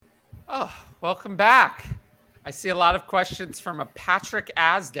Oh, welcome back. I see a lot of questions from a Patrick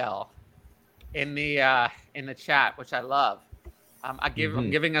Asdell in the chat, which I love. I'm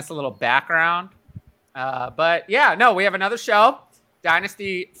giving us a little background. But yeah, no, we have another show,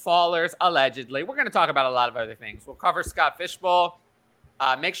 Dynasty Fallers, allegedly. We're going to talk about a lot of other things. We'll cover Scott Fishbowl.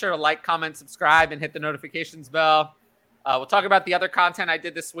 Make sure to like, comment, subscribe, and hit the notifications bell. We'll talk about the other content I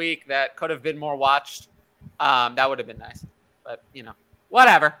did this week that could have been more watched. That would have been nice. But,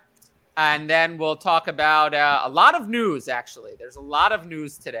 whatever. And then we'll talk about a lot of news, actually. There's a lot of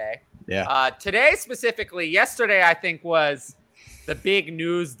news today. Yeah. Today specifically, yesterday I think was the big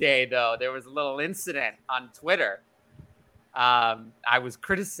news day, though. There was a little incident on Twitter. I was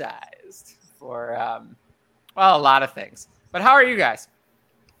criticized for, a lot of things. But how are you guys?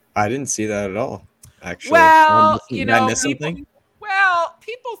 I didn't see that at all, actually. Well, did I miss something?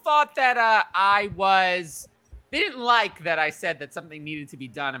 People thought that they didn't like that I said that something needed to be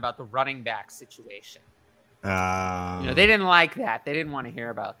done about the running back situation. They didn't like that. They didn't want to hear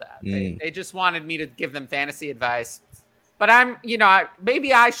about that. They just wanted me to give them fantasy advice. But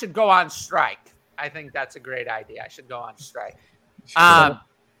maybe I should go on strike. I think that's a great idea. I should go on strike.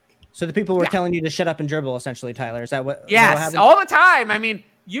 So the people were telling you to shut up and dribble, essentially, Tyler. Is that what? Yes, happened? all the time. I mean,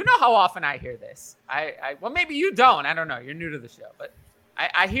 you know how often I hear this. Well, maybe you don't. I don't know. You're new to the show, but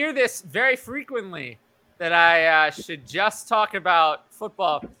I hear this very frequently that I should just talk about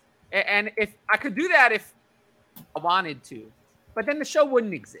football, and if I could do that if I wanted to, but then the show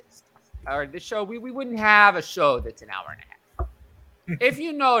wouldn't exist, or the show we wouldn't have a show that's an hour and a half. If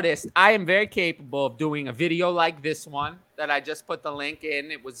you noticed, I am very capable of doing a video like this one that I just put the link in.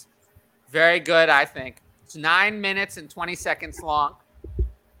 It was very good, I think. It's 9 minutes and 20 seconds long.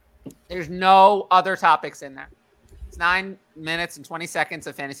 There's no other topics in there. It's 9 minutes and 20 seconds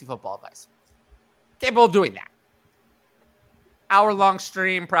of fantasy football advice. Capable of doing that. Hour-long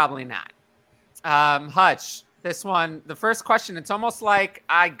stream, probably not. Hutch, this one, the first question, it's almost like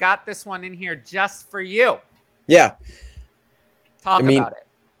I got this one in here just for you. Yeah. Talk about it.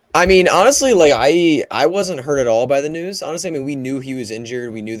 I mean, honestly, like I wasn't hurt at all by the news. Honestly, I mean, we knew he was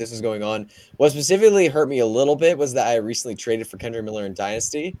injured. We knew this was going on. What specifically hurt me a little bit was that I recently traded for Kendrick Miller in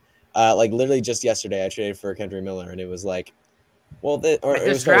Dynasty. Literally just yesterday, I traded for Kendrick Miller, and it was like, well, I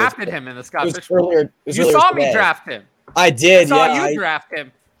just drafted him in the Scott Fish Bowl. You saw me draft him. I did. I saw you draft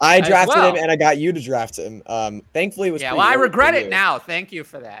him. I drafted him, and I got you to draft him. Thankfully, it was. Yeah, well, I regret it now. Thank you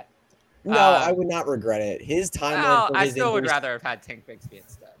for that. No, I would not regret it. His timeline. Well, I still would rather have had Tank Bigsby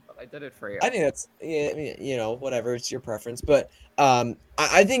instead, but I did it for you. I think that's, whatever. It's your preference, but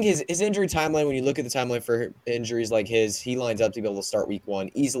I think his injury timeline. When you look at the timeline for injuries like his, he lines up to be able to start week 1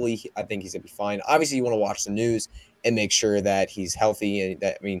 easily. I think he's gonna be fine. Obviously, you want to watch the news and make sure that he's healthy and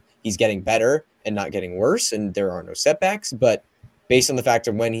that he's getting better and not getting worse, and there are no setbacks. But based on the fact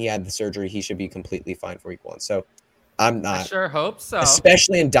of when he had the surgery, he should be completely fine for week 1. So I'm not. I sure hope so.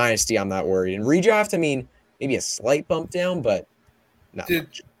 Especially in Dynasty, I'm not worried. In redraft, I mean, maybe a slight bump down, but not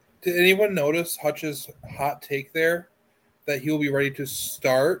much. Did anyone notice Hutch's hot take there that he'll be ready to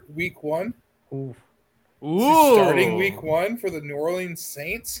start week 1? Ooh. Starting week 1 for the New Orleans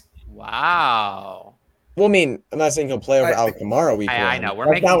Saints? Wow. Well, I mean, I'm not saying he'll play over Alvin Kamara week 1. I know. We're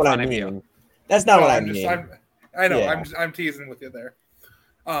making fun of you. That's not what I mean. I know. Yeah. I'm teasing with you there.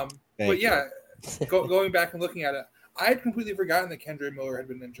 But yeah, going back and looking at it, I had completely forgotten that Kendrick Miller had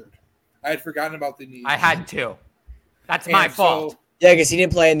been injured. I had forgotten about the knee. I had to. That's my fault. Yeah, because he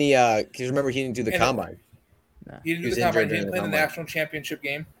didn't play in the because remember he didn't do the combine. He didn't do the combine. He didn't play in the national championship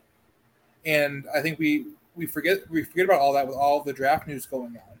game. And I think we forget about all that with all the draft news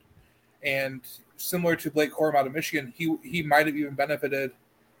going on. And similar to Blake Corum out of Michigan, he might have even benefited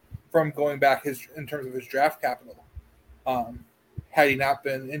from going back in terms of his draft capital. Had he not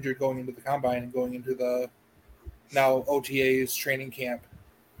been injured going into the combine and going into the now OTA's training camp.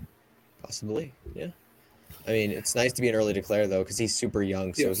 Possibly, yeah. I mean, it's nice to be an early declare though, because he's super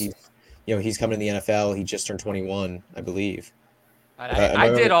young. So he's coming to the NFL. He just turned 21, I believe. I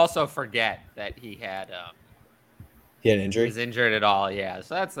did also forget that he had an injury. He was injured at all, yeah.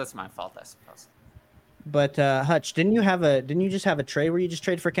 So that's my fault, I suppose. But Hutch, didn't you just have a trade where you just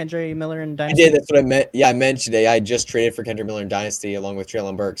traded for Kendrick Miller in Dynasty? I did. That's what I meant. Yeah, I meant today. I just traded for Kendrick Miller in Dynasty along with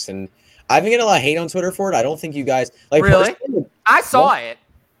Treylon Burks, and I've been getting a lot of hate on Twitter for it. I don't think you guys like. Really? I saw it.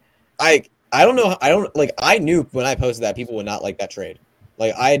 I don't know. I knew when I posted that people would not like that trade.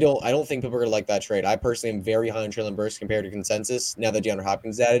 Like I don't think people are gonna like that trade. I personally am very high on Treylon Burks compared to consensus. Now that DeAndre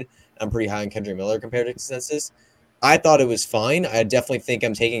Hopkins is added, I'm pretty high on Kendrick Miller compared to consensus. I thought it was fine. I definitely think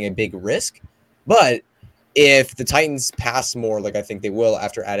I'm taking a big risk, but if the Titans pass more, like I think they will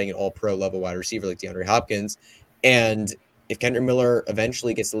after adding an all-pro level wide receiver like DeAndre Hopkins, and if Kendrick Miller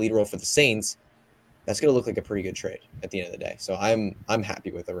eventually gets the lead role for the Saints, that's going to look like a pretty good trade at the end of the day. So I'm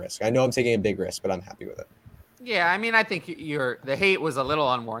happy with the risk. I know I'm taking a big risk, but I'm happy with it. Yeah, I mean, I think the hate was a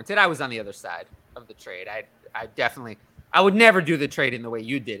little unwarranted. I was on the other side of the trade. I would never do the trade in the way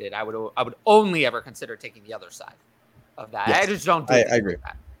you did it. I would only ever consider taking the other side of that. Yes, I just don't do I like agree.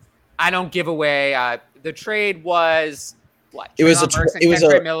 that. I don't give away. The trade was what? It was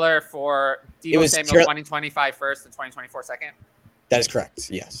Kendrick Miller for Deebo Samuel 2025 first and 2024 second. That is correct.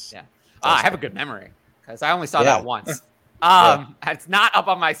 Yes. Yeah. I have a good memory because I only saw Yeah. that once. It's not up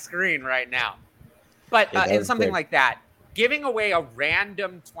on my screen right now. But in something like that, giving away a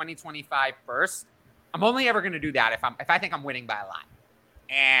random 2025 first, I'm only ever going to do that if I think I'm winning by a lot.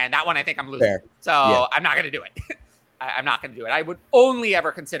 And that one I think I'm losing. Fair. So Yeah. I'm not going to do it. I'm not going to do it. I would only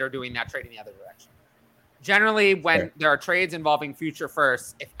ever consider doing that trade in the other direction. Generally, when there are trades involving future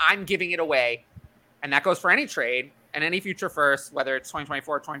firsts, if I'm giving it away, and that goes for any trade and any future first, whether it's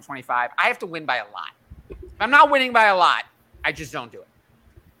 2024 or 2025, I have to win by a lot. If I'm not winning by a lot, I just don't do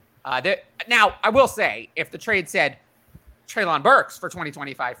it. Now, I will say, if the trade said Treylon Burks for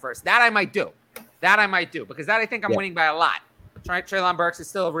 2025 first, that I might do. Because that I think I'm winning by a lot. Treylon Burks is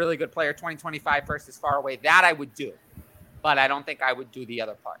still a really good player. 2025 first is far away. That I would do. But I don't think I would do the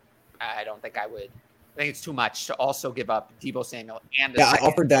other part. I don't think I would. I think it's too much to also give up Deebo Samuel and I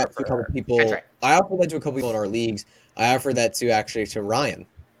offered that to a couple people. I offered that to a couple people in our leagues. I offered that to Ryan,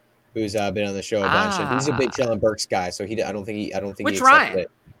 who's been on the show a bunch. And he's a big Treylon Burks guy, so I don't think he Which accepted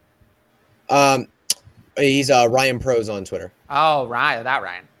Ryan? it. He's Ryan Pros on Twitter. Oh, Ryan, that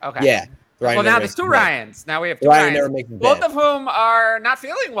Ryan. Okay. Yeah. Ryan Well, now there's two Ryans. Now we have two Ryan never Ryans. makes me Both bad. of whom are not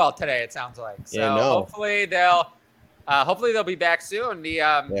feeling well today, it sounds like. So hopefully they'll be back soon. The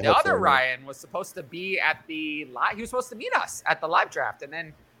other Ryan was supposed to be at the live. He was supposed to meet us at the live draft, and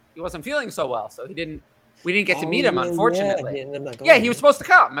then he wasn't feeling so well, so we didn't get to meet him, unfortunately. He was supposed to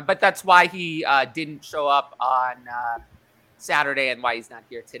come, but that's why he didn't show up on Saturday and why he's not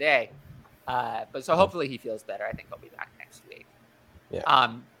here today. But so hopefully he feels better. I think he'll be back next week.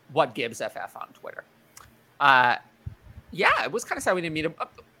 Yeah. What Gibbs FF on Twitter. It was kind of sad we didn't meet him. Why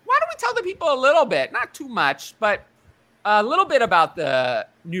don't we tell the people a little bit, not too much, but a little bit about the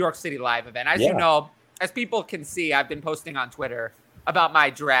New York City Live event. As you know, as people can see, I've been posting on Twitter about my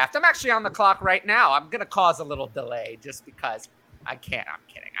draft. I'm actually on the clock right now. I'm going to cause a little delay just because I can. I'm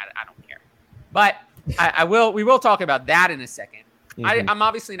kidding. I don't care. But we will talk about that in a second. Mm-hmm. I'm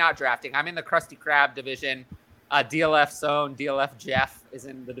obviously not drafting. I'm in the Krusty Krab division. DLF Zone, DLF Jeff is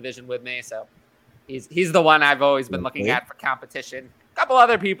in the division with me. So he's the one I've always been looking at for competition. A couple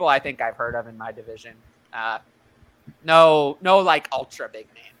other people I think I've heard of in my division. No, like ultra big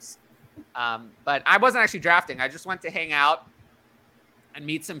names. But I wasn't actually drafting. I just went to hang out and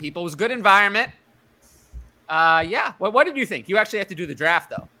meet some people. It was a good environment. What did you think? You actually have to do the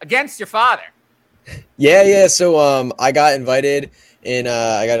draft though, against your father. Yeah. So I got invited, and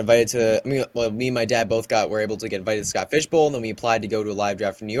me and my dad both were able to get invited to the Scott Fish Bowl, and then we applied to go to a live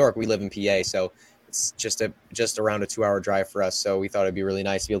draft in New York. We live in PA, so it's just around a 2-hour drive for us. So we thought it'd be really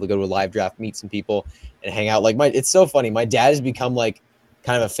nice to be able to go to a live draft, meet some people, and hang out. It's so funny. My dad has become like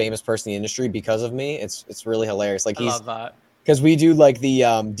kind of a famous person in the industry because of me. It's really hilarious. Like I love that. Because we do like the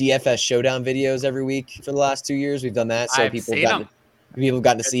DFS Showdown videos every week for the last 2 years. We've done that, so people have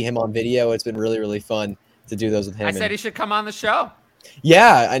gotten to see him on video. It's been really, really fun to do those with him. I said he should come on the show.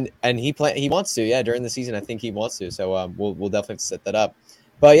 Yeah, and he wants to. Yeah, during the season, I think he wants to. So we'll definitely have to set that up.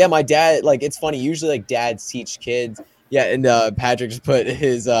 But yeah, my dad, it's funny. Usually, dads teach kids. Yeah, and Patrick just put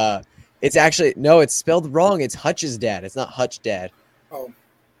his. It's actually it's spelled wrong. It's Hutch's dad. It's not Hutch dad. Oh.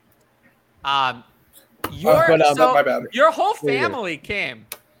 My bad. Your whole family came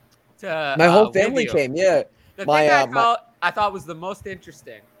to. My whole family came. Yeah. The thing I thought was the most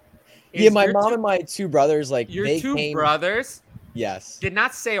interesting. Yeah, my mom and my two brothers, brothers, yes, did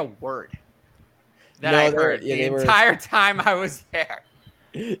not say a word that I heard the entire time I was there.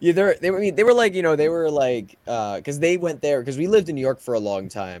 Yeah, they were because they went there because we lived in New York for a long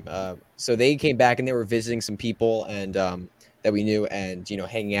time. So they came back and they were visiting some people and that we knew and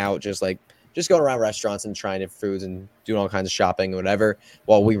hanging out, just going around restaurants and trying different foods and doing all kinds of shopping and whatever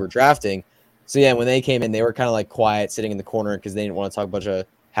while we were drafting. So yeah, when they came in, they were kind of quiet, sitting in the corner because they didn't want to talk about a bunch of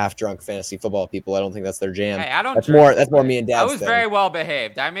half-drunk fantasy football people. I don't think that's their jam. Hey, I don't. That's more me and Dad's I was very well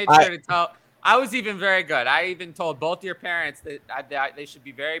behaved. I made sure to tell. I was even very good. I even told both your parents that they should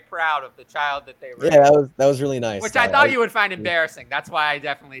be very proud of the child that they were. Yeah, that was really nice. Which I thought you would find embarrassing. That's why I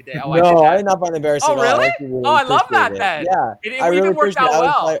definitely did. I did not find it embarrassing. Oh, really? I love that then. Yeah, it even worked out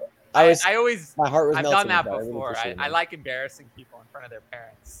well. My heart was I've melting. done that before. I like embarrassing people in front of their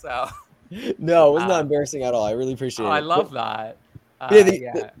parents. So No, it was not embarrassing at all. I really appreciate it. I love that.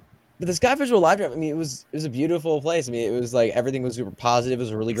 But the Sky Festival live draft, I mean, it was a beautiful place. I mean, it was like everything was super positive. It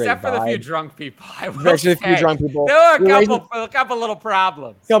was a really great Except for vibe. the few drunk people. There were a few drunk people. There were a couple little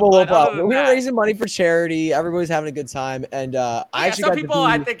problems. We were raising money for charity. Everybody was having a good time, and I actually some people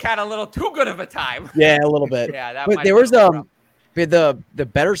I think had a little too good of a time. Yeah, a little bit. But there was the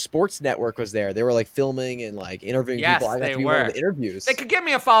Better Sports Network was there. They were like filming and like interviewing people. I got to be one of the interviews. They could give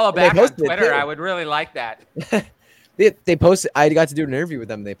me a follow back on Twitter. I would really like that. They posted. I got to do an interview with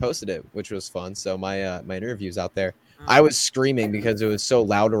them. They posted it, which was fun. So my interview's out there. I was screaming because it was so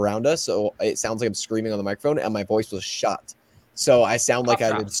loud around us. So it sounds like I'm screaming on the microphone, and my voice was shot. So I sound like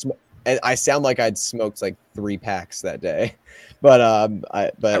I'd smoked like 3 packs that day. But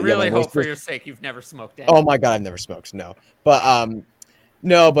I really hope for your sake you've never smoked any. Oh my god, I've never smoked. No, but I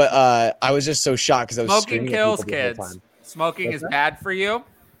was just so shocked because I was smoking kills kids. Smoking is bad for you.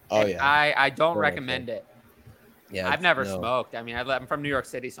 Oh yeah, I don't recommend it. Yeah, I've never smoked. I mean, I'm from New York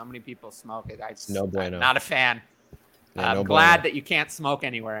City. So many people smoke it. I'm not a fan. Yeah, I'm glad that you can't smoke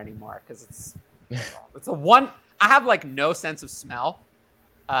anywhere anymore because it's a one. I have like no sense of smell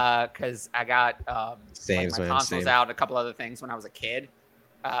because I got my tonsils out, a couple other things when I was a kid.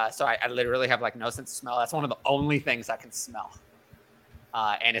 So I literally have like no sense of smell. That's one of the only things I can smell,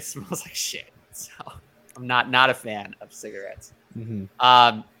 and it smells like shit. So I'm not a fan of cigarettes.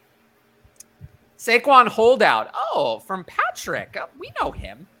 Mm-hmm. Saquon holdout. Oh, from Patrick. We know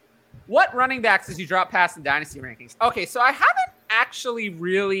him. What running backs did you drop past in Dynasty rankings? Okay, so I haven't actually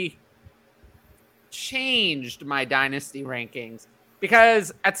really changed my Dynasty rankings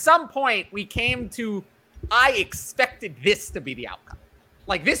because at some point we came to, I expected this to be the outcome.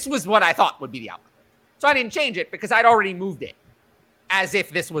 Like this was what I thought would be the outcome. So I didn't change it because I'd already moved it as if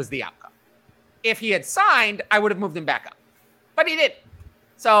this was the outcome. If he had signed, I would have moved him back up. But he didn't.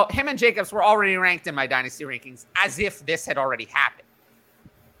 So him and Jacobs were already ranked in my Dynasty rankings as if this had already happened.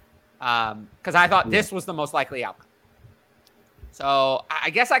 Because I thought this was the most likely outcome. So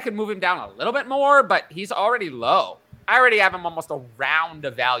I guess I could move him down a little bit more, but he's already low. I already have him almost a round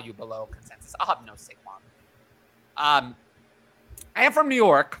of value below consensus. I'll have no Saquon. I am from New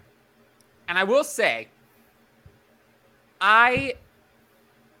York, and I will say, I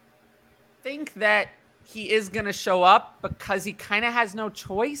think that he is going to show up because he kind of has no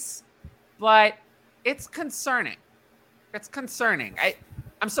choice, but it's concerning. It's concerning.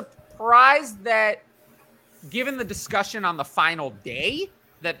 I'm surprised that given the discussion on the final day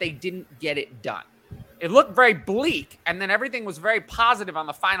that they didn't get it done. It looked very bleak, and then everything was very positive on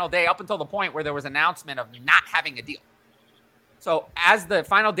the final day up until the point where there was an announcement of not having a deal. So as the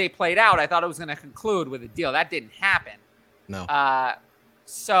final day played out, I thought it was going to conclude with a deal. That didn't happen. No.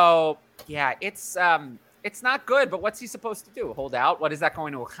 So yeah, it's not good, but what's he supposed to do? Hold out? What is that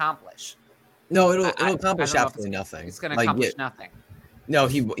going to accomplish? No, it'll accomplish absolutely nothing. It's going to accomplish nothing. No,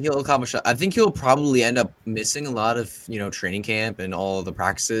 he'll accomplish. I think he'll probably end up missing a lot of training camp and all of the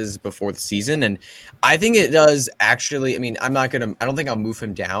practices before the season, and I think it does actually. I mean, I don't think I'll move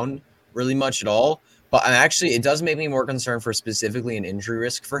him down really much at all, but it does make me more concerned for specifically an injury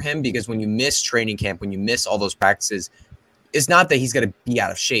risk for him because when you miss training camp, when you miss all those practices, it's not that he's going to be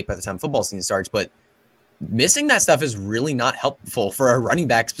out of shape by the time football season starts, but missing that stuff is really not helpful for a running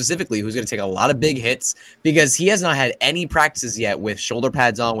back specifically who's going to take a lot of big hits because he has not had any practices yet with shoulder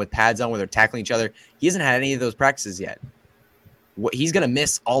pads on, with pads on, where they're tackling each other. He hasn't had any of those practices yet. He's going to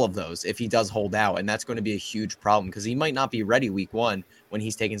miss all of those if he does hold out, and that's going to be a huge problem because he might not be ready week 1 when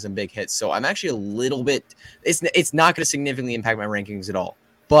he's taking some big hits. So I'm actually a little bit – it's not going to significantly impact my rankings at all,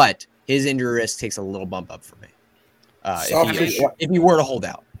 but his injury risk takes a little bump up for me if he were to hold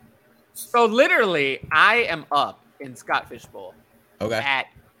out. So literally, I am up in Scott Fishbowl at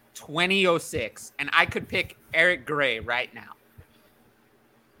 2006, and I could pick Eric Gray right now.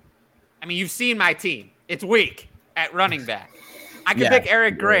 I mean, you've seen my team. It's weak at running back. I could pick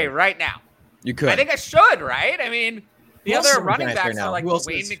Eric Gray right now. You could. I think I should, right? I mean, the other running backs are like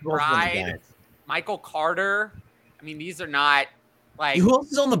Wayne McBride, Michael Carter. I mean, these are not like who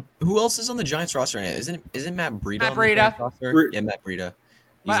else is on the Giants roster right now? Isn't Matt Breida on the Giants roster? Yeah, Matt Breida.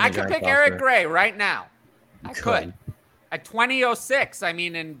 But I could pick Eric Gray right now. I could. At 2006, I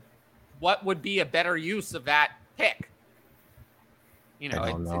mean, and what would be a better use of that pick? I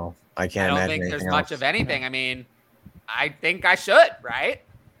don't know. I can't imagine. I don't think there's much of anything. I mean, I think I should, right?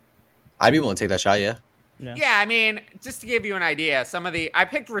 I'd be willing to take that shot, yeah. Yeah, I mean, just to give you an idea, I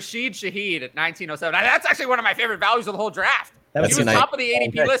picked Rashid Shaheed at 1907. That's actually one of my favorite values of the whole draft. He was top of the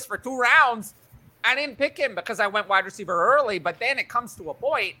ADP list for 2 rounds. I didn't pick him because I went wide receiver early, but then it comes to a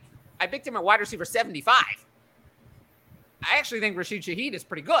point, I picked him at wide receiver 75. I actually think Rashid Shaheed is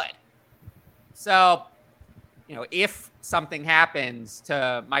pretty good. So, if something happens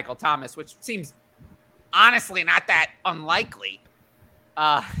to Michael Thomas, which seems honestly not that unlikely,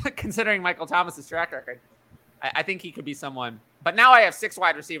 considering Michael Thomas's track record, I think he could be someone. But now I have 6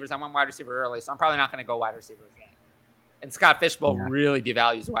 wide receivers. I went wide receiver early, so I'm probably not going to go wide receiver again. And Scott Fishbowl really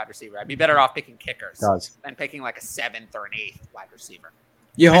devalues a wide receiver. I'd be better off picking kickers than picking like a 7th or an 8th wide receiver.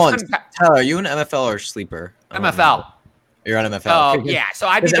 Yeah, hold on. Tyler, are you an MFL or sleeper? MFL. You're on MFL. Oh, yeah. So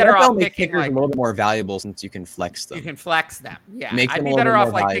I'd be better off picking like a little bit more valuable since you can flex them. You can flex them. Yeah. I'd be better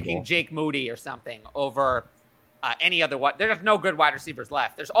off like picking Jake Moody or something over any other one. There's no good wide receivers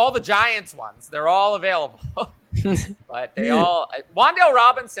left. There's all the Giants ones. They're all available. But they all Wan'Dale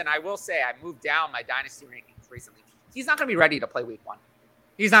Robinson, I will say, I moved down my dynasty rankings recently. He's not going to be ready to play week 1.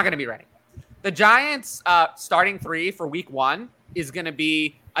 He's not going to be ready. The Giants starting 3 for week 1 is going to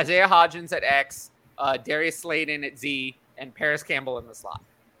be Isaiah Hodgins at X, Darius Slayton at Z, and Paris Campbell in the slot.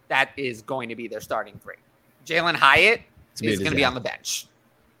 That is going to be their starting 3. Jalen Hyatt is going to be on the bench.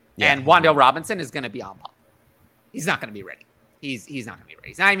 Yeah. And Wan'Dale Robinson is going to be on pup. He's not going to be ready. He's not going to be ready.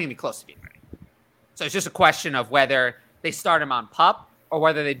 He's not even going to be close to being ready. So it's just a question of whether they start him on pup or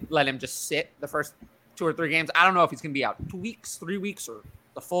whether they let him just sit the first 2 or 3 games. I don't know if he's going to be out 2 weeks, 3 weeks, or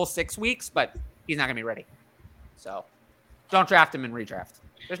the full 6 weeks, but he's not going to be ready. So don't draft him and redraft.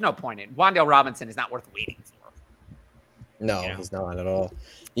 There's no point in Wan'Dale Robinson is not worth waiting for. No, he's not at all.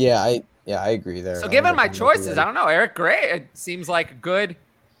 Yeah, I agree there. So given my choices, I don't know. Eric Gray, it seems like good.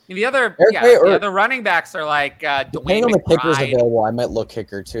 The other running backs are like depending on the kickers available, I might look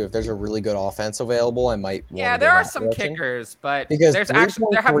kicker too. If there's a really good offense available, I might. Yeah, there are some kickers, but there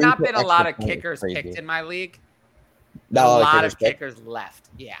have not been a lot of kickers picked in my league. A lot of kickers left.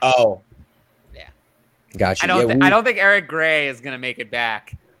 Yeah. Oh. Yeah. Gotcha. I don't think Eric Gray is going to make it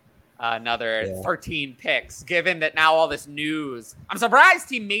back. Another 13 picks, given that now all this news. I'm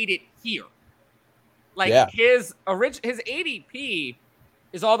surprised he made it here. His ADP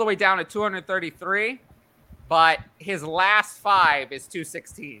is all the way down to 233, but his last 5 is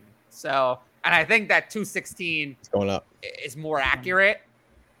 216. So, and I think that 216 going up is more accurate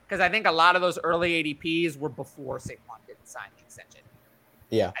because I think a lot of those early ADPs were before Saquon didn't sign the extension.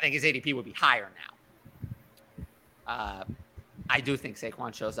 Yeah. I think his ADP would be higher now. I do think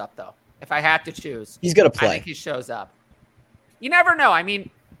Saquon shows up, though. If I had to choose, he's going to play. I think he shows up. You never know. I mean,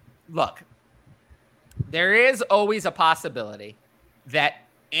 look, there is always a possibility that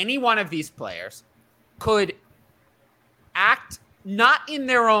any one of these players could act not in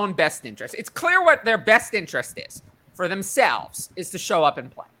their own best interest. It's clear what their best interest is for themselves is to show up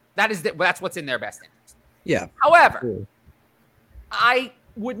and play. That's what's in their best interest. Yeah. However, I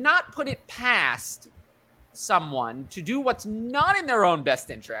would not put it past someone to do what's not in their own best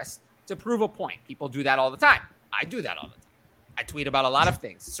interest to prove a point. People do that all the time. I do that all the time. I tweet about a lot of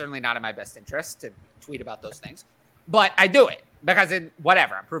things. Certainly not in my best interest to tweet about those things, but I do it because I'm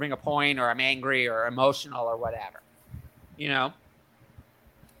proving a point or I'm angry or emotional or whatever,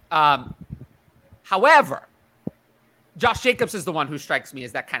 However, Josh Jacobs is the one who strikes me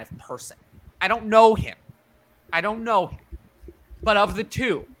as that kind of person. I don't know him. But of the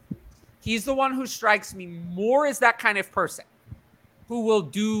two, he's the one who strikes me more as that kind of person who will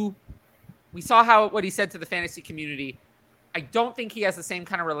do. We saw what he said to the fantasy community. I don't think he has the same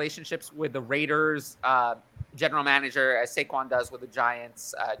kind of relationships with the Raiders general manager as Saquon does with the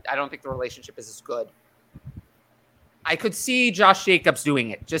Giants. I don't think the relationship is as good. I could see Josh Jacobs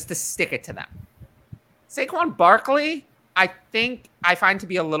doing it just to stick it to them. Saquon Barkley, I find to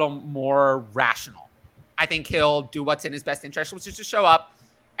be a little more rational. I think he'll do what's in his best interest, which is to show up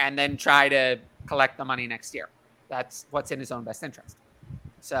and then try to collect the money next year. That's what's in his own best interest.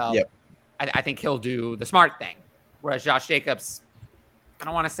 So I think he'll do the smart thing. Whereas Josh Jacobs, I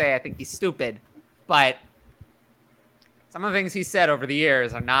don't want to say I think he's stupid, but some of the things he said over the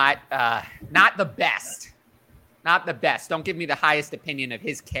years are not the best. Not the best. Don't give me the highest opinion of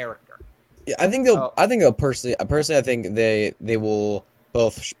his character. Yeah, I think they'll personally, I think they will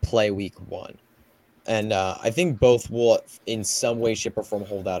both play week 1. And I think both will, in some way, shape, or form,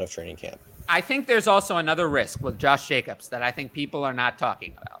 hold out of training camp. I think there's also another risk with Josh Jacobs that I think people are not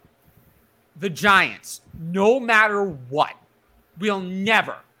talking about. The Giants, no matter what, will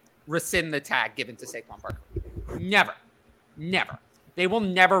never rescind the tag given to Saquon Barkley. Never. They will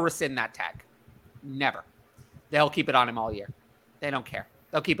never rescind that tag. Never. They'll keep it on him all year. They don't care.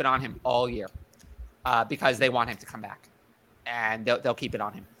 They'll keep it on him all year because they want him to come back. And they'll keep it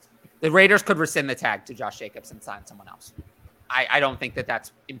on him. The Raiders could rescind the tag to Josh Jacobs and sign someone else. I don't think that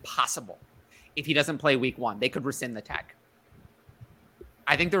that's impossible. If he doesn't play week 1, they could rescind the tag.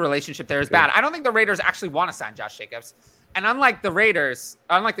 I think the relationship there is bad. I don't think the Raiders actually want to sign Josh Jacobs. And unlike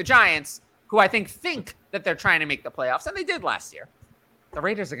the Giants, who I think that they're trying to make the playoffs, and they did last year, the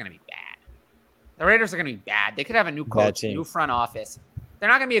Raiders are going to be bad. The Raiders are going to be bad. They could have a new coach, new front office. They're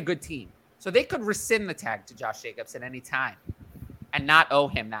not going to be a good team. So they could rescind the tag to Josh Jacobs at any time and not owe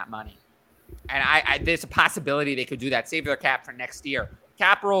him that money. And there's a possibility they could do that, save their cap for next year.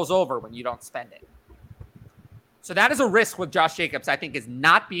 Cap rolls over when you don't spend it. So that is a risk with Josh Jacobs, I think, is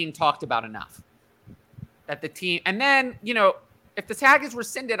not being talked about enough. That the team, and then, if the tag is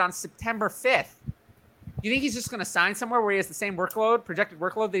rescinded on September 5th, you think he's just going to sign somewhere where he has the same projected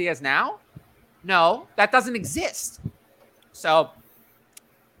workload that he has now? No, that doesn't exist. So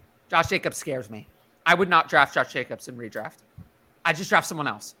Josh Jacobs scares me. I would not draft Josh Jacobs in redraft. I just draft someone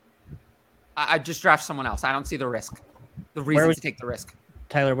else. I just draft someone else. I don't see the risk. The reason to take the risk.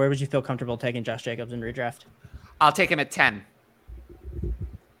 Tyler, where would you feel comfortable taking Josh Jacobs in redraft? I'll take him at 10.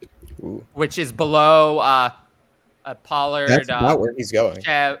 Ooh. Which is below Pollard. That's not where he's going.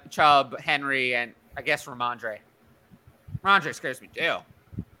 Chubb, Henry, and I guess Ramondre. Ramondre scares me too.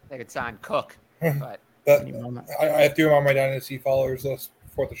 They could sign Cook. But I threw him on my Dynasty followers list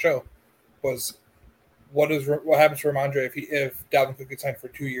before the show. Was what happens to Ramondre if Dalvin Cook gets signed for a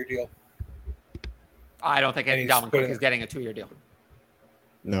 2-year deal? I don't think Dalvin Cook is getting a 2-year deal.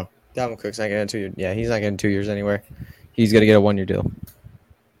 No, Dalvin Cook's not getting a 2-year. Yeah, he's not getting 2 years anywhere. He's gonna get a 1-year deal.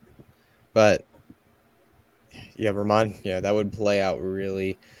 But yeah, that would play out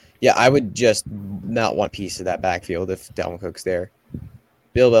really. Yeah, I would just not want a piece of that backfield if Dalvin Cook's there.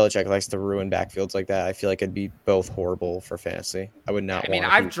 Bill Belichick likes to ruin backfields like that. I feel like it'd be both horrible for fantasy. I would not.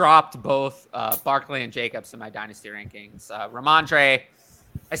 I've dropped both Barkley and Jacobs in my dynasty rankings. Ramondre,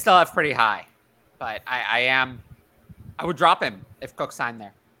 I still have pretty high, but I would drop him if Cook signed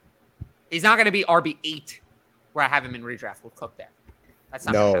there. He's not going to be RB8 where I have him in redraft with Cook there. That's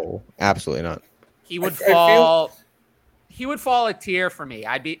not no, absolutely not. He would fall. He would fall a tier for me.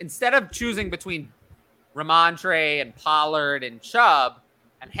 Instead of choosing between Ramondre and Pollard and Chubb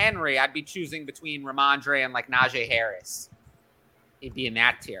and Henry, I'd be choosing between Ramondre and like Najee Harris. He'd be in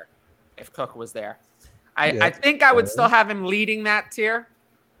that tier if Cook was there. I think I would still have him leading that tier.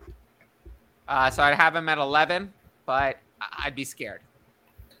 So I'd have him at 11, but I'd be scared.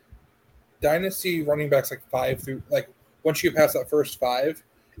 Dynasty running backs like 5 through once you get past that first 5,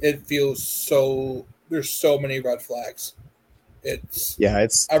 it feels so. There's so many red flags.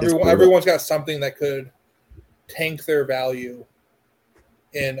 Everyone's got something that could tank their value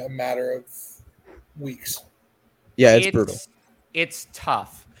in a matter of weeks. Yeah, it's brutal. It's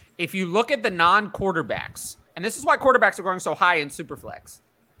tough. If you look at the non-quarterbacks, and this is why quarterbacks are going so high in Superflex.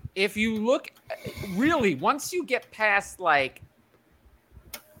 If you look, really, once you get past like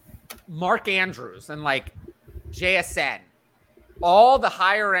Mark Andrews and like JSN, all the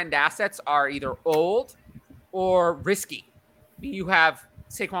higher end assets are either old or risky. You have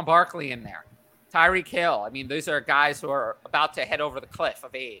Saquon Barkley in there, Tyreek Hill. These are guys who are about to head over the cliff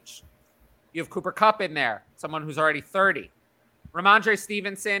of age. You have Cooper Kupp in there, someone who's already 30. Ramondre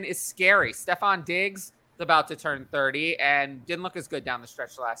Stevenson is scary. Stephon Diggs is about to turn 30 and didn't look as good down the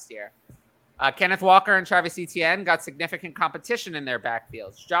stretch last year. Kenneth Walker and Travis Etienne got significant competition in their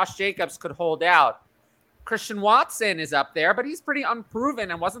backfields. Josh Jacobs could hold out. Christian Watson is up there, but he's pretty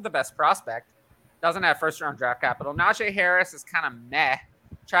unproven and wasn't the best prospect. Doesn't have first-round draft capital. Najee Harris is kind of meh.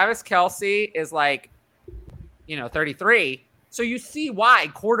 Travis Kelce is 33. So you see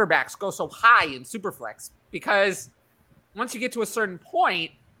why quarterbacks go so high in Superflex, because once you get to a certain point,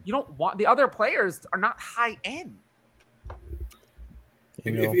 you don't want the other players are not high end.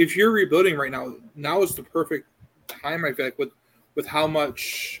 If you're rebuilding right now is the perfect time. I feel like with how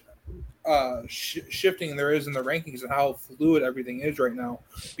much shifting there is in the rankings and how fluid everything is right now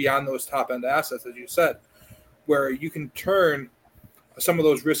beyond those top end assets, as you said, where you can turn some of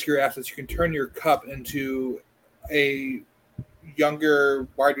those riskier assets, you can turn your Kupp into a younger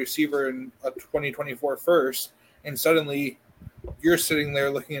wide receiver in a 2024 first, and suddenly you're sitting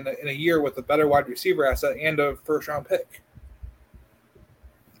there looking in a year with a better wide receiver asset and a first round pick.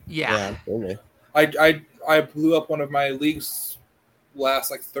 Yeah. I blew up one of my leagues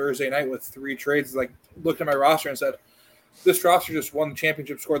last Thursday night with 3 trades. Looked at my roster and said, this roster just won the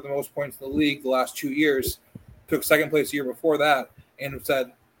championship, scored the most points in the league the last 2 years, took second place the year before that, and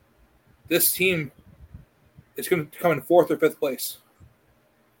said, this team is going to come in 4th or 5th place.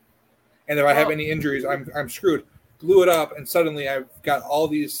 And if I have any injuries, I'm screwed. Blew it up, and suddenly I've got all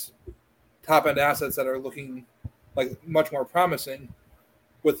these top end assets that are looking much more promising,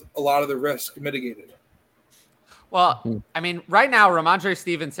 with a lot of the risk mitigated. Well, right now, Ramondre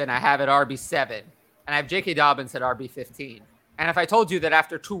Stevenson, I have at RB7, and I have J.K. Dobbins at RB15. And if I told you that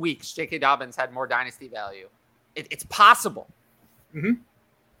after 2 weeks, J.K. Dobbins had more dynasty value, it's possible. 100%.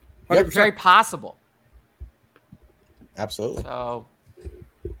 It's very possible. Absolutely. So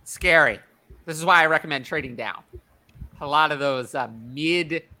scary. This is why I recommend trading down. A lot of those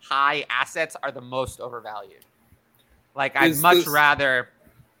mid-high assets are the most overvalued. Like I'd much rather,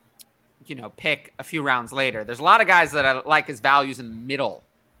 pick a few rounds later. There's a lot of guys that I like as values in the middle,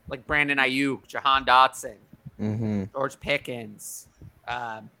 like Brandon Ayuk, Jahan Dotson, George Pickens,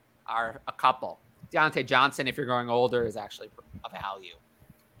 are a couple. Deontay Johnson, if you're going older, is actually a value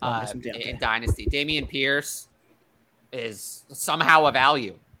in Dynasty. Dameon Pierce is somehow a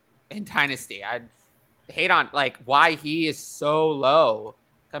value in Dynasty. I hate on why he is so low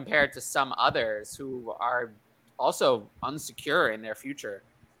compared to some others who are also unsecure in their future.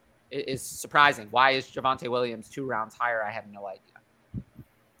 It is surprising. Why is Javonte Williams 2 rounds higher? I have no idea.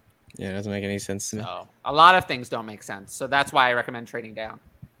 Yeah, it doesn't make any sense to me. So a lot of things don't make sense. So that's why I recommend trading down.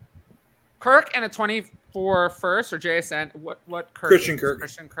 Kirk and a 24 first or JSN. What Kirk? Christian Kirk.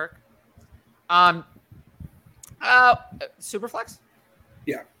 Christian Kirk. Superflex?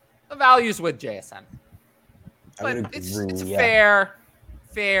 Yeah. The value's with JSN. But it's a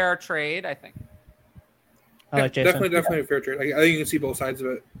fair trade, I think. I like JSN. Definitely a fair trade. I think you can see both sides of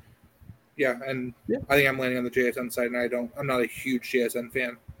it. Yeah, and I think I'm landing on the JSN side, and I'm not a huge JSN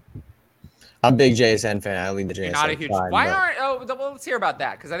fan. I'm a big JSN fan. I lead the JSN. You're not a huge. Fan, well, let's hear about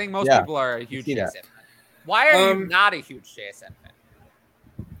that because I think most people are a huge JSN fan. Why are you not a huge JSN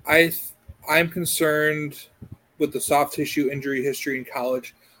fan? I'm concerned with the soft tissue injury history in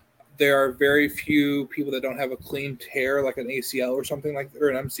college. There are very few people that don't have a clean tear, like an ACL or something or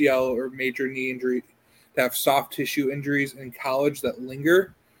an MCL or major knee injury, to have soft tissue injuries in college that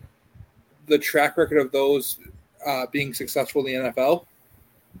linger. The track record of those being successful in the NFL,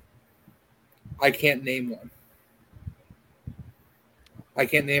 I can't name one. I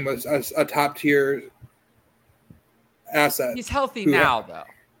can't name a top tier asset. He's healthy now, though.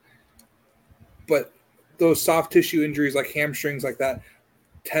 But those soft tissue injuries, like hamstrings, like that,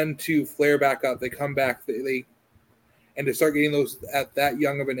 tend to flare back up. They come back. And to start getting those at that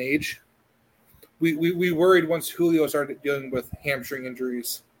young of an age, we worried once Julio started dealing with hamstring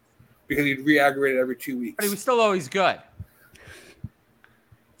injuries because he'd re-aggravate it every 2 weeks. But he was still always good,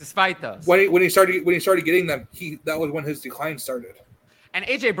 despite those. When he started getting them, that was when his decline started. And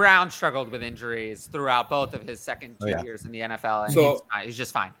AJ Brown struggled with injuries throughout both of his second 2 years in the NFL, and he's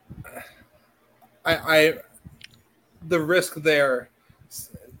just fine. The risk there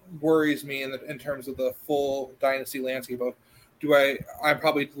worries me in terms of the full dynasty landscape of I'm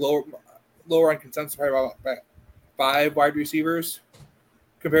probably lower on consensus, probably about 5 wide receivers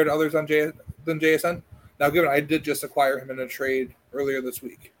compared to others than JSN. Now, given I did just acquire him in a trade earlier this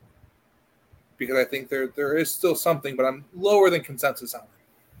week because I think there is still something, but I'm lower than consensus on him.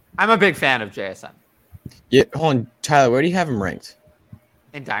 I'm a big fan of JSN. Yeah, hold on, Tyler. Where do you have him ranked?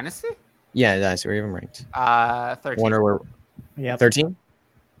 In Dynasty? Yeah, Dynasty. Where do you have him ranked? 13. Wonder where? Yeah, 13.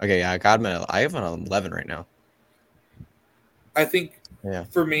 Okay, yeah, I got him at. I have him on 11 right now. I think. Yeah.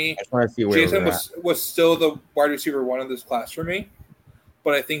 For me, Jason was still the wide receiver 1 of this class for me,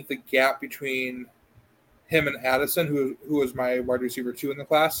 but I think the gap between him and Addison, who was my wide receiver 2 in the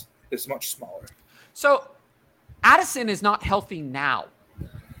class, is much smaller. So Addison is not healthy now.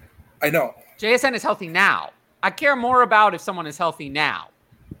 I know. JSN is healthy now. I care more about if someone is healthy now.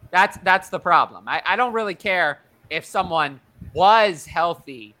 That's the problem. I don't really care if someone was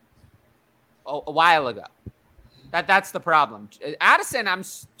healthy a while ago. That's the problem. Addison,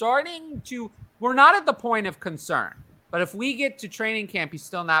 we're not at the point of concern. But if we get to training camp, he's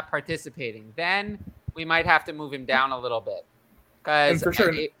still not participating, then we might have to move him down a little bit. Because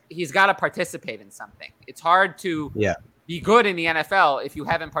he's got to participate in something. It's hard to be good in the NFL if you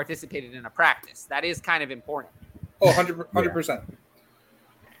haven't participated in a practice. That is kind of important. Oh, 100%.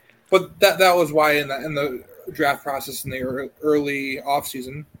 But that was why in the draft process in the early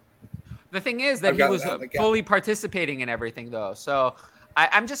offseason. The thing is that he was fully participating in everything, though. So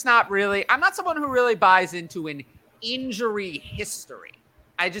I'm not someone who really buys into an injury history.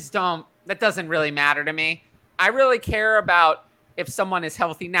 I just don't. That doesn't really matter to me. I really care about if someone is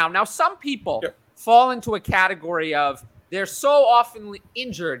healthy now. Now, some people fall into a category of they're so often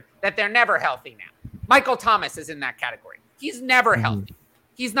injured that they're never healthy now. Michael Thomas is in that category. He's never healthy.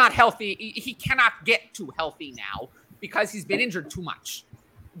 He's not healthy. He cannot get to healthy now because he's been injured too much.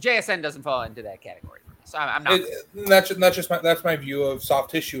 JSN doesn't fall into that category. So I'm not. That's my view of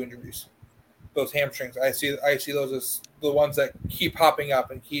soft tissue injuries. Those hamstrings. I see those as the ones that keep popping up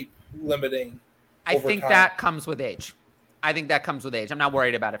and keep limiting. I think that comes with age. I'm not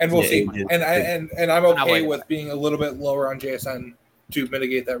worried about it. And we'll see. And I'm okay with being a little bit lower on JSN to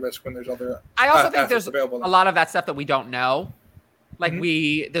mitigate that risk when there's other. I also think there's a lot of that stuff that we don't know. Like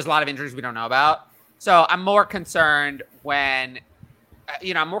there's a lot of injuries we don't know about. So I'm more concerned when,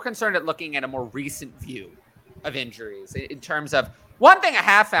 I'm more concerned at looking at a more recent view of injuries in terms of one thing I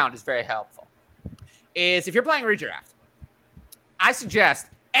have found is very helpful is if you're playing redraft, I suggest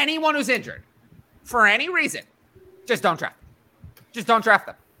anyone who's injured for any reason, just don't draft. Just don't draft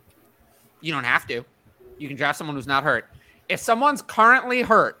them. You don't have to. You can draft someone who's not hurt. If someone's currently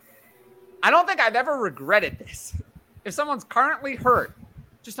hurt, I don't think I've ever regretted this. If someone's currently hurt,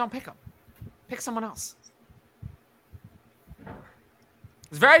 just don't pick them. Pick someone else.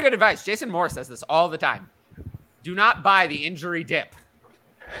 It's very good advice. Jason Moore says this all the time. Do not buy the injury dip.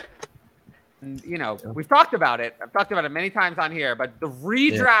 And, we've talked about it. I've talked about it many times on here, but the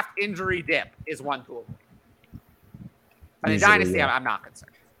redraft injury dip is one tool. But in Dynasty, I'm not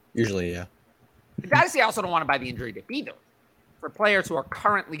concerned. Usually, yeah. In Dynasty, I also don't want to buy the injury dip either for players who are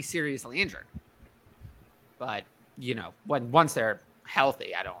currently seriously injured. But, once they're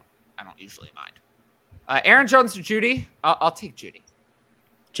healthy, I don't usually mind. Aaron Jones to Judy. I'll take Judy.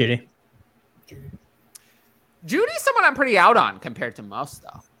 Judy's someone I'm pretty out on compared to most,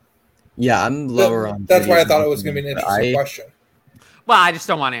 though. Yeah, I'm lower on. That's why I thought it was going to be an interesting question. Well, I just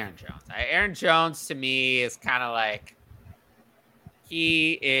don't want Aaron Jones. Aaron Jones to me is kind of like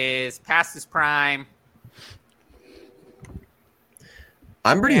he is past his prime.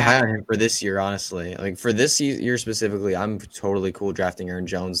 I'm pretty high on him for this year, honestly. Like for this year specifically, I'm totally cool drafting Aaron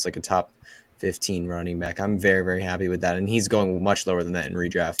Jones like a top 15 running back. I'm very, very happy with that. And he's going much lower than that in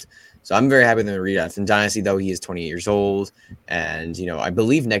redraft. So I'm very happy with him in redraft. In Dynasty, though, he is 28 years old. And, I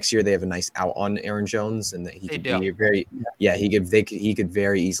believe next year they have a nice out on Aaron Jones and that he could be he could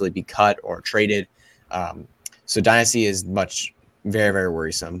very easily be cut or traded. So Dynasty is very, very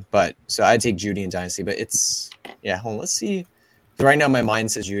worrisome. But so I'd take Judy in Dynasty. But hold on, let's see. Right now, my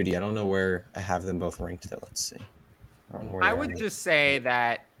mind says Judy. I don't know where I have them both ranked, though. Let's see. I would just say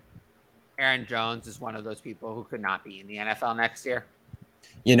that Aaron Jones is one of those people who could not be in the NFL next year.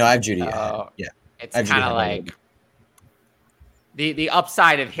 I have Judy. It's kind of like the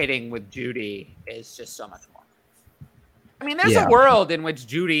upside of hitting with Judy is just so much more. I mean, there's a world in which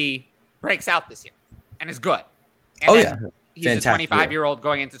Judy breaks out this year and is good. And he's fantastic, a 25-year-old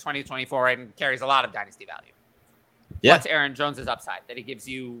going into 2024 and carries a lot of dynasty value. Yeah. What's Aaron Jones' upside? That he gives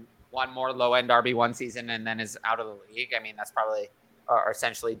you one more low-end RB1 season and then is out of the league? I mean, that's probably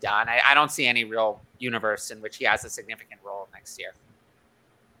essentially done. I don't see any real universe in which he has a significant role next year.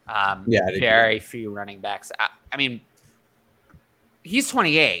 Very few running backs. I mean, he's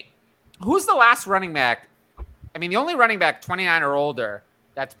 28. Who's the last running back? I mean, the only running back 29 or older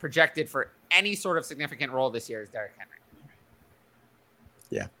that's projected for any sort of significant role this year is Derrick Henry.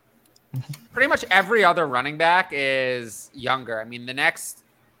 Yeah. Pretty much every other running back is younger. I mean, the next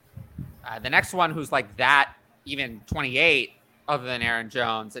one who's like that, even 28, other than Aaron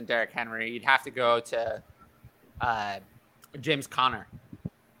Jones and Derrick Henry, you'd have to go to James Conner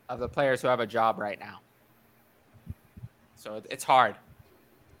of the players who have a job right now. So it's hard.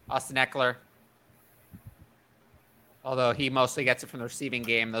 Austin Eckler, although he mostly gets it from the receiving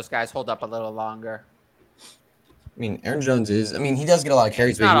game, those guys hold up a little longer. I mean, Aaron Jones he does get a lot of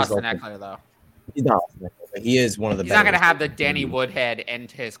carries. He's not Austin Eckler, though. He's not Austin Eckler, but he is one of the He's not going to have the Danny Woodhead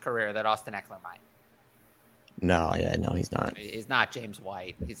end his career that Austin Eckler might. No, he's not. He's not James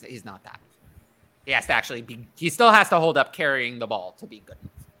White. He's not that. He has to actually be. He still has to hold up carrying the ball to be good.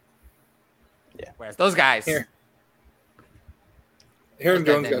 Yeah. Whereas those guys. Aaron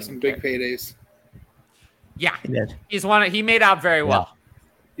Jones got some big paydays. Yeah, he made out very well.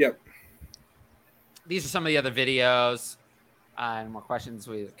 Yep. These are some of the other videos. And more questions.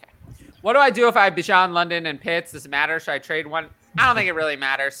 What do I do if I have Bijan, London, and Pitts? Does it matter? Should I trade one? I don't think it really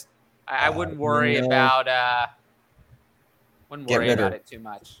matters. I wouldn't worry about it too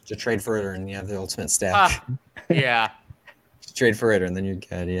much. Just trade for Ritter and you have the ultimate stack. Yeah. Just trade for Ritter and then you're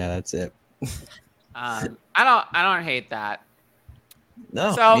good. Yeah, that's it. I don't hate that.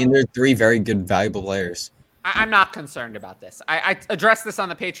 No, I mean they're three very good, valuable players. I'm not concerned about this. I address this on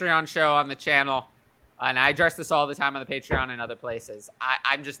the Patreon show on the channel, and I address this all the time on the Patreon and other places.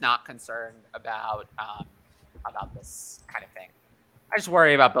 I'm just not concerned about this kind of thing. I just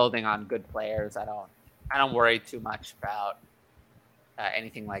worry about building on good players. I don't worry too much about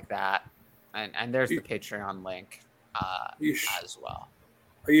anything like that. And there's the Patreon link as well.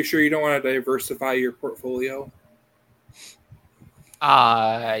 Are you sure you don't want to diversify your portfolio?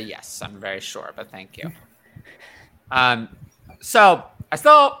 Yes, I'm very sure, but thank you. So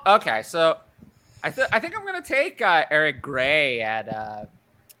I think I'm gonna take Eric Gray at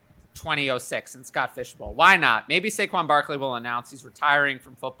 2006 and Scott Fishbowl. Why not? Maybe Saquon Barkley will announce he's retiring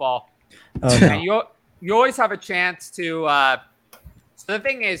from football. Oh, no. And you always have a chance to So the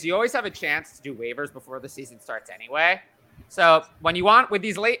thing is, you always have a chance to do waivers before the season starts anyway. So when you want, with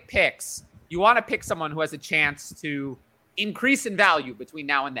these late picks, you want to pick someone who has a chance to increase in value between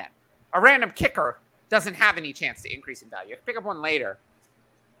now and then. A random kicker doesn't have any chance to increase in value. You can pick up one later,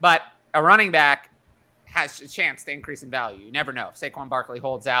 but a running back has a chance to increase in value. You never know. If Saquon Barkley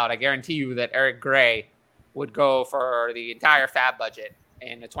holds out, I guarantee you that Eric Gray would go for the entire fab budget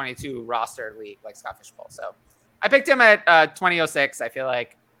in a 22 roster league like Scott Fishbowl. So I picked him at 2006. I feel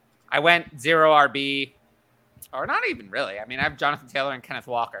like I went 0 RB, or not even really. I mean, I have Jonathan Taylor and Kenneth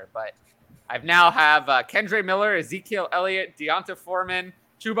Walker, but I now have Kendre Miller, Ezekiel Elliott, Deonta Foreman,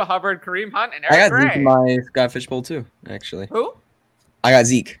 Chuba Hubbard, Kareem Hunt, and Eric Gray. I got Zeke in my Scott Fishbowl too, actually. Who? I got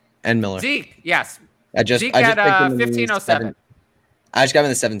Zeke and Miller. Zeke, yes. Zeke at 1507. I just got him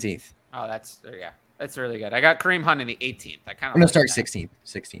in the 17th. Oh, that's really good. I got Kareem Hunt in the 18th. I'm gonna start 16th.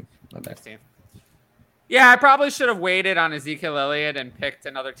 16th. My bad. 16th. Yeah, I probably should have waited on Ezekiel Elliott and picked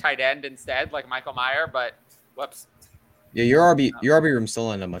another tight end instead, like Michael Mayer, but whoops. Yeah, your RB room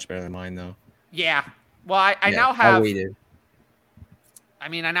still ended up much better than mine, though. Yeah. Well, I now have. I waited. I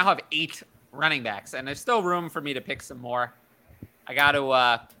mean, I now have 8 running backs, and there's still room for me to pick some more. I got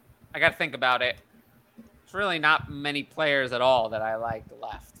to think about it. There's really not many players at all that I like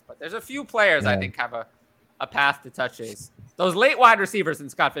left, but there's a few players I think have a path to touches. Those late wide receivers in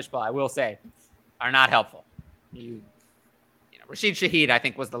Scott Fishbowl, I will say, are not helpful. Rashid Shaheed, I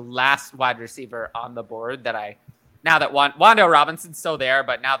think, was the last wide receiver on the board that now that Wando Robinson's still there,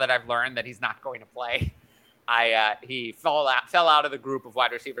 but now that I've learned that he's not going to play, he fell out of the group of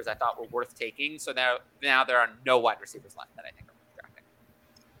wide receivers I thought were worth taking. So now there are no wide receivers left that I think are worth drafting.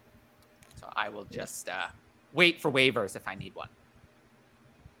 So I will just wait for waivers if I need one.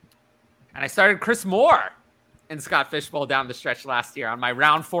 And I started Chris Moore in Scott Fishbowl down the stretch last year on my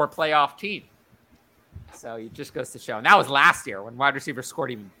round 4 playoff team. So it just goes to show. And that was last year when wide receivers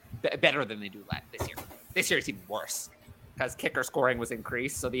scored even better than they do this year. This year it's even worse because kicker scoring was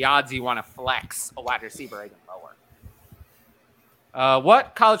increased. So the odds you want to flex a wide receiver are even lower.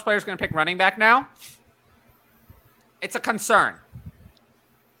 What college player is going to pick running back now? It's a concern.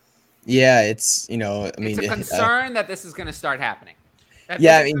 Yeah, it's it's a concern that this is going to start happening.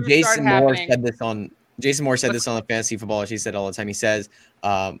 Jason Moore said this on the Fantasy Football. He said all the time. He says,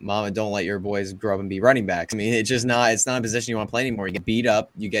 "Mama, don't let your boys grow up and be running backs." I mean, it's not a position you want to play anymore. You get beat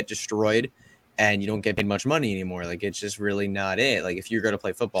up, you get destroyed, and you don't get paid much money anymore. Like, it's just really not it. Like, if you're going to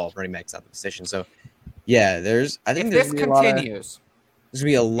play football, running back's not the position. So, yeah, there's going to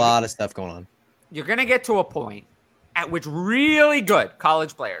be a lot of stuff going on. You're going to get to a point at which really good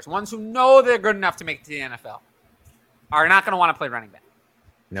college players, ones who know they're good enough to make it to the NFL, are not going to want to play running back.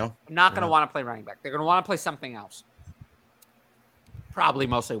 No. Not going to want to play running back. They're going to want to play something else. Probably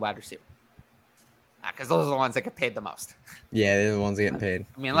mostly wide receiver. Because those are the ones that get paid the most. Yeah, they're the ones that get paid.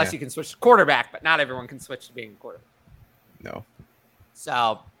 I mean, unless you can switch to quarterback, but not everyone can switch to being a quarterback. No.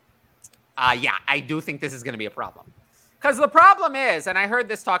 So, I do think this is going to be a problem. Because the problem is, and I heard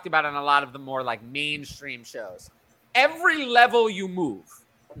this talked about on a lot of the more like mainstream shows, every level you move,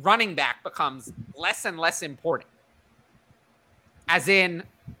 running back becomes less and less important. As in,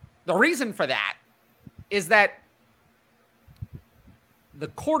 the reason for that is that the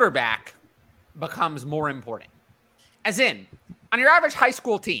quarterback becomes more important. As in, on your average high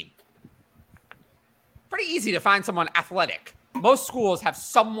school team, pretty easy to find someone athletic. Most schools have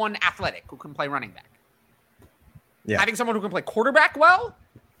someone athletic who can play running back. Yeah. Having someone who can play quarterback well,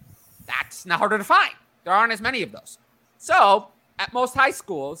 that's not harder to find. There aren't as many of those. So, at most high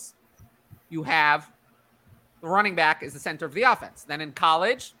schools, you have the running back is the center of the offense. Then in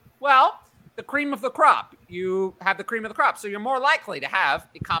college, well, the cream of the crop. You have the cream of the crop. So you're more likely to have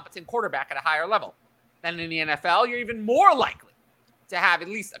a competent quarterback at a higher level. Then in the NFL, you're even more likely to have at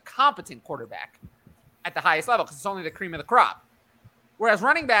least a competent quarterback at the highest level because it's only the cream of the crop. Whereas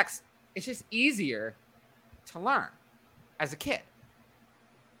running backs, it's just easier to learn as a kid.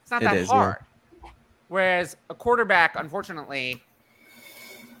 It's not that hard. Yeah. Whereas a quarterback, unfortunately,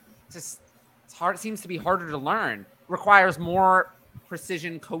 it's hard. It seems to be harder to learn. Requires more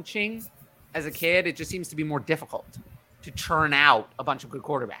precision coaching. As a kid, it just seems to be more difficult to churn out a bunch of good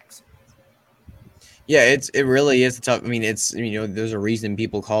quarterbacks. Yeah, it really is tough. I mean, there's a reason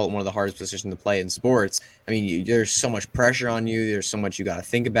people call it one of the hardest positions to play in sports. I mean, there's so much pressure on you. There's so much you got to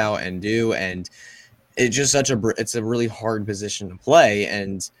think about and do, and it's just it's a really hard position to play.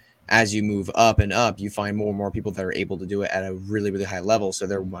 And as you move up and up, you find more and more people that are able to do it at a really, really high level. So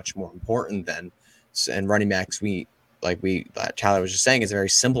they're much more important than. And running backs, Tyler was just saying, it's a very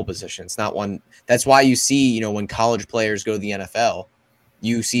simple position. It's not one. That's why you see, when college players go to the NFL,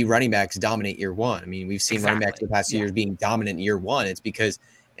 you see running backs dominate year one. I mean, we've seen running backs the past years being dominant year one. It's because,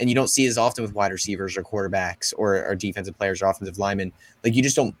 and you don't see it as often with wide receivers or quarterbacks or defensive players or offensive linemen. Like you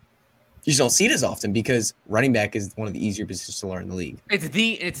just don't see it as often because running back is one of the easier positions to learn in the league.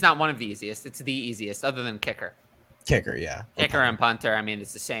 It's not one of the easiest. It's the easiest other than kicker. Kicker, yeah. Kicker and punter. I mean,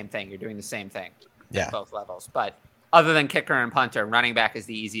 it's the same thing. You're doing the same thing at both levels. But other than kicker and punter, running back is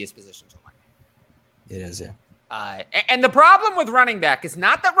the easiest position to learn. It is, yeah. And the problem with running back is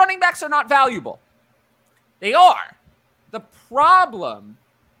not that running backs are not valuable. They are. The problem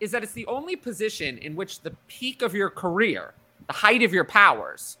is that it's the only position in which the peak of your career, the height of your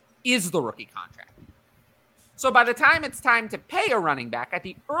powers, is the rookie contract. So by the time it's time to pay a running back, at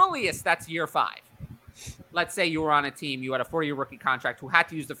the earliest, that's year 5. Let's say you were on a team, you had a 4-year rookie contract who had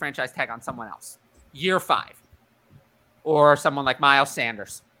to use the franchise tag on someone else. Year 5. Or someone like Miles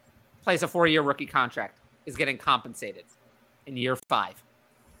Sanders plays a 4-year rookie contract, is getting compensated in year 5.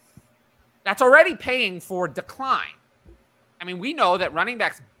 That's already paying for decline. I mean, we know that running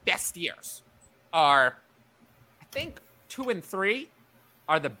backs' best years are, I think, 2 and 3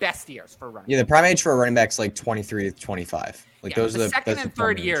 are the best years for running. Yeah, the prime age for a running back is like 23 to 25. Like those are the second and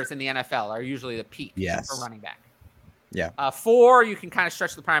third years in the NFL are usually the peak for running back. Yeah. 4, you can kind of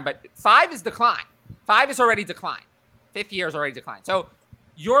stretch the prime, but 5 is decline. 5 is already decline. 5th year is already decline. So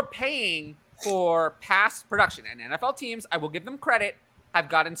you're paying for past production. And NFL teams, I will give them credit, have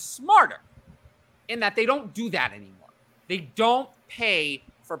gotten smarter in that they don't do that anymore. They don't pay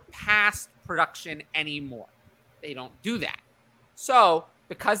for past production anymore. They don't do that. So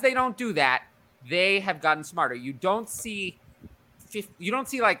because they don't do that, they have gotten smarter. You don't see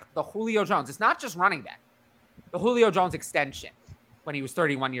like the Julio Jones. It's not just running back. The Julio Jones extension when he was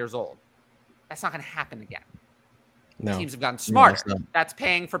 31 years old. That's not going to happen again. No. Teams have gotten smarter. No, that's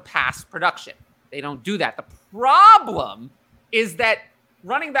paying for past production. They don't do that. The problem is that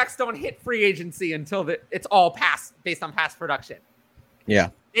running backs don't hit free agency until it's all based on past production. Yeah.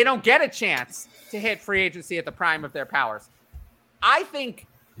 They don't get a chance to hit free agency at the prime of their powers. I think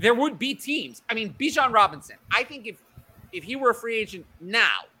there would be teams. I mean, Bijan Robinson, I think if he were a free agent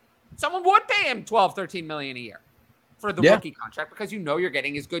now, someone would pay him $12, $13 million a year for the rookie contract because you're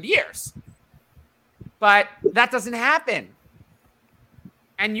getting his good years. But that doesn't happen.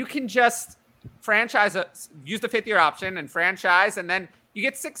 And you can just use the 5th year option and franchise, and then you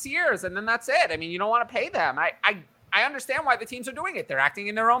get 6 years, and then that's it. I mean, you don't want to pay them. I understand why the teams are doing it. They're acting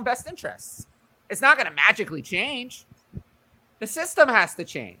in their own best interests. It's not going to magically change. The system has to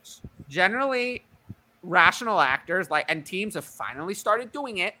change. Generally, rational actors and teams have finally started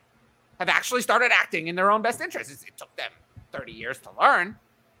doing it, have actually started acting in their own best interests. It took them 30 years to learn,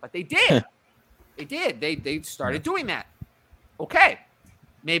 but they did. They did. They started doing that. Okay.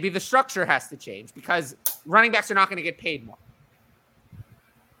 Maybe the structure has to change because running backs are not going to get paid more.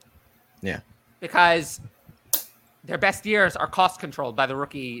 Yeah. Because their best years are cost controlled by the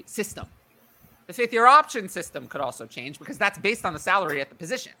rookie system. The 5th year option system could also change because that's based on the salary at the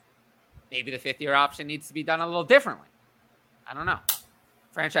position. Maybe the 5th year option needs to be done a little differently. I don't know.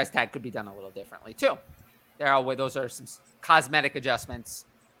 Franchise tag could be done a little differently too. Those are some cosmetic adjustments.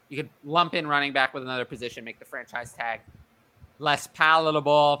 You could lump in running back with another position, make the franchise tag less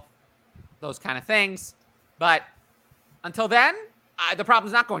palatable, those kind of things. But until then, the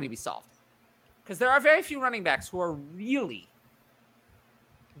problem's not going to be solved because there are very few running backs who are really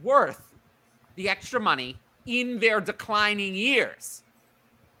worth the extra money in their declining years.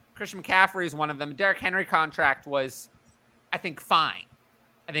 Christian McCaffrey is one of them. Derrick Henry contract was, I think, fine.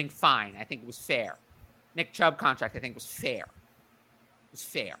 I think it was fair. Nick Chubb contract, I think, was fair.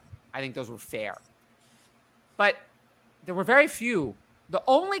 I think those were fair. But there were very few. The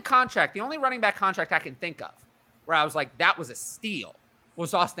only running back contract I can think of where I was like, that was a steal,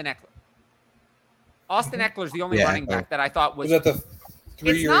 was Austin Eckler. Austin Eckler's the only running back that I thought was... Was that the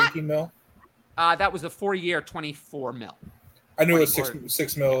 3-year, 18 mil? That was the 4-year, 24 mil. I knew it was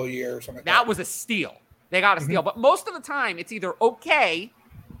 6 mil a year or something like that. That was a steal. They got a steal. But most of the time, it's either okay,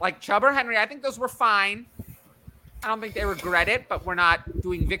 like Chubb or Henry. I think those were fine. I don't think they regret it, but we're not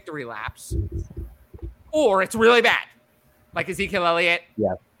doing victory laps. Or it's really bad. Like Ezekiel Elliott.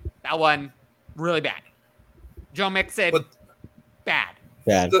 Yeah. That one, really bad. Joe Mixon, bad.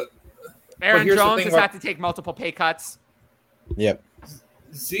 Aaron Jones has had to take multiple pay cuts. Yep.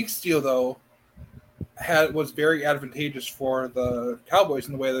 Zeke's deal, though, was very advantageous for the Cowboys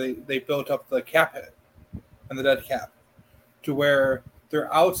in the way they built up the cap hit and the dead cap to where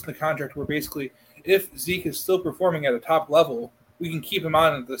their outs in the contract were basically, if Zeke is still performing at a top level, we can keep him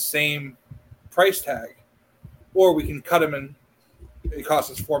on at the same price tag, or we can cut him and it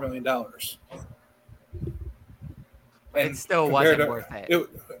costs us $4 million. It still wasn't worth it.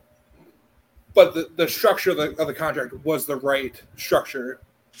 But the structure of the contract was the right structure.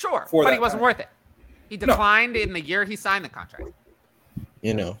 Sure, but he wasn't worth it. He declined in the year he signed the contract.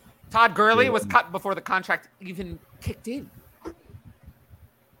 Todd Gurley was cut before the contract even kicked in.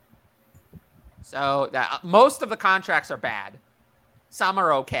 So most of the contracts are bad. Some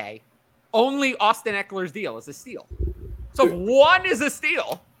are okay. Only Austin Eckler's deal is a steal. So if one is a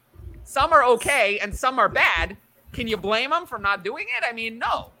steal, some are okay and some are bad. Can you blame them for not doing it? I mean,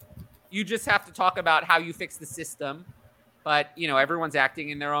 no. You just have to talk about how you fix the system. But, everyone's acting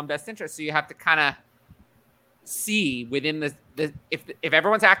in their own best interest. So you have to kind of see within if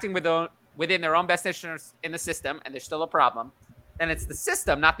everyone's acting within their own best interest in the system and there's still a problem, then it's the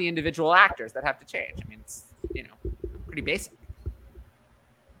system, not the individual actors that have to change. I mean, it's, pretty basic.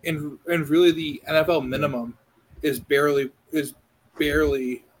 And really the NFL minimum is barely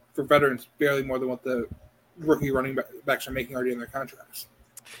for veterans, barely more than what the rookie running backs are making already in their contracts.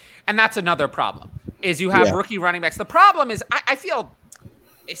 And that's another problem, is you have rookie running backs. The problem is I feel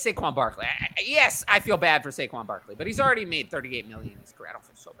Saquon Barkley. Yes, I feel bad for Saquon Barkley, but he's already made $38 million in his career. I don't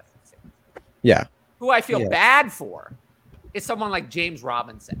feel so bad for Saquon. Yeah. Who I feel bad for is someone like James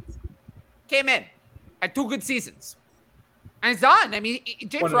Robinson. Came in, had 2 good seasons, and he's done. I mean,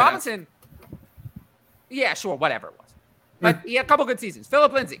 James Robinson, yeah, sure, whatever it was. But he had a couple good seasons.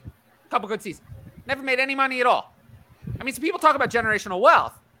 Philip Lindsay, a couple good seasons. Never made any money at all. I mean, so people talk about generational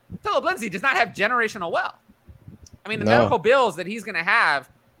wealth. Philip Lindsay does not have generational wealth. I mean, the medical bills that he's going to have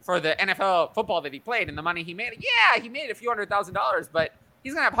for the NFL football that he played and the money he made, he made a few $100,000, but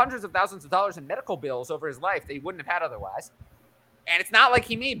he's going to have hundreds of thousands of dollars in medical bills over his life that he wouldn't have had otherwise. And it's not like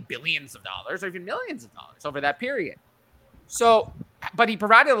he made billions of dollars or even millions of dollars over that period. So, but he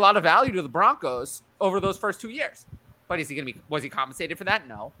provided a lot of value to the Broncos over those first 2 years. But was he compensated for that?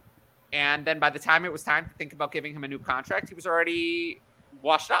 No. And then by the time it was time to think about giving him a new contract, he was already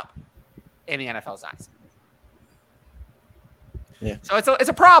washed up in the NFL's eyes. Yeah. So it's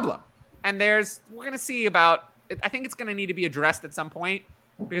a problem. And we're going to see I think it's going to need to be addressed at some point,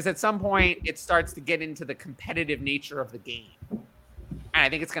 because at some point it starts to get into the competitive nature of the game. And I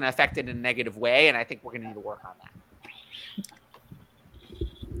think it's going to affect it in a negative way. And I think we're going to need to work on that.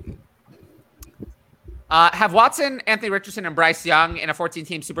 Have Watson, Anthony Richardson, and Bryce Young in a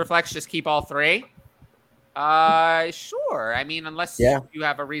 14-team Superflex just keep all 3? Sure. I mean, unless you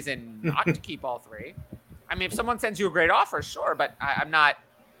have a reason not to keep all 3. I mean, if someone sends you a great offer, sure, but I'm not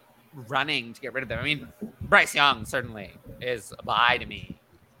running to get rid of them. I mean, Bryce Young certainly is a buy to me.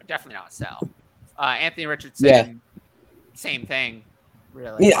 Definitely not a sell. Anthony Richardson, same thing,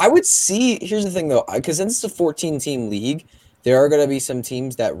 really. I mean, I would see, here's the thing, though, because since it's a 14-team league, there are going to be some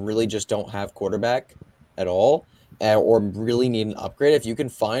teams that really just don't have quarterback at all, or really need an upgrade. If you can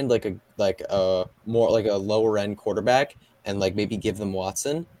find like a lower end quarterback and like maybe give them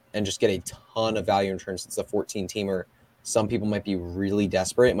Watson and just get a ton of value in terms, since it's a 14-teamer, some people might be really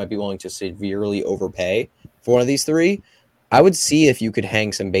desperate, might be willing to severely overpay for one of these 3. I would see if you could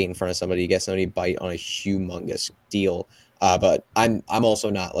hang some bait in front of somebody, get somebody bite on a humongous deal. But I'm also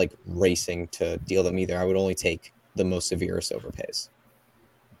not like racing to deal them either. I would only take the most severest overpays.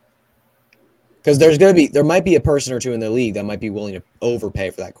 Because there might be a person or two in the league that might be willing to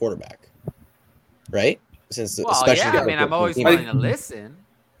overpay for that quarterback, right? I'm always willing to listen.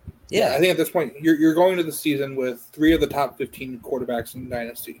 Yeah, I think at this point you're going into the season with 3 of the top 15 quarterbacks in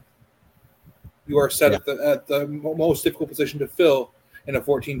Dynasty. You are set at the most difficult position to fill in a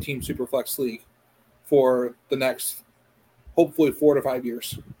 14-team Superflex league for the next, hopefully, 4 to 5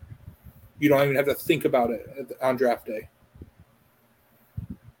 years. You don't even have to think about it on draft day.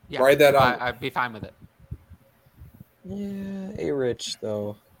 Yeah, Ride that on. I'd be fine with it. Yeah, A-Rich,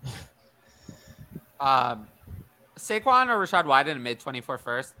 though. Saquon or Rashad White in a mid-24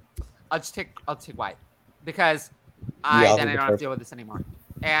 first? I'll take White, because I don't have to deal with this anymore.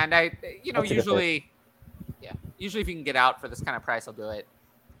 And usually if you can get out for this kind of price, I'll do it.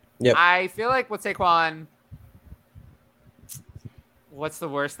 Yep. I feel like with Saquon, what's the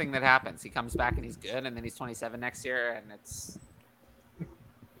worst thing that happens? He comes back and he's good, and then he's 27 next year, and it's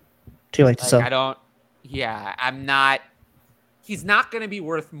too late to sell. He's not going to be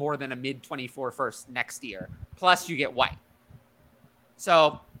worth more than a mid-24 first next year. Plus, you get White.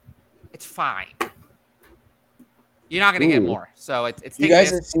 So, it's fine. You're not going to get more. So, it's you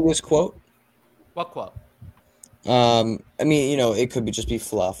guys have seen this quote? What quote? I mean, it could just be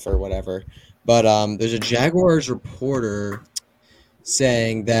fluff or whatever. But there's a Jaguars reporter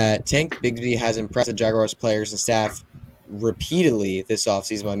saying that Tank Bigsby has impressed the Jaguars players and staff repeatedly this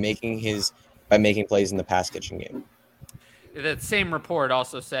offseason by making plays in the pass catching game. the same report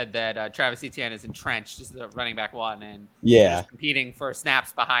also said that Travis Etienne is entrenched as the running back one and Yeah, competing for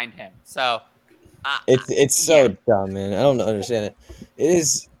snaps behind him. So it's so dumb, man. I don't understand it. It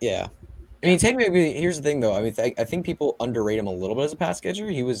is, yeah. I mean, technically, here's the thing, though. I mean, I think people underrate him a little bit as a pass catcher.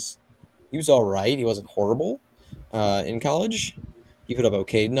 He was all right. He wasn't horrible in college. He put up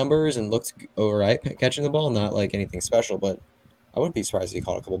okay numbers and looked all right catching the ball, not like anything special. But I wouldn't be surprised if he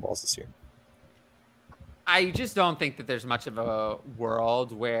caught a couple balls this year. I just don't think that there's much of a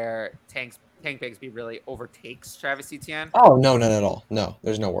world where Tank Bigsby really overtakes Travis Etienne. Oh no, not at all. No,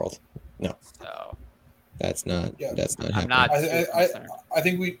 there's no world. No. So that's not. Yeah. That's not. I'm happening. not. I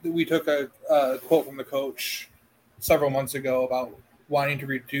think we took a quote from the coach several months ago about wanting to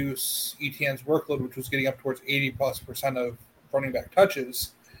reduce Etienne's workload, which was getting up towards 80+% of running back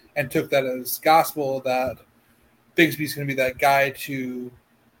touches, and took that as gospel that Bigsby's going to be that guy to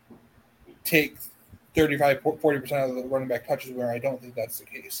take 35-40% of the running back touches, where I don't think that's the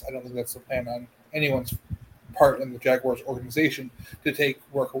case. I don't think that's the plan on anyone's part in the Jaguars organization to take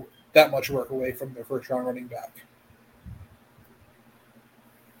that much work away from their first round running back.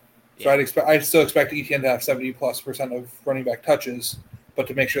 So I'd still expect Etienne to have 70+% of running back touches, but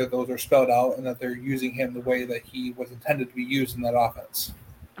to make sure that those are spelled out and that they're using him the way that he was intended to be used in that offense.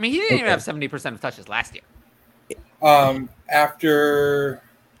 I mean, he didn't even have 70% of touches last year. After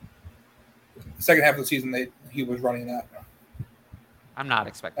the second half of the season, he was running that. I'm not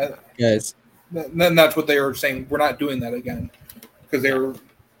expecting that. Guys. Then that's what they were saying. We're not doing that again because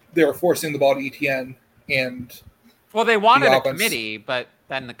they were forcing the ball to Etienne and. Well, they wanted a committee, but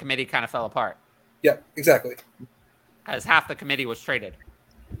then the committee kind of fell apart. Yeah, exactly. As half the committee was traded.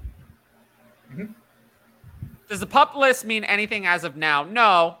 Mm-hmm. Does the PUP list mean anything as of now?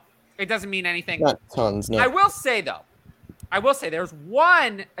 No, it doesn't mean anything. Not tons, no. I will say, though, there's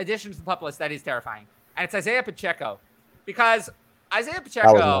one addition to the PUP list that is terrifying, and it's Isaiah Pacheco. Because Isaiah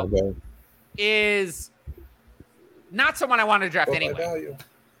Pacheco is not someone I want to draft anyway.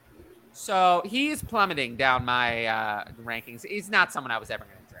 So he's plummeting down my rankings. He's not someone I was ever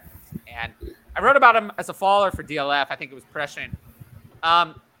going to draft. And I wrote about him as a faller for DLF. I think it was prescient.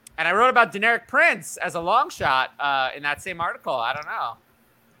 And I wrote about Deneric Prince as a long shot in that same article. I don't know.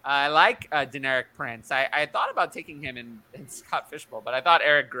 I like Deneric Prince. I thought about taking him in Scott Fishbowl, but I thought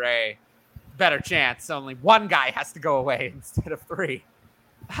Eric Gray, better chance. Only one guy has to go away instead of three.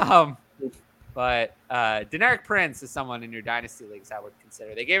 But Deneric Prince is someone in your dynasty leagues I would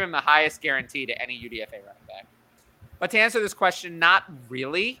consider. They gave him the highest guarantee to any UDFA running back. But to answer this question, not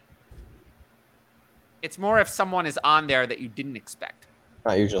really. It's more if someone is on there that you didn't expect.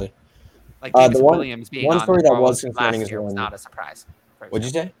 Not usually. Like Jameson Williams being one on story the that was last concerning year is was not a surprise. What'd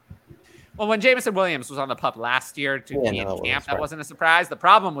you say? Well, when Jameson Williams was on the PUP last year to be in camp, that wasn't a surprise. The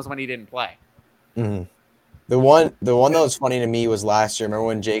problem was when he didn't play. Mm-hmm. The one that was funny to me was last year. Remember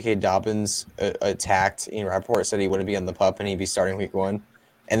when J.K. Dobbins attacked Ian Rappaport, said he wouldn't be on the PUP and he'd be starting week 1,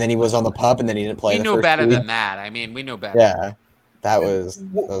 and then he was on the PUP and then he didn't play. We knew better than that. I mean, we knew better. Yeah, that was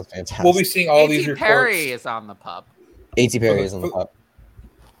fantastic. We'll be seeing all these reports. Perry is on the PUP. A.T. Perry is on the PUP.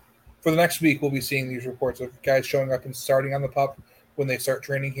 For the next week, we'll be seeing these reports of guys showing up and starting on the PUP when they start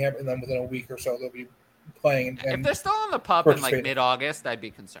training camp, and then within a week or so, they'll be playing. And if they're still on the PUP in like mid-August, I'd be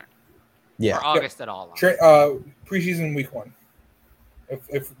concerned. Yeah, or August at all. Preseason week 1.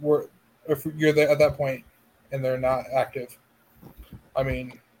 If you're there at that point and they're not active, I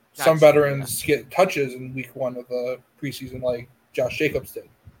mean, some veterans get touches in week 1 of the preseason, like Josh Jacobs did.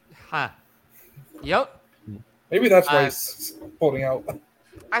 Huh. Yep. Maybe that's why he's holding out.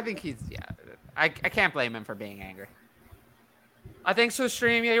 I think he's I can't blame him for being angry. Thanks for the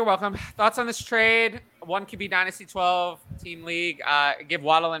stream. Yeah, you're welcome. Thoughts on this trade? 1 QB Dynasty 12 team league. Give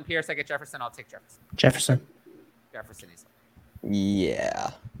Waddle and Pierce. I get Jefferson. I'll take Jefferson. Jefferson easily.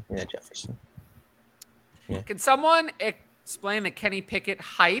 Yeah, Jefferson. Yeah. Can someone explain the Kenny Pickett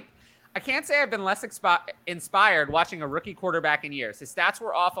hype? I can't say I've been less inspired watching a rookie quarterback in years. His stats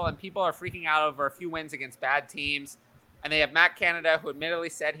were awful, and people are freaking out over a few wins against bad teams. And they have Matt Canada, who admittedly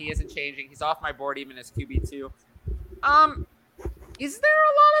said he isn't changing. He's off my board even as QB2. Is there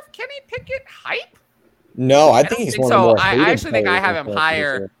a lot of Kenny Pickett hype? No, I think he's one of the more hated I actually think I have him players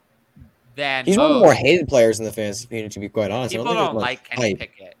higher than he's one of the more hated players in the fantasy community, to be quite honest. People don't like Kenny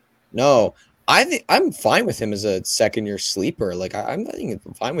Pickett. No, I think I'm fine with him as a second-year sleeper. Like I'm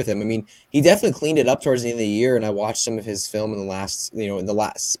fine with him. I mean, he definitely cleaned it up towards the end of the year, and I watched some of his film in the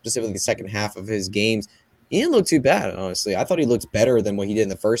last specifically the second half of his games. He didn't look too bad, honestly. I thought he looked better than what he did in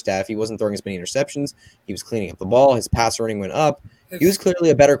the first half. He wasn't throwing as many interceptions. He was cleaning up the ball. His pass running went up. He was clearly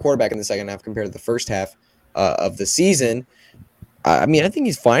a better quarterback in the second half compared to the first half of the season. I mean, I think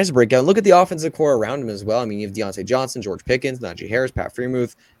he's fine as a breakout. Look at the offensive core around him as well. I mean, you have Deontay Johnson, George Pickens, Najee Harris, Pat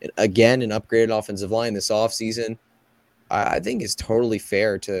Freiermuth, and again, an upgraded offensive line this offseason. I think it's totally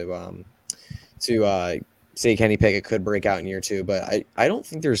fair to say Kenny Pickett could break out in year 2, but I don't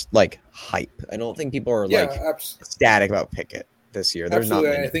think there's like hype. I don't think people are ecstatic about Pickett this year. There's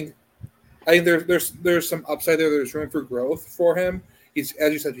absolutely. not. I think there's some upside there. There's room for growth for him. He's,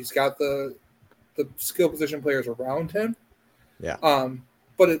 as you said, he's got the skill position players around him. Yeah.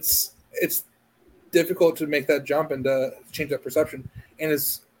 But it's difficult to make that jump and to change that perception. And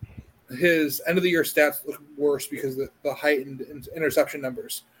his end of the year stats look worse because of the heightened interception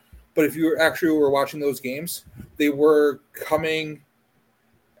numbers. But if you were watching those games, they were coming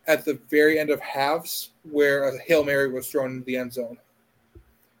at the very end of halves where a Hail Mary was thrown into the end zone.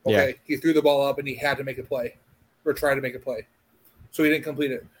 Okay, yeah. He threw the ball up and he had to make a play or try to make a play. So he didn't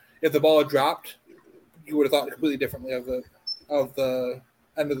complete it. If the ball had dropped, you would have thought completely differently of the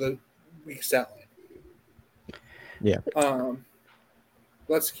end of the week stat line. Yeah.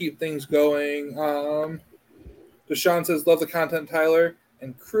 Let's keep things going. Deshaun says, love the content, Tyler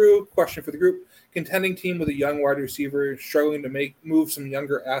and crew. Question for the group. Contending team with a young wide receiver struggling to move some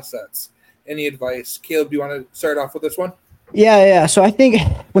younger assets. Any advice? Caleb, do you want to start off with this one? Yeah. So I think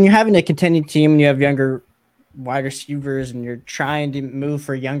when you're having a contending team and you have younger wide receivers and you're trying to move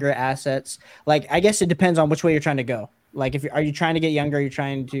for younger assets, like I guess it depends on which way you're trying to go. Like are you trying to get younger? Are you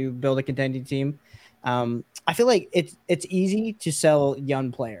trying to build a contending team? I feel like it's easy to sell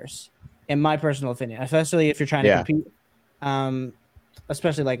young players, in my personal opinion, especially if you're trying to compete.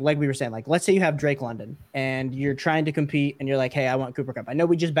 Especially like we were saying, like let's say you have Drake London and you're trying to compete and you're like, hey, I want Cooper Kupp. I know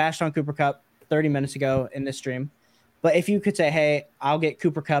we just bashed on Cooper Kupp 30 minutes ago in this stream, but if you could say, hey, I'll get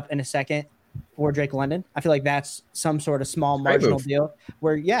Cooper Kupp in a second for Drake London, I feel like that's some sort of small marginal deal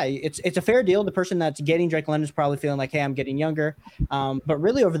where, it's a fair deal. The person that's getting Drake London is probably feeling like, hey, I'm getting younger. But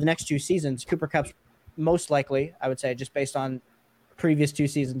really over the next 2 seasons, Cooper Kupp's most likely, I would say, just based on previous 2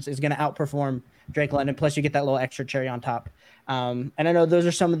 seasons, is going to outperform Drake London. Plus you get that little extra cherry on top. And I know those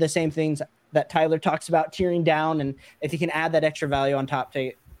are some of the same things that Tyler talks about, tearing down. And if you can add that extra value on top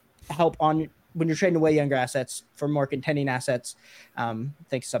to help on when you're trading away younger assets for more contending assets, I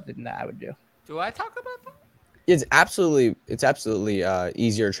think something that I would do. Do I talk about that? It's absolutely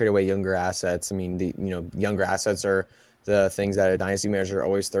easier to trade away younger assets. I mean, younger assets are the things that a dynasty manager are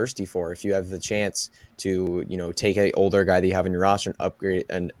always thirsty for. If you have the chance to, take an older guy that you have in your roster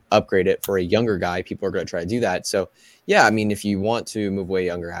and upgrade it for a younger guy, people are going to try to do that. So, yeah, I mean, if you want to move away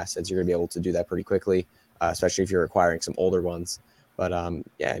younger assets, you're going to be able to do that pretty quickly, especially if you're acquiring some older ones. But I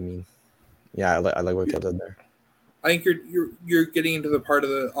like what Kel did there. I think you're getting into the part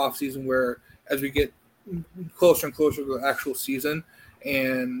of the offseason where as we get closer and closer to the actual season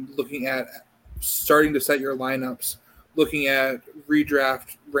and looking at starting to set your lineups, looking at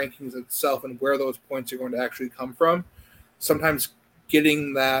redraft rankings itself and where those points are going to actually come from, sometimes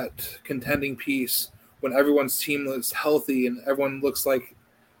getting that contending piece when everyone's team is healthy and everyone looks like,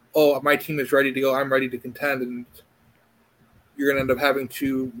 oh, my team is ready to go, I'm ready to contend, and you're going to end up having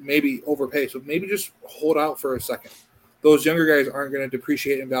to maybe overpay. So maybe just hold out for a second. Those younger guys aren't going to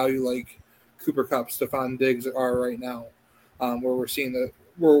depreciate in value like Cooper Kupp, Stephon Diggs are right now, where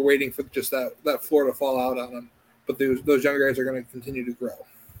we're waiting for just that floor to fall out on them. But those younger guys are going to continue to grow.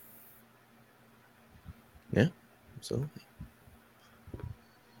 Yeah, absolutely.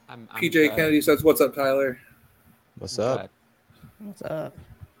 PJ Kennedy says, "What's up, Tyler? What's up? What's up?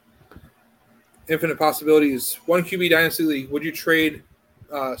 Infinite possibilities. 1 QB Dynasty League. Would you trade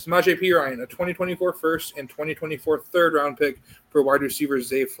Samaje Perine, a 2024 first and 2024 third round pick for wide receiver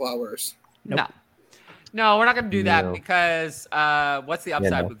Zay Flowers?" Nope. No, we're not going to do that because what's the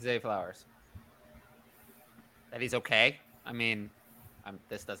upside with Zay Flowers? That he's okay. I mean,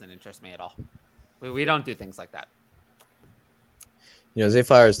 this doesn't interest me at all. We don't do things like that. Zay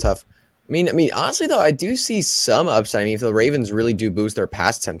Flowers is tough. I mean, honestly though, I do see some upside. I mean, if the Ravens really do boost their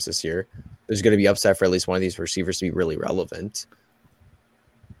pass attempts this year, there's going to be upside for at least one of these receivers to be really relevant.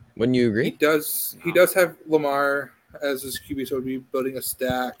 Wouldn't you agree? He does have Lamar as his QB, so would be building a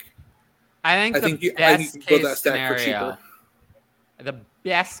stack. I think the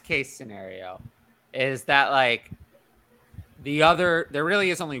best case scenario is that there really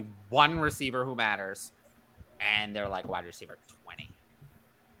is only one receiver who matters, and they're like wide receiver 20.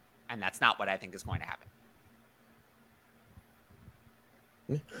 And that's not what I think is going to happen.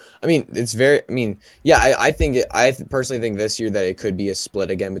 I mean, I personally think this year that it could be a split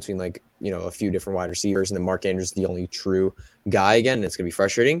again between a few different wide receivers, and then Mark Andrews is the only true guy again, and it's going to be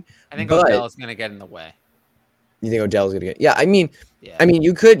frustrating. I think Odell is going to get in the way. You think Odell's gonna get? Yeah, I mean,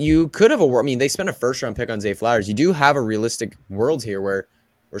 you could have I mean, they spent a first round pick on Zay Flowers. You do have a realistic world here where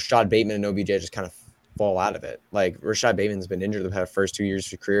Rashad Bateman and OBJ just kind of fall out of it. Like Rashad Bateman's been injured the first 2 years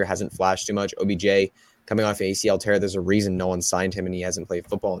of his career, hasn't flashed too much. OBJ coming off an ACL tear, there's a reason no one signed him and he hasn't played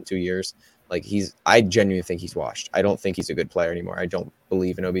football in 2 years. Like I genuinely think he's washed. I don't think he's a good player anymore. I don't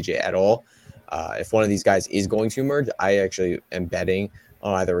believe in OBJ at all. If one of these guys is going to emerge, I actually am betting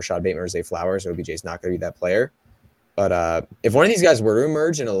on either Rashad Bateman or Zay Flowers. OBJ is not going to be that player. But if one of these guys were to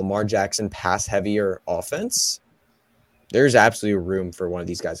emerge in a Lamar Jackson pass-heavier offense, there's absolutely room for one of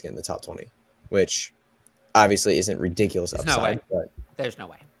these guys to get in the top 20, which obviously isn't ridiculous upside. There's no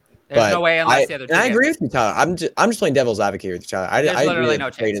way. There's no way unless the other two. And I agree with you, Tyler. I'm just playing devil's advocate with you, Tyler. There's literally no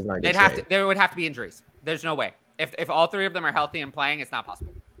chance. There would have to be injuries. There's no way. If all three of them are healthy and playing, it's not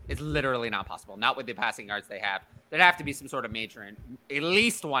possible. It's literally not possible. Not with the passing yards they have. There'd have to be some sort of major, at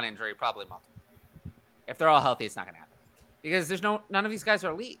least one injury, probably multiple. If they're all healthy, it's not going to happen because there's none of these guys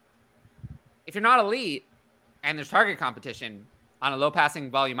are elite. If you're not elite and there's target competition on a low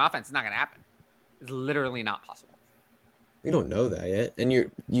passing volume offense, it's not going to happen. It's literally not possible. We don't know that yet, and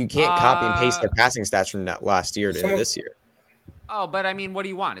you can't copy and paste their passing stats from that last year to this year. Oh, but I mean, what do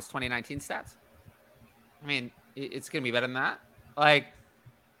you want? It's 2019 stats. I mean, it's going to be better than that. Like,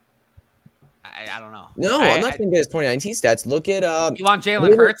 I don't know. No, I'm not saying get his 2019 stats. Look at you want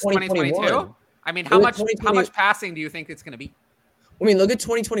Jalen Hurts 2022? I mean, how much passing do you think it's going to be? I mean, look at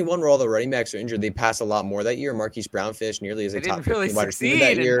 2021 where all the running backs are injured. They passed a lot more that year. Marquise Brown finished nearly as a top 15 wide receiver that year.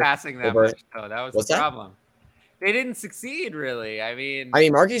 They didn't really succeed in passing that much, though. That was the problem. They didn't succeed, really. I mean,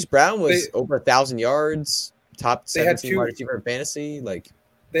 Marquise Brown was over 1,000 yards, top 17 wide receiver in fantasy. Like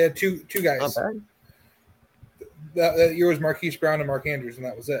they had two guys. Not bad. That year was Marquise Brown and Mark Andrews, and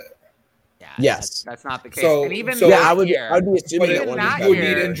that was it. Yeah, yes, that's not the case. So, and even I would be assuming that one that would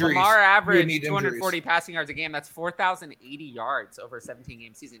need injuries. Lamar averaged 240 passing yards a game. That's 4,080 yards over a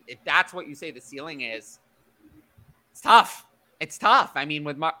 17-game season. If that's what you say the ceiling is, it's tough. It's tough. I mean,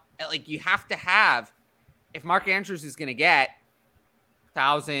 with you have to have. If Mark Andrews is going to get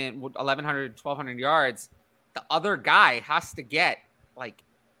 1,000, 1,100, 1,200 yards, the other guy has to get like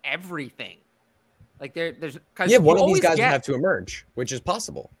everything. Like there's because one of these guys would have to emerge, which is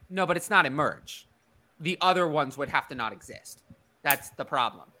possible. No, but it's not emerge. The other ones would have to not exist. That's the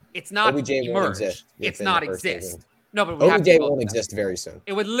problem. It's not OBJ emerge. It's not exist. No, but OBJ won't exist very soon.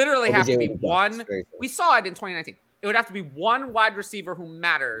 It would literally have to be one. We saw it in 2019. It would have to be one wide receiver who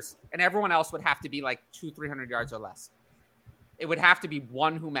matters, and everyone else would have to be like 200-300 yards or less. It would have to be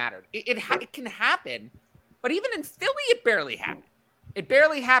one who mattered. It can happen, but even in Philly, it barely happened. It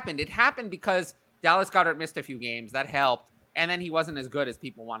barely happened. It happened because Dallas Goedert missed a few games. That helped, and then he wasn't as good as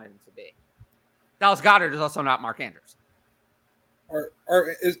people wanted him to be. Dallas Goedert is also not Mark Andrews.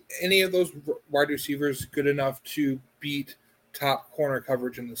 Is any of those wide receivers good enough to beat top corner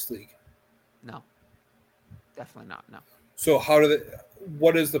coverage in this league? No. Definitely not. No. So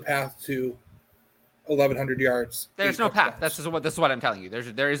what is the path to 1,100 yards? There's no path. This is what I'm telling you.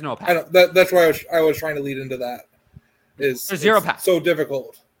 There is no path. That's why I was trying to lead into that. There's zero path. So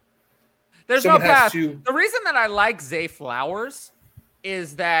difficult. There's no path. The reason that I like Zay Flowers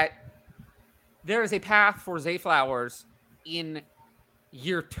is that there is a path for Zay Flowers in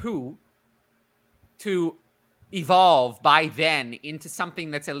year 2 to evolve by then into something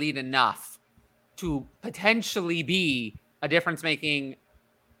that's elite enough to potentially be a difference-making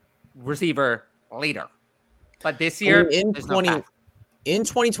receiver later. But this year, in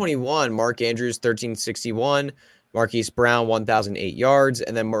 2021, Mark Andrews, 1,361, Marquise Brown, 1,008 yards,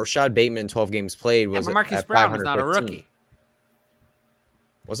 and then Rashad Bateman, 12 games played, was Marquise Brown was not a rookie.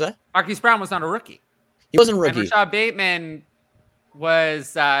 What's that? Marquise Brown was not a rookie. He wasn't a rookie. And Rashad Bateman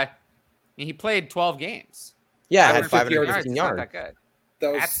was, he played 12 games. Yeah, had 515 yards. Not that good.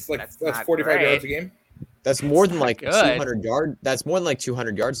 That's 45 yards a game. That's more than like 200 yards. That's more than like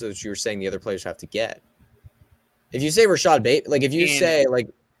 200 yards that you were saying the other players have to get. If you say Rashad Bateman, like if you say like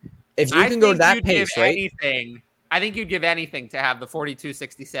if you can go to that pace, right? I think you'd give anything to have the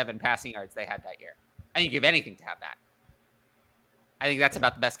 42-67 passing yards they had that year. I think you'd give anything to have that. I think that's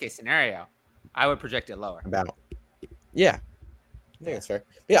about the best case scenario. I would project it lower. Yeah. I think that's fair.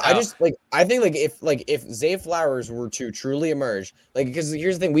 Yeah, I think if Zay Flowers were to truly emerge, like because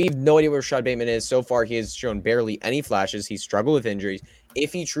here's the thing, we have no idea where Rashad Bateman is. So far, he has shown barely any flashes. He's struggled with injuries.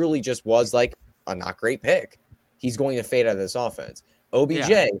 If he truly just was like a not great pick, he's going to fade out of this offense. OBJ.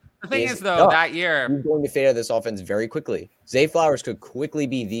 Yeah. The thing is though, that year he's going to fade out of this offense very quickly. Zay Flowers could quickly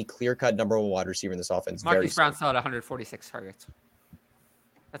be the clear-cut number 1 wide receiver in this offense. Marquise Brown still had 146 targets.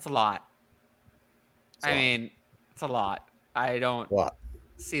 That's a lot. It's a lot. I don't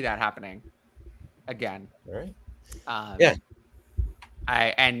see that happening again. All right. Yeah.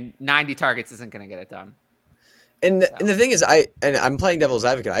 And 90 targets isn't going to get it done. And the thing is, I'm playing devil's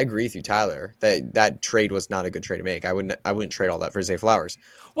advocate. I agree with you, Tyler, that trade was not a good trade to make. I wouldn't trade all that for Zay Flowers.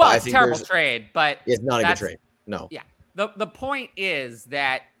 Well, it's a terrible trade, but it's not a good trade. No. Yeah. The point is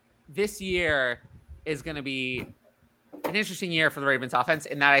that this year is going to be an interesting year for the Ravens offense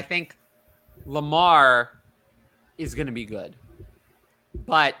in that I think Lamar is going to be good,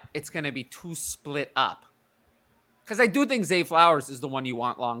 but it's going to be too split up. Because I do think Zay Flowers is the one you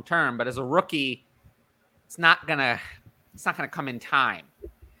want long term, but as a rookie, it's not gonna come in time,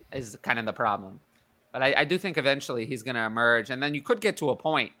 is kind of the problem. But I do think eventually he's gonna emerge, and then you could get to a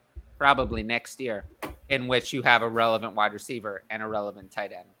point, probably next year, in which you have a relevant wide receiver and a relevant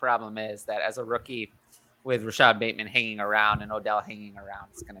tight end. The problem is that as a rookie, with Rashad Bateman hanging around and Odell hanging around,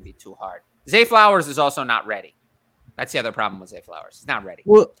 it's gonna be too hard. Zay Flowers is also not ready. That's the other problem with Zay Flowers. He's not ready.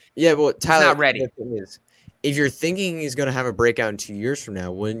 Well, yeah, well, Tyler, he's not ready. If you're thinking he's going to have a breakout in 2 years from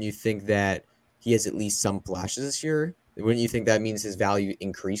now, wouldn't you think that he has at least some flashes this year? Wouldn't you think that means his value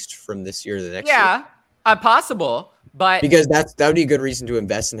increased from this year to the next year? Yeah, possible, but because that would be a good reason to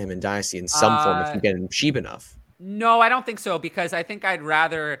invest in him in Dynasty in some form if you get him cheap enough. No, I don't think so, because I think I'd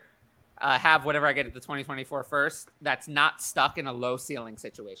rather have whatever I get at the 2024 first that's not stuck in a low ceiling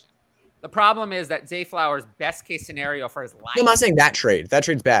situation. The problem is that Zay Flowers' best case scenario for his life. I'm not saying that trade. That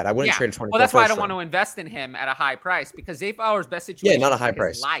trade's bad. I wouldn't trade a 24. Well, that's why I don't want to invest in him at a high price, because Zay Flowers' best situation not a high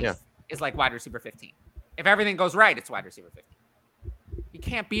price. Is like wide receiver 15. If everything goes right, it's wide receiver 15. He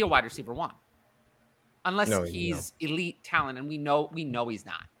can't be a wide receiver 1 unless he's elite talent, and we know he's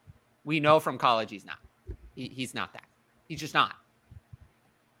not. We know from college he's not. He's not that. He's just not.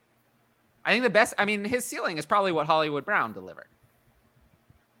 I think his ceiling is probably what Hollywood Brown delivered.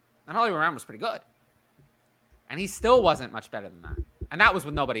 And Hollywood Brown was pretty good. And he still wasn't much better than that. And that was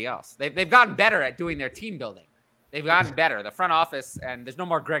with nobody else. They've gotten better at doing their team building. They've gotten better. The front office, and there's no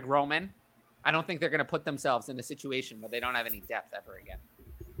more Greg Roman. I don't think they're going to put themselves in a situation where they don't have any depth ever again.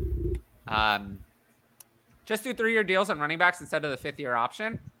 Just do 3-year deals on running backs instead of the 5th-year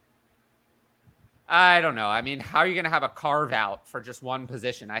option. I don't know. I mean, how are you going to have a carve out for just one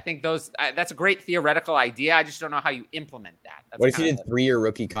position? I think that's a great theoretical idea. I just don't know how you implement that. What if you did 3-year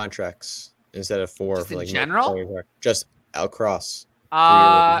rookie contracts instead of 4? Just in general? Just across.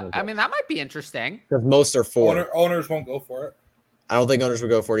 I mean, that might be interesting. Because most are 4. Owners won't go for it. I don't think owners would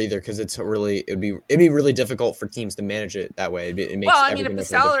go for it either because it'd be really difficult for teams to manage it that way. It makes if the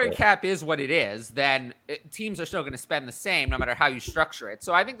salary cap is what it is, then teams are still going to spend the same no matter how you structure it.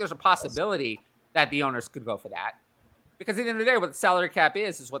 So I think there's a possibility that the owners could go for that. Because at the end of the day, what the salary cap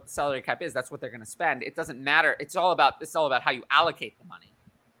is what the salary cap is. That's what they're going to spend. It doesn't matter. It's all about how you allocate the money.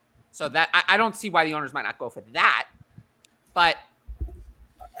 So that I don't see why the owners might not go for that. But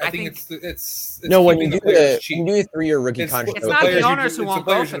I think it's when you do a 3-year rookie contract. It's not the owners who won't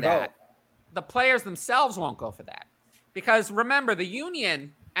go for that. The players themselves won't go for that. Because remember, the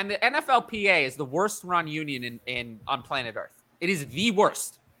union and the NFLPA is the worst run union on planet Earth. It is the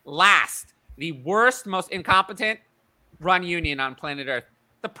worst. The worst, most incompetent run union on planet Earth.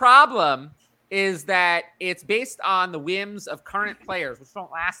 The problem is that it's based on the whims of current players, which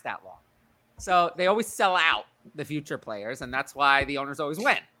don't last that long. So they always sell out the future players, and that's why the owners always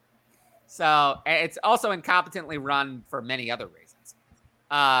win. So it's also incompetently run for many other reasons,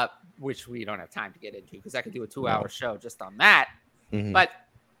 which we don't have time to get into because I could do a 2-hour show just on that. Mm-hmm. But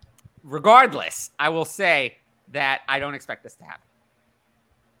regardless, I will say that I don't expect this to happen.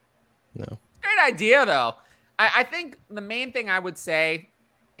 No. Great idea, though. I think the main thing I would say,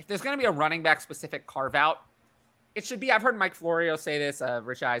 if there's going to be a running back specific carve out, it should be. I've heard Mike Florio say this.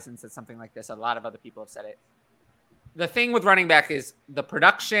 Rich Eisen said something like this. A lot of other people have said it. The thing with running back is the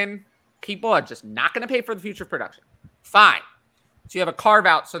production. People are just not going to pay for the future production. Fine. So you have a carve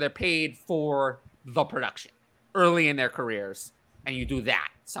out, so they're paid for the production early in their careers, and you do that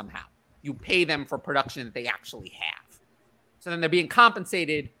somehow. You pay them for production that they actually have. So then they're being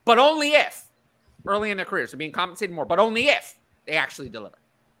compensated, but only if early in their careers. They're being compensated more, but only if they actually deliver.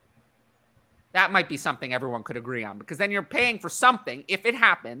 That might be something everyone could agree on, because then you're paying for something. If it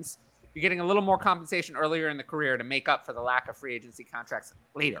happens, you're getting a little more compensation earlier in the career to make up for the lack of free agency contracts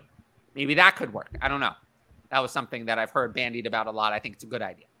later. Maybe that could work. I don't know. That was something that I've heard bandied about a lot. I think it's a good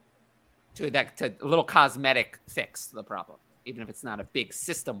idea. To a little cosmetic fix to the problem, even if it's not a big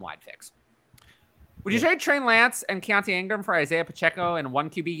system-wide fix. Would you trade Trey Lance and Keontae Ingram for Isaiah Pacheco and 1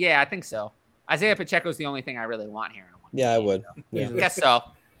 QB? Yeah, I think so. Isaiah Pacheco is the only thing I really want here. Yeah, I would. Yeah. Guess so.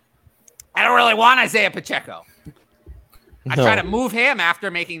 I don't really want Isaiah Pacheco. I try to move him after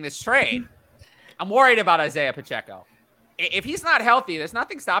making this trade. I'm worried about Isaiah Pacheco. If he's not healthy, there's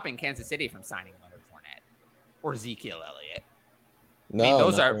nothing stopping Kansas City from signing Leonard Fournette. or Ezekiel Elliott. No, I mean,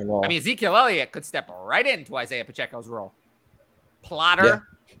 those nothing are. at all. I mean, Ezekiel Elliott could step right into Isaiah Pacheco's role. Plotter. Yeah.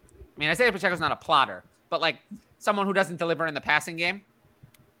 I mean, Isaiah Pacheco's not a plotter, but like someone who doesn't deliver in the passing game.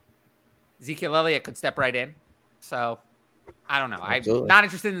 Ezekiel Elliott could step right in. So, I don't know. Absolutely. I'm not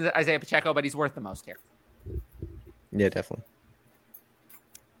interested in Isaiah Pacheco, but he's worth the most here. Yeah, definitely.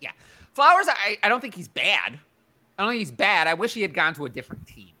 Yeah. Flowers, I don't think he's bad. I don't think he's bad. I wish he had gone to a different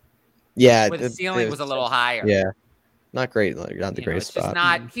team. Yeah, Where the ceiling was a little higher. Yeah, not great. Like, not the greatest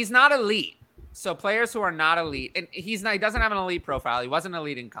spot. He's not elite. So players who are not elite, and he doesn't have an elite profile. He wasn't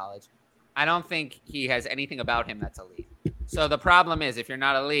elite in college. I don't think he has anything about him that's elite. So the problem is, if you're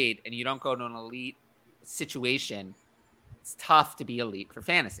not elite and you don't go to an elite situation, it's tough to be elite for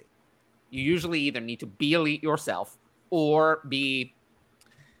fantasy. You usually either need to be elite yourself or be,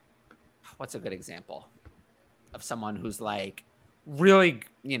 what's a good example of someone who's like really,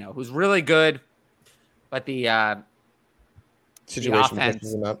 who's really good, but the Situation offense,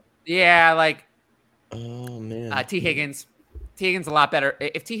 pushes him up. yeah, like Oh man, T. Higgins. T. Higgins a lot better.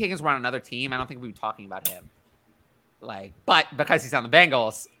 If T. Higgins were on another team, I don't think we'd be talking about him. Like, but because he's on the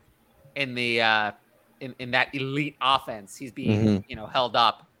Bengals in the in that elite offense, he's being held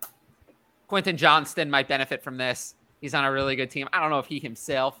up. Quentin Johnston might benefit from this. He's on a really good team. I don't know if he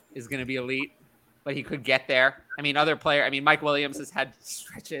himself is going to be elite, but he could get there. I mean, Mike Williams has had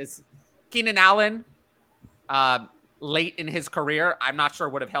stretches. Keenan Allen, late in his career, I'm not sure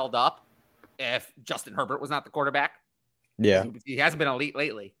would have held up if Justin Herbert was not the quarterback. yeah, He hasn't been elite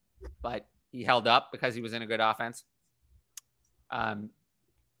lately, but he held up because he was in a good offense.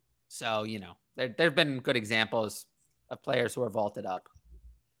 So, there have been good examples of players who are vaulted up.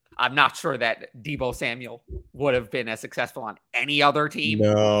 I'm not sure that Deebo Samuel would have been as successful on any other team.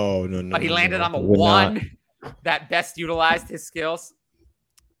 No. But he landed on the one that best utilized his skills.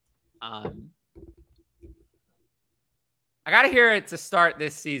 I got to hear it to start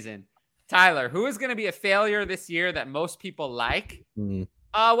this season. Tyler, who is going to be a failure this year that most people like?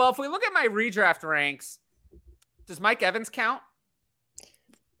 Well, if we look at my redraft ranks, does Mike Evans count?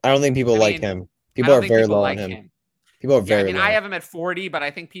 I don't think people like him. People are very low on him. People are very low. I have him at 40, but I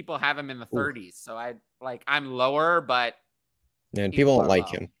think people have him in the 30s. So I'm lower, but yeah, people don't like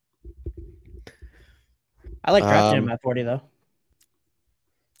him. I like drafting him at 40 though.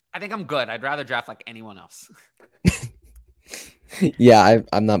 I think I'm good. I'd rather draft like anyone else. Yeah,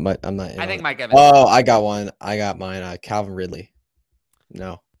 I'm not much. I'm not. I think Mike Evans. Oh, I got one. I got mine. Calvin Ridley.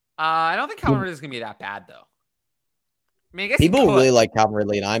 No. I don't think Calvin Ridley is gonna be that bad though. I mean, I guess people really like Calvin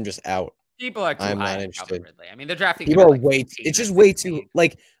Ridley, and I'm just out. People are too I'm high not on Calvin interested. Ridley. I mean, they're drafting. People are like way. It's just way too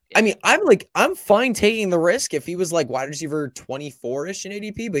like. Yeah. I mean, I'm fine taking the risk if he was like wide receiver 24-ish in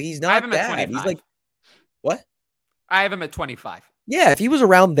ADP, but he's not I have him bad. At 25. He's like, what? I have him at 25. Yeah, if he was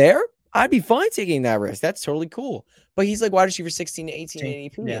around there, I'd be fine taking that risk. That's totally cool. But he's like wide receiver 16 to 18 in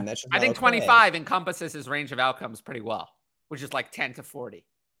ADP, and that's just I think okay. 25 encompasses his range of outcomes pretty well, which is like 10 to 40.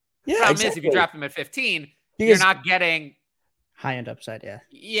 Yeah, the problem exactly. is if you draft him at 15, you're not getting high end upside. Yeah.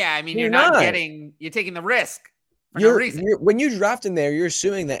 Yeah, I mean, you're not getting. You're taking the risk for no reason. When you draft him there, you're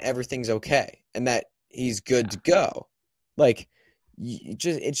assuming that everything's okay and that he's good to go. Like,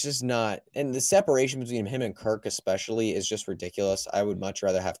 it's just not. And the separation between him and Kirk, especially, is just ridiculous. I would much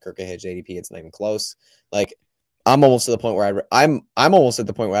rather have Kirk at his ADP. It's not even close. Like, I'm almost to the point where I'm almost at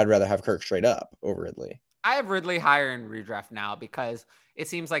the point where I'd rather have Kirk straight up over Ridley. I have Ridley higher in redraft now because it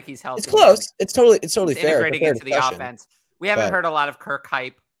seems like he's held. It's close. It's totally fair. Integrating into the offense. We haven't heard a lot of Kirk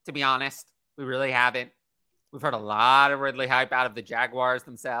hype, to be honest. We really haven't. We've heard a lot of Ridley hype out of the Jaguars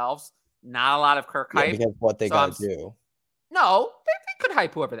themselves. Not a lot of Kirk hype. Because what they got to do. No, they could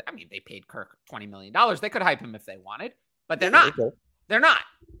hype whoever. I mean, they paid Kirk $20 million. They could hype him if they wanted, but they're not. They're not.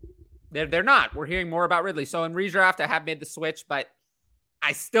 They're not. We're hearing more about Ridley. So in redraft, I have made the switch, but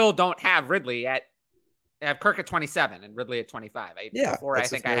I still don't have Ridley at. I have Kirk at 27 and Ridley at 25. Before I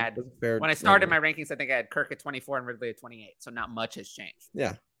think I had when I started my rankings, I think I had Kirk at 24 and Ridley at 28. So not much has changed.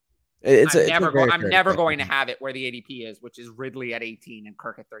 Yeah, I'm never going to have it where the ADP is, which is Ridley at 18 and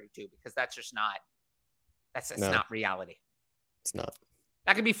Kirk at 32, because that's just not. That's not reality. It's not.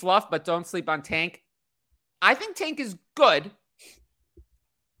 That could be fluff, but don't sleep on Tank. I think Tank is good,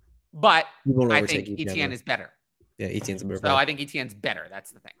 but I think ETN is better. Yeah, ETN's a better. So I think ETN's better.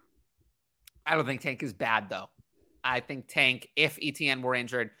 That's the thing. I don't think Tank is bad, though. I think Tank, if ETN were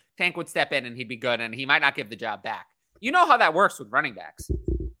injured, Tank would step in and he'd be good, and he might not give the job back. You know how that works with running backs.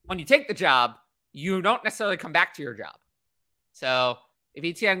 When you take the job, you don't necessarily come back to your job. So if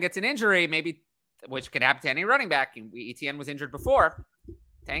ETN gets an injury, maybe, which could happen to any running back, ETN was injured before,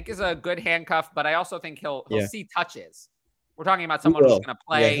 Tank is a good handcuff, but I also think he'll see touches. We're talking about someone who's going to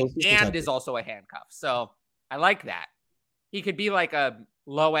play and is also a handcuff. So I like that. He could be like a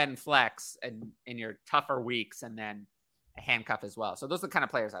low-end flex in your tougher weeks and then a handcuff as well. So those are the kind of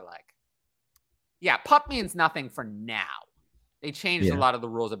players I like. Yeah, pup means nothing for now. They changed a lot of the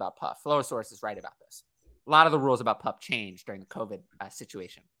rules about pup. Flowsource is right about this. A lot of the rules about pup changed during the COVID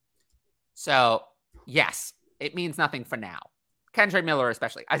situation. So, yes, it means nothing for now. Kendra Miller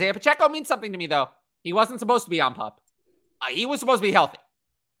especially. Isaiah Pacheco means something to me, though. He wasn't supposed to be on pup. He was supposed to be healthy.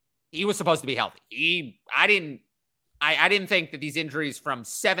 I didn't think that these injuries from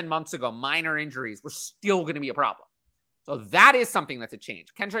 7 months ago, minor injuries, were still going to be a problem. So that is something that's a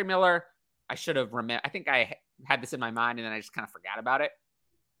change. Kendra Miller, I should have remembered. I think I had this in my mind, and then I just kind of forgot about it.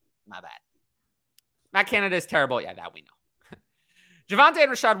 My bad. Matt Canada is terrible. Yeah, that we know. Javonte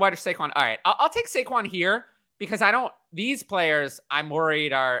and Rashad White or Saquon. All right, I'll take Saquon here because these players I'm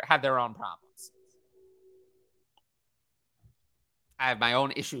worried have their own problems. I have my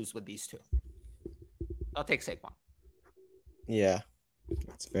own issues with these two. I'll take Saquon. Yeah,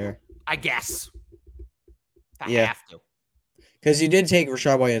 that's fair. I guess. I have to. Because you did take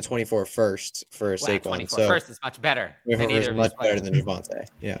Rashad White in 24 first for Saquon. 24 first is much better. Much better than Javonte.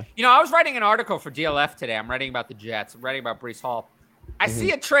 Yeah. I was writing an article for DLF today. I'm writing about the Jets. I'm writing about Breece Hall. I see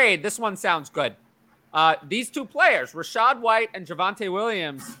a trade. This one sounds good. These two players, Rashad White and Javonte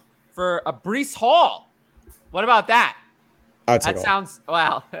Williams, for a Breece Hall. What about that? That sounds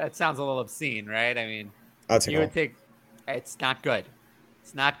a little obscene, right? I mean, you would take. It's not good.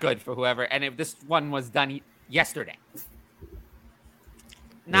 It's not good for whoever. And if this one was done yesterday.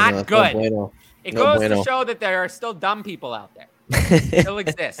 Not good. It goes to show that there are still dumb people out there. They still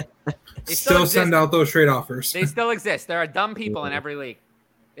exist. They still send out those trade offers. They still exist. There are dumb people in every league.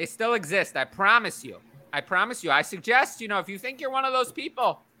 They still exist. I promise you. I suggest, if you think you're one of those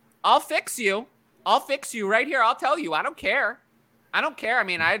people, I'll fix you. Right here. I'll tell you. I don't care. I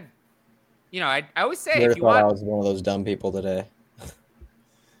mean, I always say if you want. I was one of those dumb people today.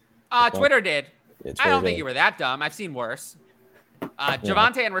 Twitter did. Yeah, I don't think you were that dumb. I've seen worse.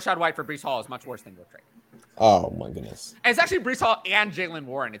 Javonte and Rashad White for Breece Hall is much worse than your trade. Oh my goodness! And it's actually Breece Hall and Jaylen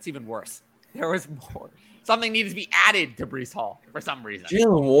Warren. It's even worse. There was more. Something needed to be added to Breece Hall for some reason.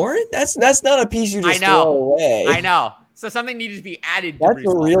 Jaylen Warren? That's not a piece you just throw away. I know. So something needed to be added. That's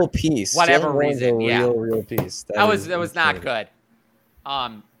a real piece. Whatever reason, real piece. That was not good.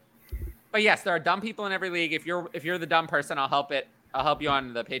 But yes, there are dumb people in every league. If you're the dumb person, I'll help you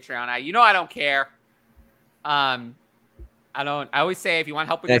on the Patreon. I don't care. I always say if you want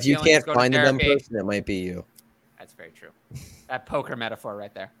help with your feelings, if you can't go find to the therapy. dumb person, it might be you. That's very true. That poker metaphor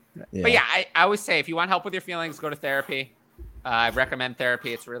right there. Yeah. But yeah, I always say if you want help with your feelings, go to therapy. I recommend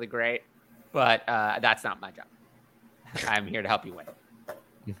therapy. It's really great. But that's not my job. I'm here to help you win.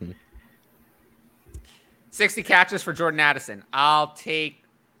 Mm-hmm. 60 catches for Jordan Addison. I'll take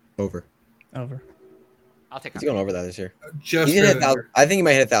over. I'll take. He's going over that this year. I think he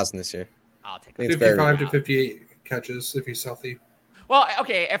might hit 1,000 this year. I'll take 55 to 58 catches if he's healthy. Well,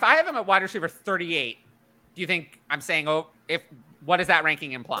 okay. If I have him at wide receiver 38, do you think I'm saying what does that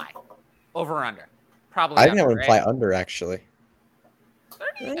ranking imply? Over or under? Probably. I think that would imply under actually.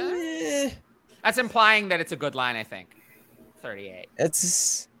 30, that's implying that it's a good line. I think 38.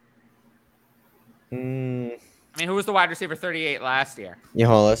 It's. I mean, who was the wide receiver 38 last year?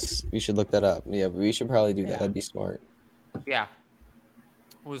 We should look that up. Yeah, we should probably do that. That'd be smart. Yeah.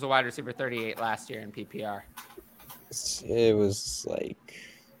 Who was the wide receiver 38 last year in PPR? It was like,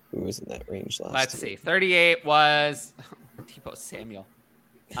 who was in that range last Let's year? see. 38 was Deebo Samuel.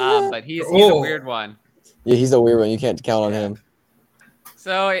 But he's a weird one. Yeah, he's a weird one. You can't count on him.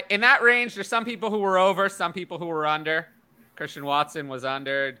 So in that range, there's some people who were over, some people who were under. Christian Watson was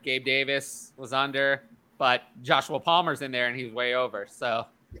under. Gabe Davis was under. But Joshua Palmer's in there, and he's way over. So,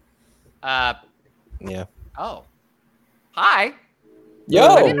 yeah. Oh. Hi. Yo.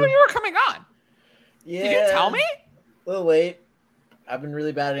 I didn't know you were coming on. Yeah. Did you tell me? Well, wait. I've been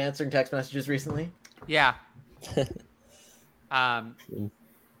really bad at answering text messages recently. Yeah.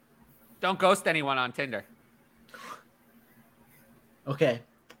 Don't ghost anyone on Tinder. Okay.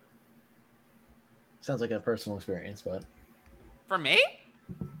 Sounds like a personal experience, but. For me?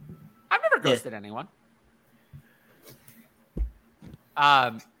 I've never ghosted anyone.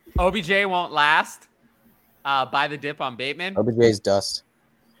 OBJ won't last. Buy the dip on Bateman. OBJ's dust.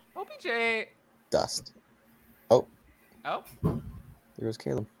 OBJ. Dust. Oh. Here goes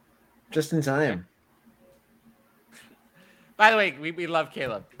Caleb. Just in time. By the way, we love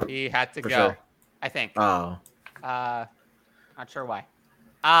Caleb. He had to go, sure. I think. Oh. Not sure why.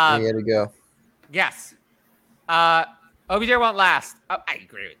 He had to go. Yes. OBJ won't last. Oh, I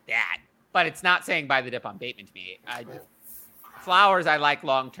agree with that. But it's not saying buy the dip on Bateman to me. Flowers I like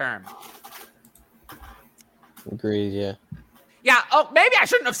long term. Agreed. Yeah. Yeah. Oh, maybe I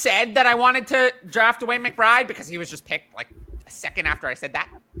shouldn't have said that I wanted to draft away McBride because he was just picked like a second after I said that.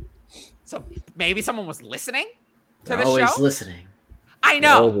 So maybe someone was listening to the show. Always listening. I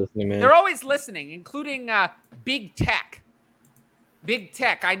know. Listening, man. They're always listening, including big tech. Big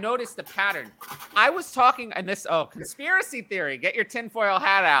tech. I noticed the pattern. I was talking, and this, conspiracy theory. Get your tinfoil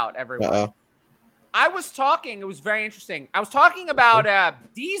hat out, everyone. Uh-oh. I was talking, it was very interesting. I was talking about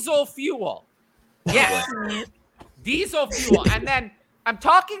diesel fuel. Yes. Diesel fuel. And then I'm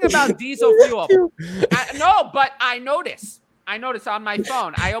talking about diesel fuel. No, but I noticed on my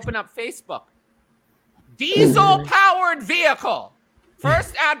phone, I open up Facebook. Diesel-powered vehicle.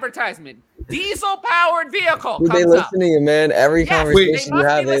 First advertisement. Diesel-powered vehicle comes They listening, up. man. Every conversation you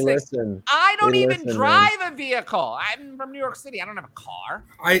have, they listening. listen. I don't They even listen, drive a vehicle. I'm from New York City. I don't have a car.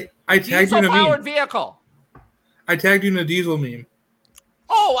 I tagged you in a Diesel-powered meme. vehicle. I tagged you in a diesel meme.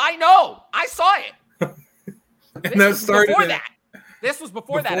 Oh, I know. I saw it. And that started before it. that. This was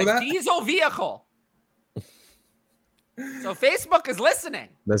before that. Before A that? diesel vehicle. So Facebook is listening.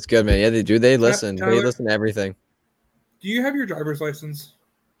 That's good, man. Yeah, they do. They listen. They Tyler? listen to everything. Do you have your driver's license?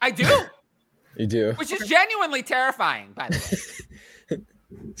 I do, You do. which is genuinely terrifying, by the way.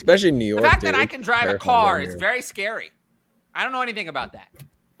 Especially in New York. The fact dude. that I can drive a Terrifying car down is here. very scary. I don't know anything about that.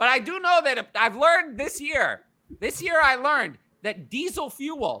 But I do know that I've learned this year. This year I learned that diesel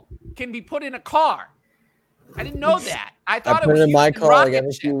fuel can be put in a car. I didn't know that. I thought I put it was it in my used in car like rocket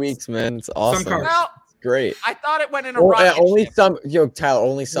every few ships. weeks, man. It's awesome. cars. Well, It's great. I thought it went in a Oh, yeah, rocket only ship. some, Tyler.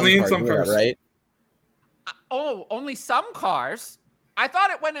 Only some Only in cars, some you know that, cars. right? Oh, only some cars? I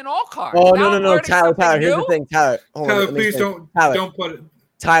thought it went in all cars. Oh Now no, I'm no, learning Tyler. something Tyler, here's the new? thing, Tyler. Hold on, Tyler, let me please explain. don't Tyler. put it.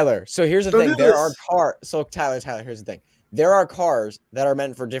 Tyler, so here's the Don't thing. do There this. are cars. So Tyler, here's the thing. There are cars that are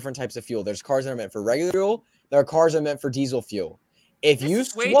meant for different types of fuel. There's cars that are meant for regular fuel. There are cars that are meant for diesel fuel. If This you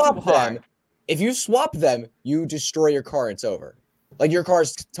is way swap too them, hard. you destroy your car. It's over. Like your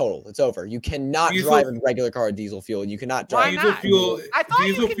car's total. It's over. You cannot Diesel- drive a regular car with diesel fuel. You cannot Why drive. Diesel not? fuel. I thought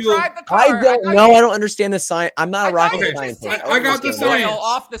diesel you could fuel. drive the car. I don't thought know. you- I don't understand the science. I'm not a I thought rocket you Okay, just scientist. take I got the oil science.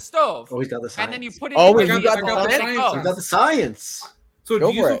 off the stove, Oh, he's got the science. and then you put it Oh, in you the got vehicle, the and then it science. goes. He's got the science. So Go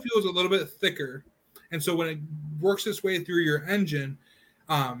for diesel it. fuel is a little bit thicker, and so when it works its way through your engine,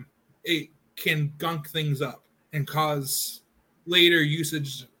 it can gunk things up and cause later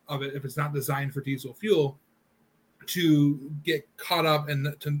usage of it if it's not designed for diesel fuel to get caught up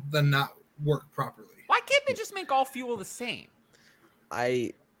and to then not work properly. Why can't they just make all fuel the same?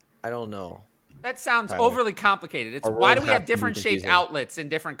 I don't know. That sounds Tyler. overly complicated. It's Our why world do we has have to be different shaped confusing. outlets in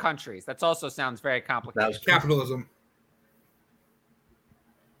different countries? That also sounds very That complicated. was Capitalism.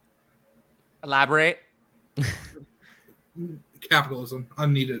 Elaborate. Capitalism.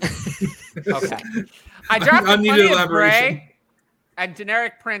 Unneeded. Okay. I drafted Unneeded plenty of elaboration. Gray and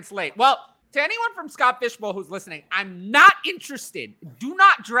generic Prince late. Well, to anyone from Scott Fishbowl who's listening, I'm not interested. Do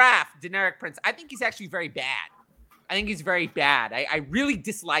not draft generic Prince. I think he's actually very bad. I think he's very bad. I really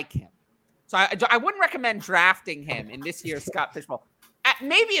dislike him. So I wouldn't recommend drafting him in this year's Scott Fishbowl.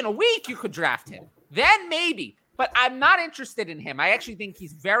 Maybe in a week you could draft him. Then maybe. But I'm not interested in him. I actually think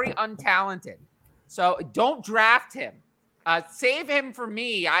he's very untalented. So don't draft him. Save him for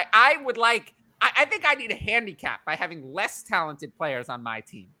me. I would like... I think I need a handicap by having less talented players on my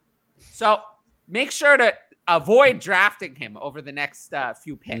team. So make sure to avoid drafting him over the next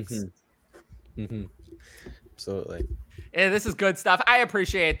few picks. Absolutely. Yeah, this is good stuff. I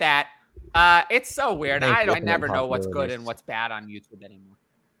appreciate that. It's so weird. Thank you I for the never know what's good possibilities. and what's bad on YouTube anymore.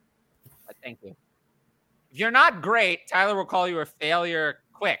 But thank you. If you're not great, Tyler will call you a failure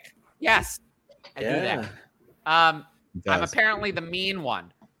quick. Yes, I do that. I'm apparently the mean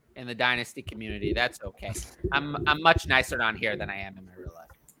one in the Dynasty community. That's okay. I'm much nicer on here than I am in my real life.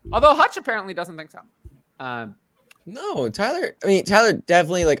 Although Hutch apparently doesn't think so. No, Tyler. I mean, Tyler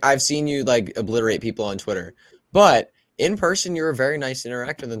definitely, like, I've seen you like obliterate people on Twitter, but in person, you're a very nice to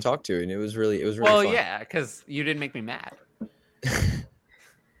interact with and talk to, and it was really Well, fun. yeah, because you didn't make me mad.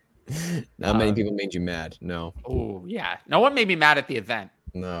 Not many people made you mad. No, Oh, yeah. No one made me mad at the event.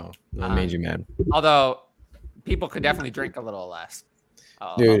 no, made you mad. Although people could definitely drink a little less.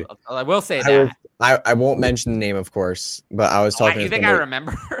 Dude, I will say that. I won't mention the name, of course, but I was talking. You to think I somebody-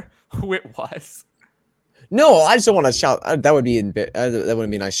 remember who it was? No, I just don't want to shout. That would be a bit. That wouldn't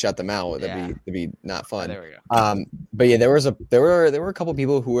be nice. To shut them out. That'd be not Oh, fun. there we go. But yeah, there were a couple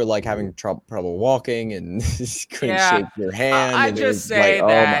people who were like having trouble walking and couldn't shake your hand. I and it just was say like,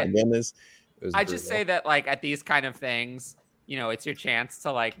 that- oh my goodness. It was I just brutal. say that like at these kind of things, it's your chance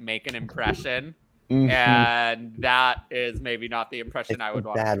to like make an impression. And that is maybe not the impression I would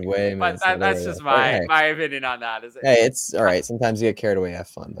want. Bad way, but that's just my opinion on that. Is it? Hey, it's all right. Sometimes you get carried away, have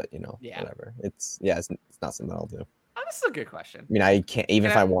fun, but whatever. It's not something I'll do. Oh, this is a good question. I mean, I can't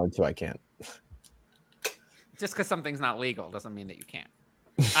even if I wanted to, I can't. Just because something's not legal doesn't mean that you can't.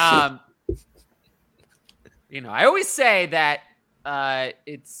 I always say that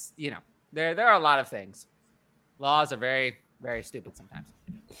it's there are a lot of things. Laws are very, very stupid sometimes,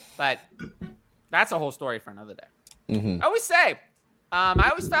 but that's a whole story for another day. Mm-hmm. I always say, I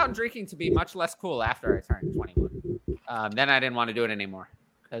always found drinking to be much less cool after I turned 21. Then I didn't want to do it anymore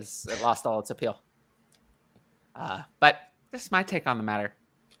because it lost all its appeal. But this is my take on the matter.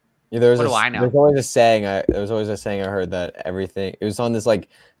 Yeah, what do I know? There was always a saying I heard that everything. It was on this I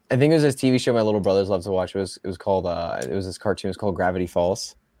think it was this TV show my little brothers love to watch. It was called it was this cartoon. It was called Gravity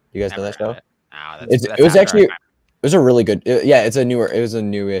Falls. You guys know that show? No, it was actually. It was a really good. It was a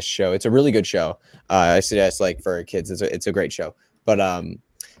newish show. It's a really good show. I suggest for kids. It's a great show. But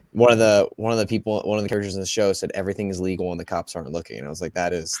one of the characters in the show said everything is legal when the cops aren't looking, and I was like,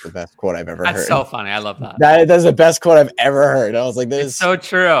 that is the best quote I've ever heard. That's so funny. I love that. That's the best quote I've ever heard. I was like, this is so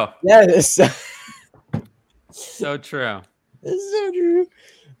true. Yeah, it is so true. It's so true.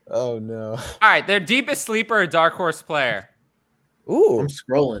 Oh no. All right, their deepest sleeper or dark horse player. Ooh, I'm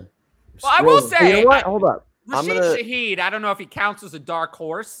scrolling. Well, I will say, you know what? Hold up. Rashid Shaheed, I don't know if he counts as a dark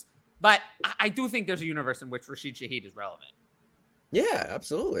horse, but I do think there's a universe in which Rashid Shaheed is relevant. Yeah,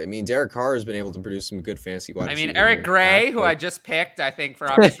 absolutely. I mean, Derek Carr has been able to produce some good fantasy wide receivers. Eric Gray, who I just picked, I think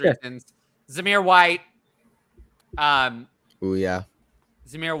for obvious reasons. Zamir White. Oh yeah.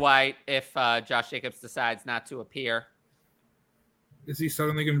 Zamir White, if Josh Jacobs decides not to appear. Is he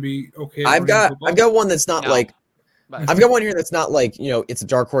suddenly going to be okay? I've got one that's not I've got one here that's not it's a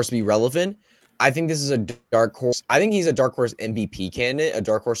dark horse to be relevant. I think this is a dark horse. I think he's a dark horse MVP candidate, a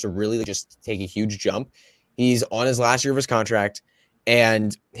dark horse to really just take a huge jump. He's on his last year of his contract,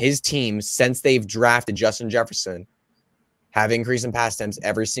 and his team, since they've drafted Justin Jefferson, have increased in pass attempts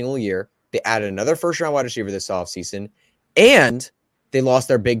every single year. They added another first-round wide receiver this offseason, and they lost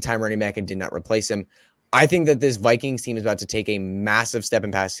their big-time running back and did not replace him. I think that this Vikings team is about to take a massive step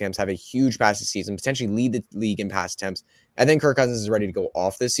in pass attempts, have a huge passing season, potentially lead the league in pass attempts. I think Kirk Cousins is ready to go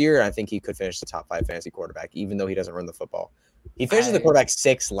off this year, and I think he could finish the top 5 fantasy quarterback, even though he doesn't run the football. He finished the quarterback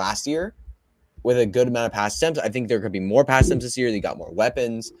 6 last year with a good amount of pass attempts. I think there could be more pass attempts this year. They got more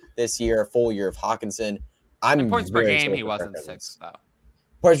weapons this year, a full year of Hawkinson. In points per game, he wasn't 6, though.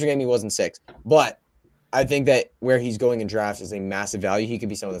 Points per game, he wasn't 6. But I think that where he's going in drafts is a massive value. He could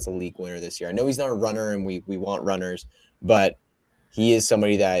be someone that's a league winner this year. I know he's not a runner, and we want runners, but he is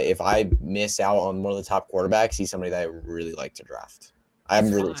somebody that if I miss out on one of the top quarterbacks, he's somebody that I really like to draft.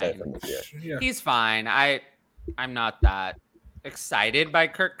 I'm really excited for him this year. Yeah. He's fine. I'm not that excited by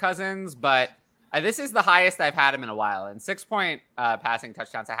Kirk Cousins, but this is the highest I've had him in a while. In 6-point passing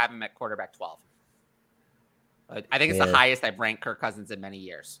touchdowns, I have him at quarterback 12. I think it's the highest I've ranked Kirk Cousins in many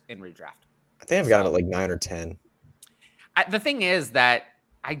years in redraft. I think I've got him at 9 or 10. The thing is that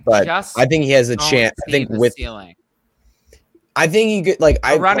I think he has a chance. I think with ceiling. I think he could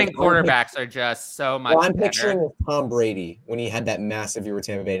running quarterbacks are just so much. I'm picturing Tom Brady when he had that massive year with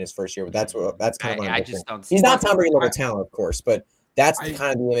Tampa Bay in his first year. But that's kind of what I'm just don't. He's not Tom Brady level talent, of course, but that's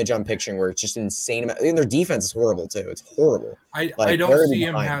kind of the image I'm picturing where it's just insane. And their defense is horrible too. It's horrible. I don't see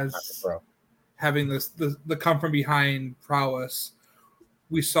him having the come from behind prowess.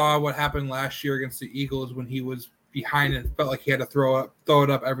 We saw what happened last year against the Eagles when he was behind and felt like he had to throw it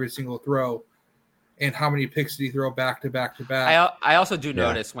up every single throw. And how many picks did he throw back to back to back? I also do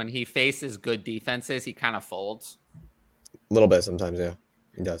notice when he faces good defenses, he kind of folds. A little bit sometimes, yeah.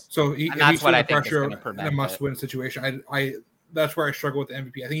 He does. So that's what I think pressure is going to prevent in a must-win situation. I that's where I struggle with the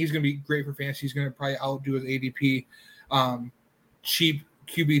MVP. I think he's going to be great for fantasy. He's going to probably outdo his ADP. Cheap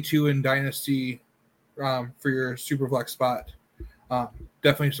QB2 in Dynasty for your super flex spot.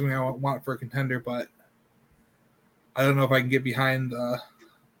 Definitely something I want for a contender, but I don't know if I can get behind the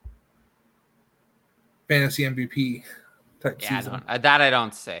fantasy MVP type season. That I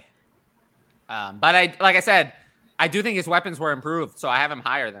don't say. But like I said, I do think his weapons were improved, so I have him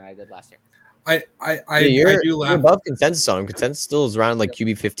higher than I did last year. I do laugh. You're above consensus on him. Consensus still is around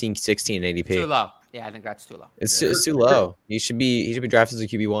QB 15, 16 ADP. Too low. Yeah, I think that's too low. It's too low. He should be drafted as a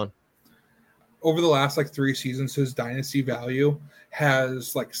QB1. Over the last 3 seasons, his dynasty value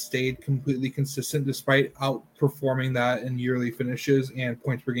has stayed completely consistent despite outperforming that in yearly finishes and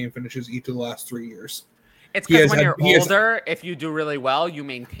points per game finishes each of the last 3 years. It's because when you're older, if you do really well, you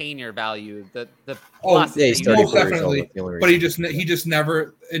maintain your value. The plus most definitely. But he just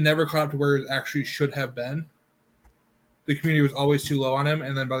never caught up to where it actually should have been. The community was always too low on him,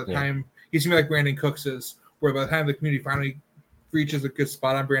 and then by the time He's going to be like Brandon Cooks is, where by the time the community finally reaches a good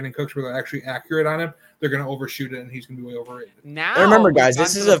spot on Brandon Cooks where they're actually accurate on him, they're going to overshoot it, and he's going to be way overrated. Now, And remember, guys,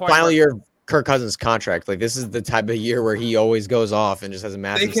 this is a final year of Kirk Cousins' contract. Like, this is the type of year where he always goes off and just has a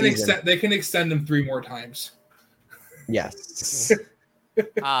massive season. They can extend him 3 more times. Yes.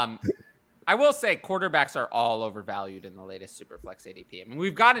 I will say quarterbacks are all overvalued in the latest Superflex ADP. I mean,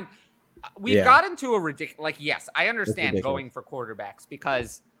 we've gotten to a ridiculous. Like, yes, I understand going for quarterbacks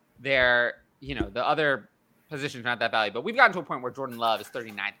because they're, the other positions not that valuable. But we've gotten to a point where Jordan Love is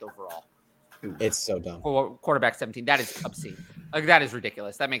 39th overall. It's so dumb. Quarterback 17. That is obscene. Like, that is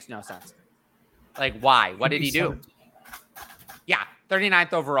ridiculous. That makes no sense. Like, why? What did he do? Yeah,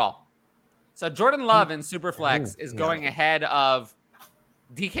 39th overall. So Jordan Love in Superflex is going ahead of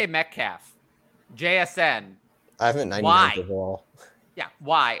DK Metcalf, JSN. I have it 99th overall. Yeah,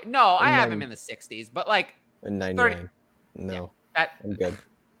 why? No, I have him in the 60s, but like 99. No, I'm good.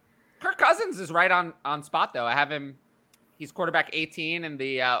 Kirk Cousins is right on spot though. I have him. He's quarterback 18 in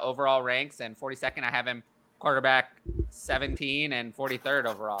the overall ranks, and 42nd. I have him quarterback 17 and 43rd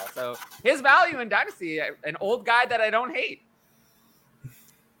overall. So his value in Dynasty, an old guy that I don't hate.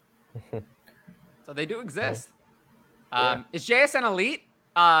 So they do exist. Is JSN elite?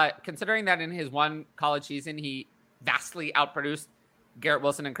 Considering that in his one college season, he vastly outproduced Garrett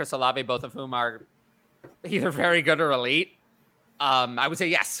Wilson and Chris Olave, both of whom are either very good or elite. I would say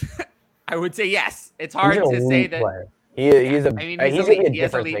yes. I would say yes. It's hard to say that. Player. He's elite. He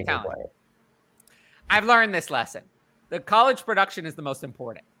has elite talent. Player. I've learned this lesson. The college production is the most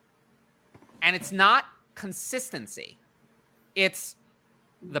important. And it's not consistency. It's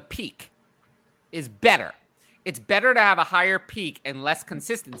the peak is better. It's better to have a higher peak and less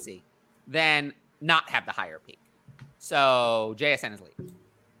consistency than not have the higher peak. So JSN is lead.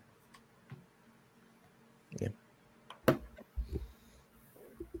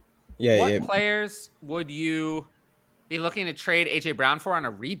 What players would you be looking to trade AJ Brown for on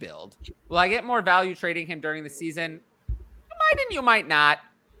a rebuild? Will I get more value trading him during the season? You might and you might not.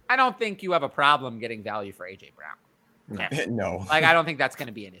 I don't think you have a problem getting value for AJ Brown. No. Like, I don't think that's going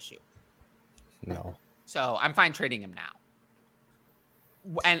to be an issue. No. So I'm fine trading him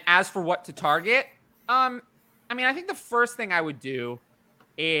now. And as for what to target, I think the first thing I would do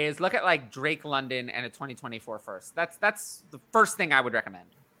is look at like Drake London and a 2024 first. That's the first thing I would recommend.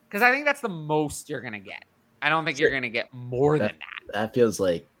 Because I think that's the most you're going to get. I don't think you're going to get more than that. That feels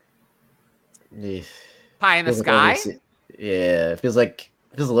like pie in the sky. It feels a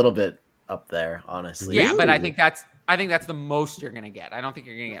little bit up there, honestly. Yeah, but I think that's the most you're going to get. I don't think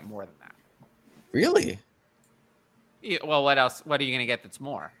you're going to get more than that. Really? Yeah, well, what else? What are you going to get that's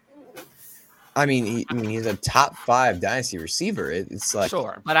more? I mean, he's a top 5 dynasty receiver. It's like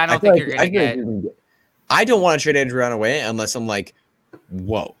sure, but I don't think you're going to get. I don't want to trade Andrew Brown away unless I'm like,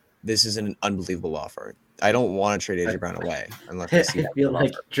 whoa, this is an unbelievable offer. I don't want to trade AJ Brown away unless I see I feel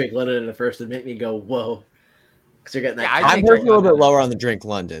like Drake London in the first would make me go, whoa. Because you're getting that. Yeah, I'm personally a little bit lower on the Drake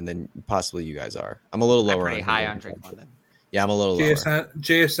London than possibly you guys are. I'm a little lower. Pretty high on Drake London. Yeah, I'm a little lower.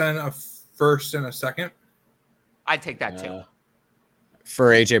 JSN a first and a second. I'd take that too.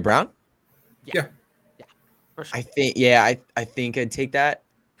 For AJ Brown? Yeah. For sure. I think I'd take that.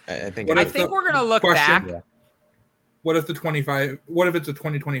 I think we're gonna look back. Yeah. What if it's a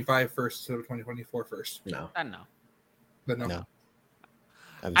 2025 first instead of 2024 first? No. I don't know. But no.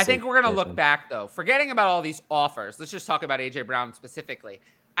 I think we're going to look back, though. Forgetting about all these offers, let's just talk about A.J. Brown specifically.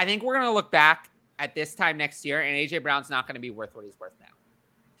 I think we're going to look back at this time next year, and A.J. Brown's not going to be worth what he's worth now.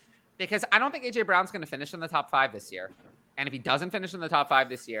 Because I don't think A.J. Brown's going to finish in the top 5 this year. And if he doesn't finish in the top 5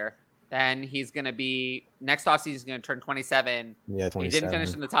 this year, then he's going to be – next offseason he's going to turn 27. Yeah, 27. He didn't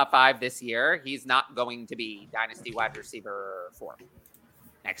finish in the top 5 this year. He's not going to be Dynasty wide receiver 4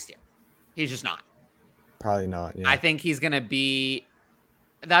 next year. He's just not. Probably not, yeah. I think he's going to be –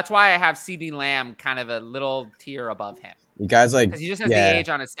 that's why I have CeeDee Lamb kind of a little tier above him. You guys like – because he just has the age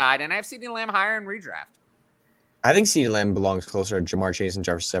on his side, and I have CeeDee Lamb higher in redraft. I think CeeDee Lamb belongs closer to Jamar Chase and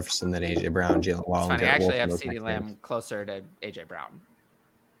Jefferson than A.J. Brown, Jalen Waddle. It's funny. I actually have CeeDee Lamb closer to A.J. Brown.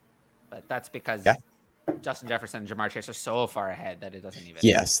 But that's because Justin Jefferson and Jamar Chase are so far ahead that it doesn't even.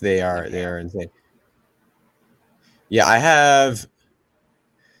 Yes, they are. They are insane. Yeah, I have.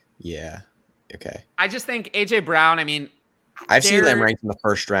 Yeah. Okay. I just think A.J. Brown, I mean. I've seen them ranked in the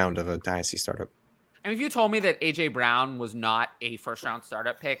first round of a dynasty startup. I mean, if you told me that A.J. Brown was not a first round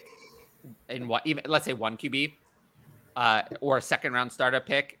startup pick in what, even let's say 1 QB or a second round startup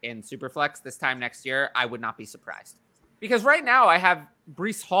pick in Superflex this time next year, I would not be surprised. Because right now I have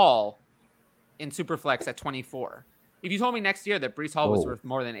Breece Hall in Superflex at 24. If you told me next year that Breece Hall was worth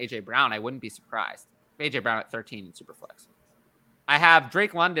more than A.J. Brown, I wouldn't be surprised. A.J. Brown at 13 in Superflex. I have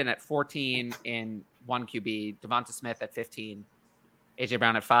Drake London at 14 in 1 QB, Devonta Smith at 15, AJ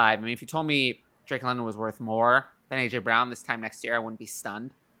Brown at 5. I mean, if you told me Drake London was worth more than AJ Brown this time next year, I wouldn't be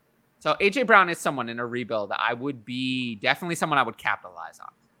stunned. So AJ Brown is someone in a rebuild that I would be definitely someone I would capitalize on.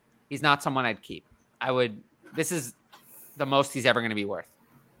 He's not someone I'd keep. This is the most he's ever going to be worth.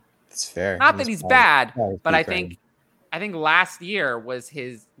 That's fair. Not that he's bad, but I think last year was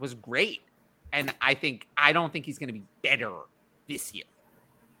great. And I don't think he's going to be better this year.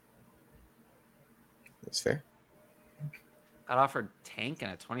 That's fair. Got offered Tank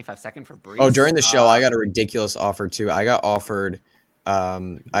and a 25-second for Brees. Oh, during the show, I got a ridiculous offer too. I got offered.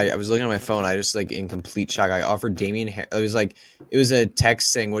 I was looking at my phone. I just in complete shock. I offered Damian. It was a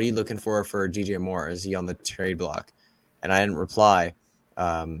text saying, "What are you looking for DJ Moore? Is he on the trade block?" And I didn't reply. We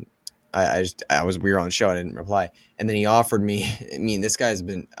were on the show. I didn't reply. And then he offered me. I mean, this guy's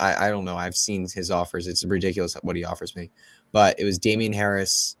been. I don't know. I've seen his offers. It's ridiculous what he offers me. But it was Damian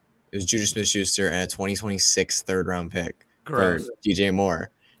Harris. It was Juju Smith-Schuster and a 2026 third-round pick for DJ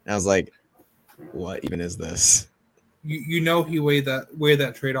Moore. And I was like, "What even is this?" You know he weighed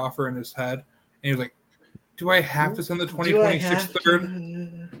that trade offer in his head, and he was like, "Do I have to send the 2026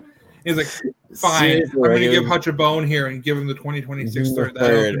 third?" He's like, "Fine, seriously, I'm going to give Hutch a bone here and give him the 2026 third."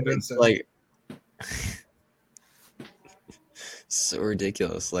 That'll convince him. Like, so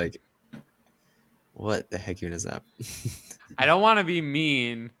ridiculous. Like, what the heck even is that? I don't want to be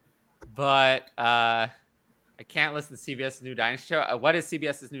mean, but I can't listen to CBS's new Dynasty show. What is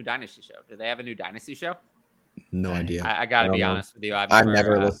CBS's new Dynasty show? Do they have a new Dynasty show? No idea. I got to be honest with you. I've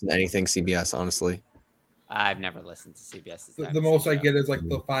never listened to anything CBS, honestly. I've never listened to CBS's. The most I get is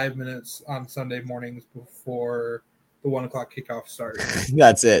the 5 minutes on Sunday mornings before the 1 o'clock kickoff starts.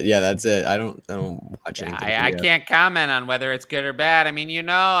 That's it. Yeah, that's it. I don't watch anything. I can't comment on whether it's good or bad. I mean,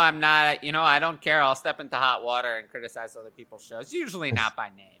 I'm not. I don't care. I'll step into hot water and criticize other people's shows. Usually not by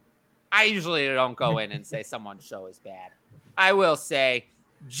name. I usually don't go in and say someone's show is bad. I will say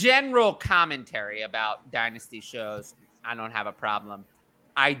general commentary about Dynasty shows, I don't have a problem.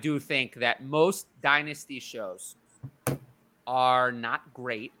 I do think that most Dynasty shows are not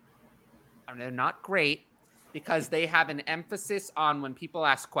great. They're not great because they have an emphasis on when people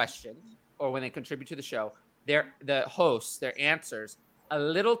ask questions or when they contribute to the show, the hosts, their answers, a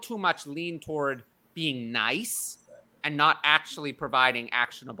little too much lean toward being nice and not actually providing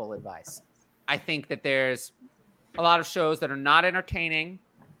actionable advice. I think that there's a lot of shows that are not entertaining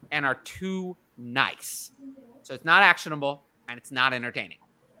and are too nice. So it's not actionable and it's not entertaining.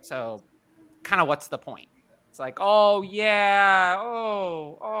 So kind of what's the point? It's like, oh, yeah.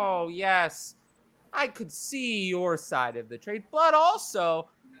 Oh, yes. I could see your side of the trade, but also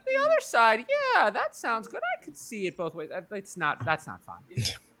the other side. Yeah, that sounds good. I could see it both ways. That's not fun,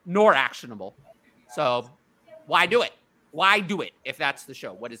 nor actionable. So why do it? Why do it if that's the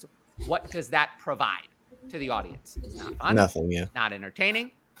show? What does that provide to the audience? It's not fun. Nothing, yeah. Not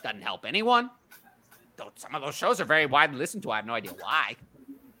entertaining. Doesn't help anyone. Some of those shows are very widely listened to. I have no idea why.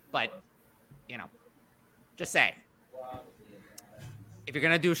 But, just say, if you're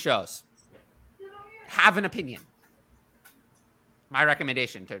going to do shows, have an opinion. My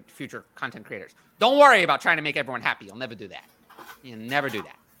recommendation to future content creators. Don't worry about trying to make everyone happy. You'll never do that. You'll never do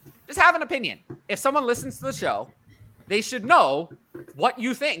that. Just have an opinion. If someone listens to the show, they should know what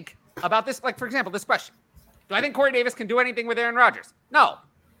you think about this. Like, for example, this question. Do I think Corey Davis can do anything with Aaron Rodgers? No.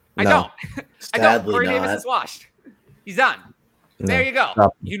 I don't. I don't. Corey Davis is washed. He's done. No. There you go.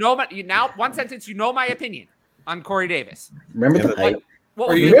 Now, one sentence, my opinion on Corey Davis. Remember the hype? What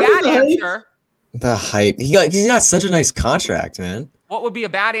would be a bad answer? The hype. He's got such a nice contract, man. What would be a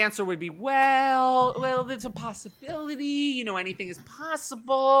bad answer would be, well, there's a possibility. Anything is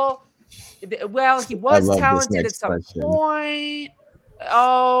possible. Well, he was talented at some point.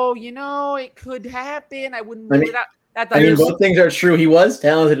 Oh, it could happen. I wouldn't rule it out. Both things are true. He was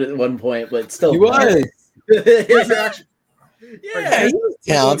talented at one point, but still. He was. Yeah, he was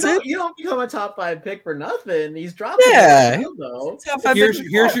talented. You don't become a top 5 pick for nothing. He's dropping. Yeah.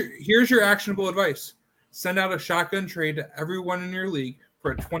 Here's your actionable advice. Send out a shotgun trade to everyone in your league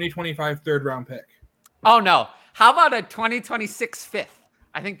for a 2025 third round pick. Oh, no. How about a 2026 fifth?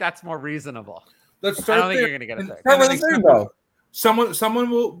 I think that's more reasonable. Let's start. I don't think you're going to get a third. Someone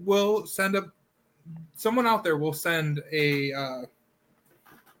will send a. Someone out there will send a.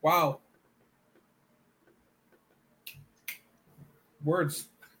 Words.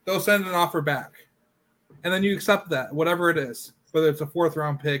 They'll send an offer back, and then you accept that, whatever it is, whether it's a 4th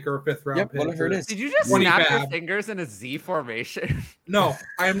round pick or a 5th round pick. Whatever it is. Did you just snap your fingers in a Z formation? No,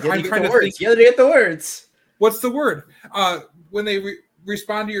 I'm trying to think. You have to get the words. What's the word? When they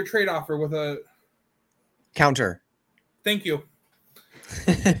respond to your trade offer with a counter. Thank you.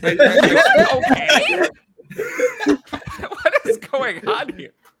 Okay. What is going on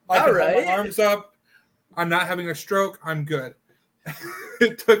here? I can hold my arms up. I'm not having a stroke. I'm good.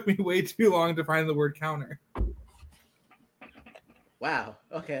 It took me way too long to find the word counter. Wow.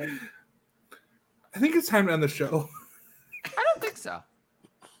 Okay. I think it's time to end the show. I don't think so.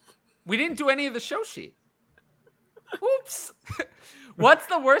 We didn't do any of the show sheet. Oops. What's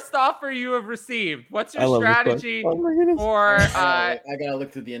the worst offer you have received? What's your strategy for? I gotta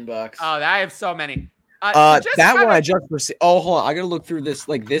look through the inbox. Oh, I have so many. That one I just received. Oh, hold on. I gotta look through this.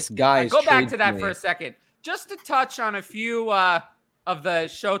 Like this guy. Go back to that for a second, just to touch on a few of the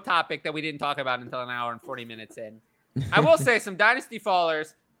show topic that we didn't talk about until an hour and 40 minutes in. I will say some dynasty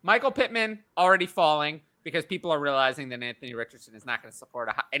fallers. Michael Pittman already falling because people are realizing that Anthony Richardson is not going to support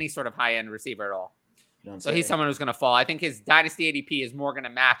any sort of high-end receiver at all. So he's someone who's going to fall. I think his dynasty ADP is more going to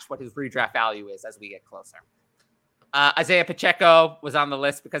match what his redraft value is as we get closer. Isaiah Pacheco was on the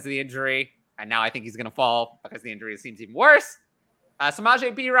list because of the injury, and now I think he's going to fall because the injury seems even worse.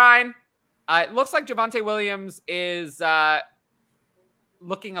 Samaje Perine. It looks like Javonte Williams is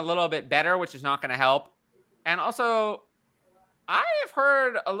looking a little bit better, which is not going to help. And also, I have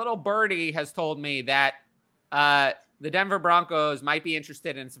heard a little birdie has told me that the Denver Broncos might be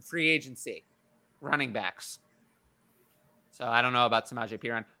interested in some free agency running backs. So I don't know about Samaje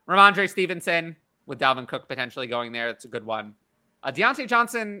Perine. Ramondre Stevenson with Dalvin Cook potentially going there. That's a good one. Deontay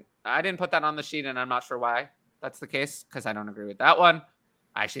Johnson, I didn't put that on the sheet, and I'm not sure why that's the case because I don't agree with that one.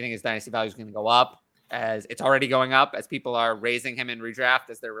 I actually think his dynasty value is going to go up, as it's already going up as people are raising him in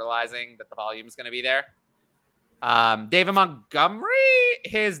redraft as they're realizing that the volume is going to be there. David Montgomery,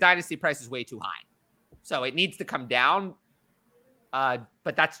 his dynasty price is way too high. So it needs to come down.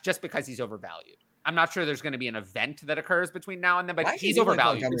 But that's just because he's overvalued. I'm not sure there's going to be an event that occurs between now and then, but he's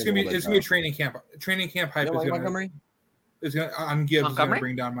overvalued. It's going to be a training camp. Training camp hype is going to on Gibbs is going to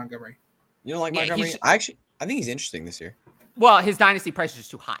bring down Montgomery. You don't like Montgomery? I think he's interesting this year. Well, his dynasty price is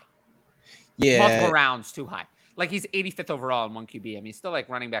just too high. Yeah. Multiple rounds too high. Like he's 85th overall in 1 QB. I mean, he's still like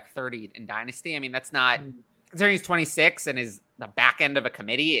running back 30 in dynasty. I mean, that's not considering he's 26 and is the back end of a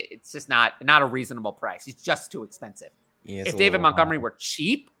committee. It's just not a reasonable price. He's just too expensive. Yeah, if David Montgomery were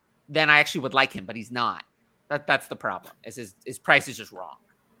cheap, then I actually would like him, but he's not. That's the problem. Is his price is just wrong.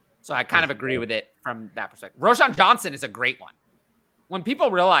 So I kind of agree with it from that perspective. Roschon Johnson is a great one. When people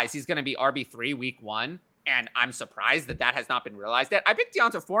realize he's going to be RB3 week 1, and I'm surprised that has not been realized yet. I picked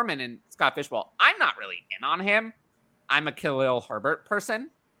Deonta Foreman and Scott Fishbowl. I'm not really in on him. I'm a Khalil Herbert person,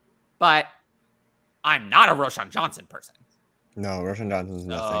 but I'm not a Roschon Johnson person. No, Roschon Johnson's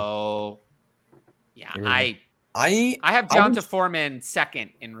nothing. So, yeah, I have Deonta Foreman second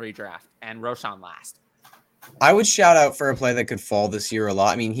in redraft and Roschon last. I would shout out for a play that could fall this year a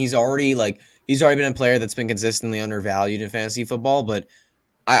lot. I mean, he's already been a player that's been consistently undervalued in fantasy football, but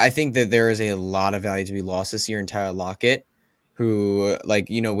I think that there is a lot of value to be lost this year in Tyler Lockett, who,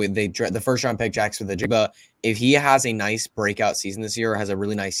 the first round pick Jacksonville, if he has a nice breakout season this year, or has a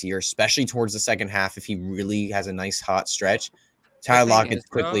really nice year, especially towards the second half, if he really has a nice hot stretch, Tyler Lockett's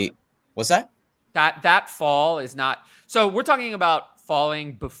quickly. What's that? That fall is not. So we're talking about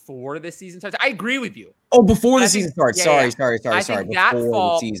falling before the season starts. I agree with you. Oh, before the season starts. Sorry. I think that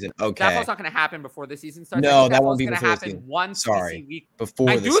fall, the season. Okay. That fall's not going to happen before the season starts. No, that won't be before the season. Once week. Before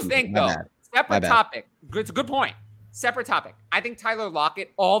I the do season. think, though, separate topic. It's a good point. Separate topic. I think Tyler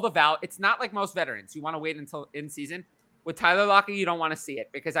Lockett, it's not like most veterans. You want to wait until in season. With Tyler Lockett, you don't want to see it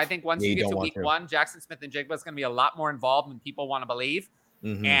because I think once you get to week 1, Jackson Smith and Jigba is going to be a lot more involved than people want to believe.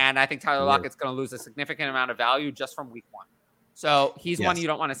 Mm-hmm. And I think Tyler Lockett's going to lose a significant amount of value just from week 1. So he's one you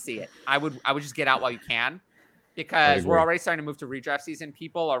don't want to see it. I would just get out while you can because we're already starting to move to redraft season.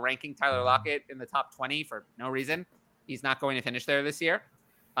 People are ranking Tyler Lockett in the top 20 for no reason. He's not going to finish there this year.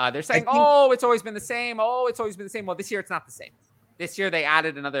 They're saying, it's always been the same. Well, this year it's not the same. This year they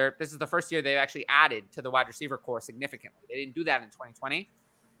added this is the first year they've actually added to the wide receiver core significantly. They didn't do that in 2020.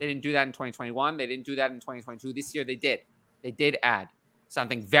 They didn't do that in 2021. They didn't do that in 2022. This year they did. They did add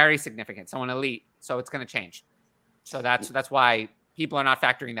something very significant, someone elite. So it's going to change. So that's why people are not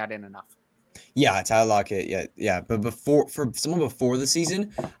factoring that in enough. Yeah, Tyler Lockett. Yeah. But for someone before the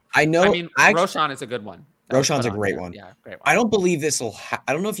season, Roschon is a good one. Roschon's a great one. Yeah, great one. I don't believe this will.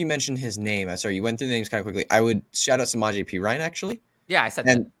 I don't know if you mentioned his name. Sorry, you went through the names kind of quickly. I would shout out Samaje Perine actually. Yeah, I said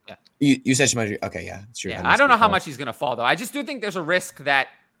and that. Yeah. You said Samaje. Okay, yeah, it's true. Yeah, I don't know how much he's going to fall though. I just do think there's a risk that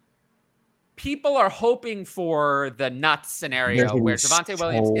people are hoping for the nuts scenario where Javonte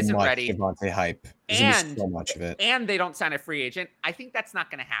Williams isn't ready. Javonte hype. And so much of it. And they don't sign a free agent. I think that's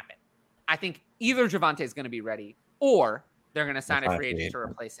not going to happen. I think either Javonte is going to be ready or they're going to sign a free agent to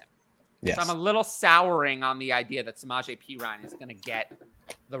replace him. Yes. So I'm a little souring on the idea that Samaje Perine is going to get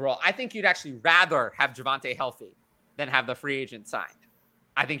the role. I think you'd actually rather have Javonte healthy than have the free agent signed.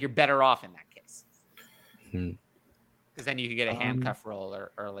 I think you're better off in that case. Because then you could get a handcuff role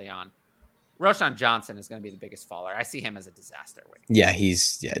early on. Roshan Johnson is going to be the biggest faller. I see him as a disaster. Yeah,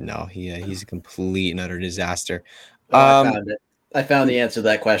 he's a complete and utter disaster. I found it. I found the answer to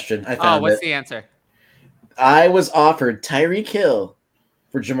that question. What's the answer? I was offered Tyreek Hill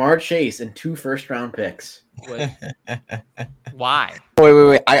for Jamar Chase and 2 first-round picks. Why?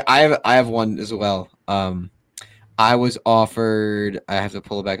 Wait. I have one as well. I was offered. I have to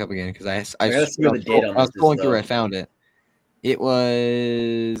pull it back up again because I was scrolling through. I found it. It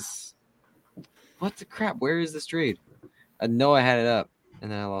was what the crap? Where is this trade? I know I had it up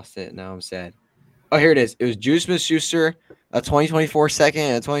and then I lost it. Now I'm sad. Oh, here it is. It was Juice Smith-Schuster, a 2024 second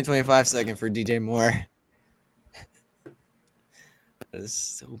and a 2025 second for DJ Moore. That is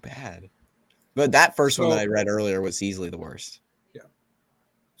so bad. But that first one that I read earlier was easily the worst. Yeah.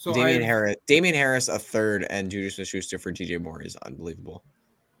 So Damian Harris, a third, and Juju Smith-Schuster for DJ Moore is unbelievable.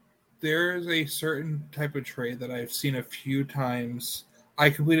 There's a certain type of trade that I've seen a few times.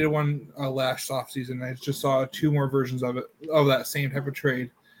 I completed one last offseason. I just saw 2 more versions of that same type of trade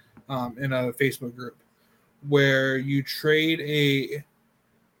in a Facebook group where you trade a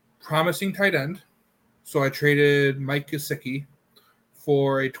promising tight end. So I traded Mike Gesicki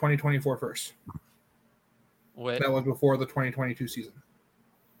for a 2024 first. That was before the 2022 season.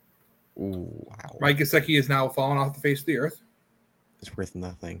 Ooh, wow. Mike Gesicki is now fallen off the face of the earth. It's worth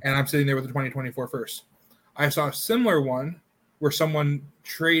nothing. And I'm sitting there with the 2024 first. I saw a similar one where someone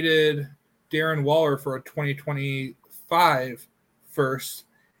traded Darren Waller for a 2025 first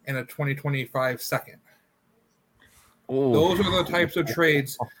and a 2025 second. Ooh. Those are the types of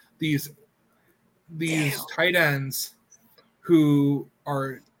trades these tight ends who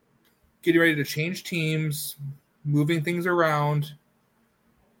are getting ready to change teams, moving things around,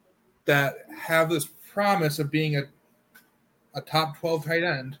 that have this promise of being a top 12 tight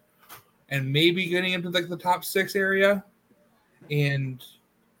end and maybe getting into like the top 6 area. And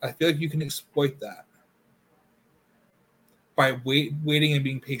I feel like you can exploit that by waiting and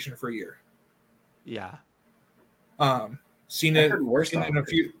being patient for a year. Yeah. Seen it in a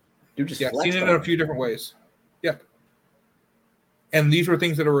few different ways. Yep. And these were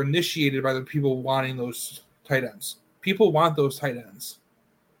things that are initiated by the people wanting those tight ends. People want those tight ends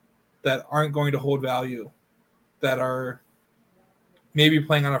that aren't going to hold value, that are maybe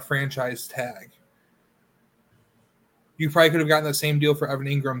playing on a franchise tag. You probably could have gotten the same deal for Evan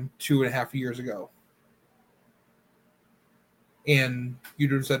Ingram 2.5 years ago. And you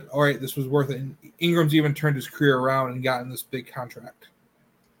just said, all right, this was worth it. And Ingram's even turned his career around and gotten this big contract.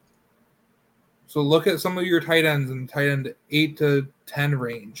 So look at some of your tight ends in tight end 8 to 10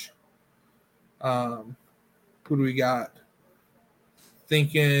 range. Who do we got?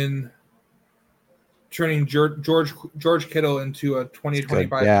 Thinking turning George Kittle into a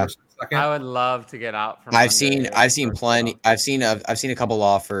 2025 second. I would love to get out from. I've seen plenty. I've seen a couple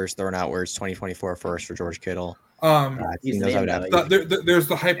offers thrown out where it's 2024 first for George Kittle. There's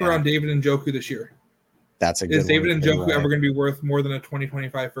the hype around David Njoku this year. That's a good. Is David Njoku ever going to be worth more than a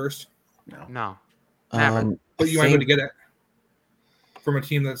 2025 first? No. Never. But you might want to get it from a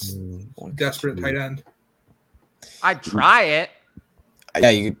team that's desperate at tight end. I'd try it. Yeah,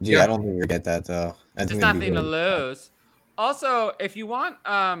 I don't think you're gonna get that though. There's nothing to lose. Also, if you want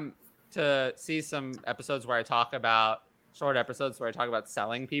to see some episodes where I talk about short episodes where I talk about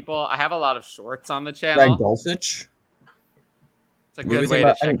selling people, I have a lot of shorts on the channel. Greg Dulcich. It's a good way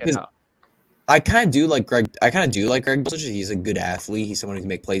to check it out. I kind of do like Greg Dulcich. He's a good athlete. He's someone who can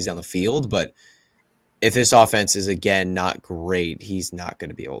make plays down the field, but if this offense is again not great, he's not going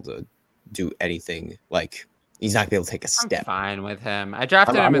to be able to do anything. Like he's not going to be able to take a step. I'm fine with him. I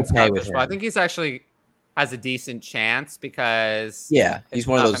drafted him in Scottish. I think he's actually has a decent chance because he's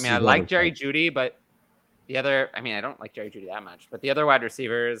one of those. I mean, I like Jerry Jeudy, but the other, I mean, I don't like Jerry Jeudy that much, but the other wide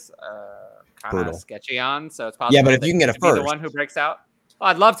receivers kind of sketchy on. So it's possible. Yeah, but if you can get a first, the one who breaks out. Well,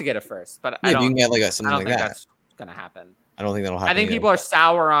 I'd love to get a first, but I don't. If you can get something like that, that's gonna happen. I don't think that'll happen. I think people are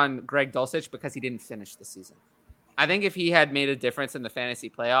sour on Greg Dulcich because he didn't finish the season. I think if he had made a difference in the fantasy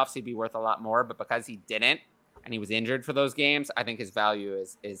playoffs, he'd be worth a lot more. But because he didn't, and he was injured for those games, I think his value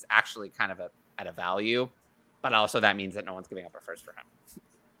is actually kind of at a value. But also that means that no one's giving up a first for him.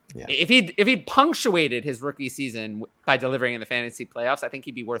 Yeah. If he'd punctuated his rookie season by delivering in the fantasy playoffs, I think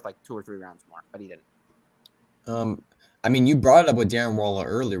he'd be worth like 2 or 3 rounds more. But he didn't. I mean, you brought it up with Darren Waller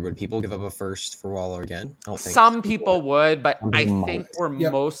earlier. Would people give up a first for Waller again? I don't think some people would, but I think we're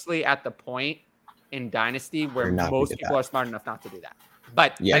mostly at the point in Dynasty where You're not most gonna get people are smart enough not to do that.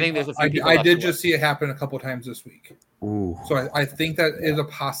 But Yeah. I think there's a few people. I did just see it happen a couple times this week. Ooh. So I think that is a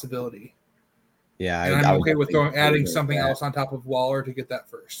possibility. Yeah. And I'm okay with adding something else on top of Waller to get that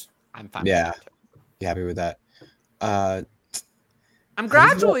first. I'm fine. Yeah. You happy with that? I'm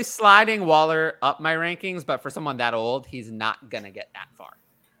gradually sliding Waller up my rankings, but for someone that old, he's not gonna get that far.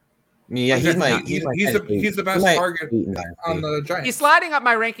 I mean, yeah, he's the best target on the Giants. He's sliding up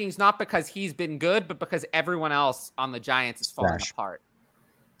my rankings not because he's been good, but because everyone else on the Giants is falling apart.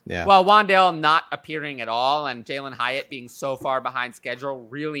 Yeah. Well, Wan'Dale not appearing at all and Jalen Hyatt being so far behind schedule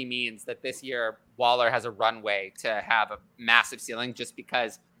really means that this year Waller has a runway to have a massive ceiling just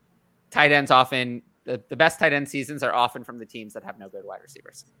because tight ends often the best tight end seasons are often from the teams that have no good wide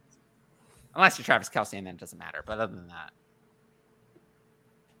receivers. Unless you're Travis Kelce, and then it doesn't matter. But other than that.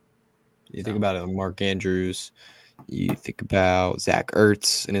 You think about it, like Mark Andrews. You think about Zach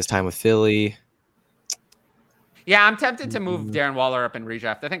Ertz in his time with Philly. Yeah, I'm tempted to move Darren Waller up in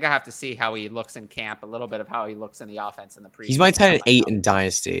redraft. I think I have to see how he looks in camp, a little bit of how he looks in the offense in the preseason. He's my tight end 8 in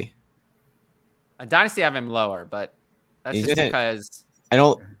Dynasty. A Dynasty, I have him lower, but that's just because I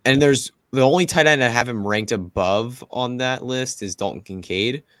don't. And there's the only tight end I have him ranked above on that list is Dalton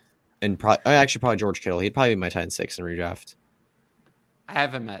Kincaid, and probably George Kittle. He'd probably be my tight end 6 in redraft. I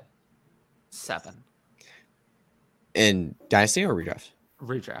have him at 7 in Dynasty or redraft.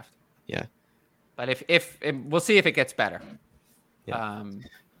 Redraft, yeah. But if we'll see if it gets better, and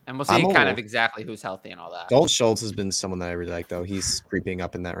we'll see kind of exactly who's healthy and all that. Dalton Schultz has been someone that I really like, though. He's creeping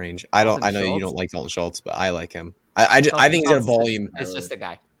up in that range. I know you don't like Dalton Schultz, but I like him. I think he's gonna volume. It's just a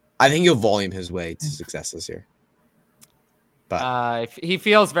guy. I think he'll volume his way to success this year. But he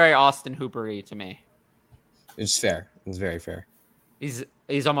feels very Austin Hooper-y to me. It's fair. It's very fair. He's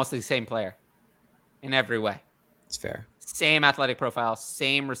almost the same player in every way. It's fair. Same athletic profile,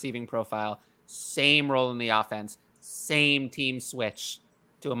 same receiving profile, same role in the offense, same team switch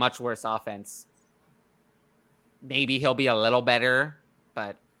to a much worse offense. Maybe he'll be a little better,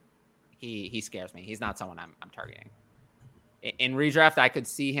 but he scares me. He's not someone I'm targeting. In redraft, I could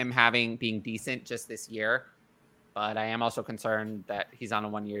see him being decent just this year, but I am also concerned that he's on a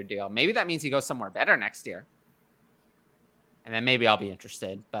 1-year deal. Maybe that means he goes somewhere better next year. And then maybe I'll be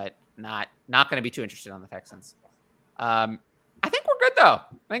interested, but not going to be too interested on the Texans. I think we're good, though.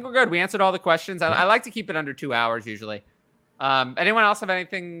 I think we're good. We answered all the questions. I like to keep it under 2 hours usually. Anyone else have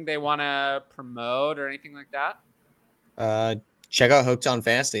anything they want to promote or anything like that? Check out Hooked on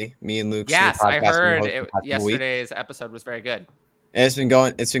Fantasy. Me and Luke. Yes, I heard yesterday's episode was very good. And it's been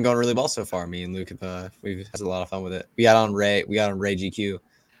going really well so far. Me and Luke we've had a lot of fun with it. We got on Ray GQ.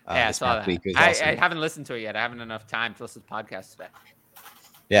 Yeah, I saw that. Awesome. I haven't listened to it yet. I haven't enough time to listen to podcasts today.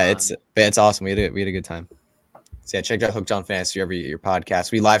 Yeah, it's awesome. We had a good time. So yeah, check out Hooked on Fantasy, your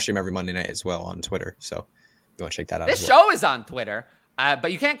podcast. We live stream every Monday night as well on Twitter. So you want to check that out. This show is on Twitter,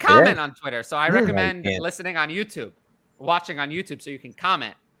 but you can't comment on Twitter. So I recommend listening on YouTube, watching on YouTube, so you can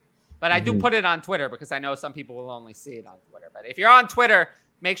comment. But I do put it on Twitter because I know some people will only see it on Twitter. But if you're on Twitter,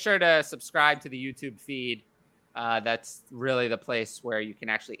 make sure to subscribe to the YouTube feed. That's really the place where you can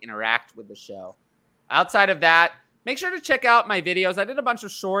actually interact with the show. Outside of that, make sure to check out my videos. I did a bunch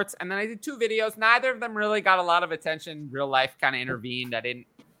of shorts, and then I did 2 videos. Neither of them really got a lot of attention. Real life kind of intervened. I didn't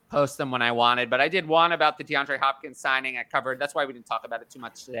post them when I wanted, but I did one about the DeAndre Hopkins signing. I covered. That's why we didn't talk about it too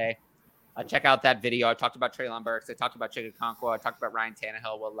much today. Check out that video. I talked about Treylon Burks. I talked about Chig Okonkwo. I talked about Ryan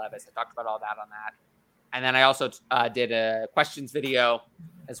Tannehill, Will Levis. I talked about all that on that. And then I also did a questions video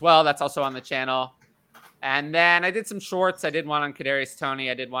as well. That's also on the channel. And then I did some shorts. I did one on Kadarius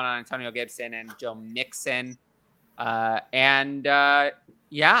Toney. I did one on Antonio Gibson and Joe Mixon. Yeah, I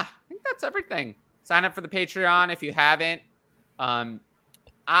think that's everything. Sign up for the Patreon if you haven't.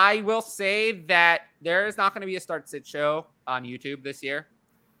 I will say that there is not going to be a start-sit show on YouTube this year.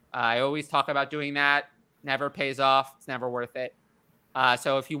 I always talk about doing that. Never pays off. It's never worth it.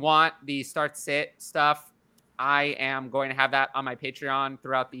 So if you want the start-sit stuff, I am going to have that on my Patreon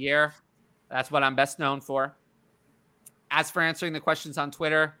throughout the year. That's what I'm best known for. As for answering the questions on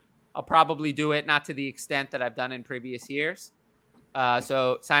Twitter, I'll probably do it not to the extent that I've done in previous years.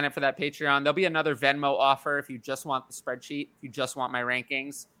 So sign up for that Patreon. There'll be another Venmo offer if you just want the spreadsheet, if you just want my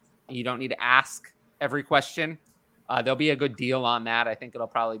rankings, and you don't need to ask every question. There'll be a good deal on that. I think it'll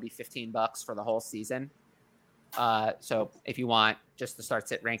probably be $15 for the whole season. So if you want just the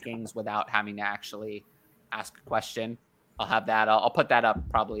start-sit rankings without having to actually ask a question, I'll have that. I'll put that up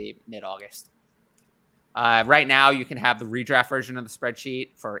probably mid-August. Right now, you can have the redraft version of the spreadsheet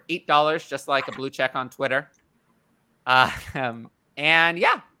for $8, just like a blue check on Twitter. And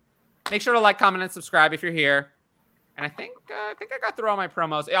yeah, make sure to like, comment, and subscribe if you're here. And I think I got through all my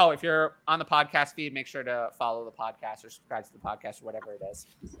promos. Oh, if you're on the podcast feed, make sure to follow the podcast or subscribe to the podcast or whatever it is.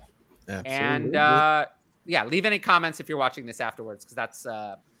 Absolutely. And leave any comments if you're watching this afterwards, because that's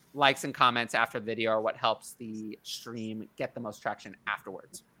likes and comments after the video are what helps the stream get the most traction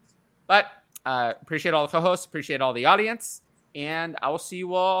afterwards. But appreciate all the co-hosts, appreciate all the audience, and I will see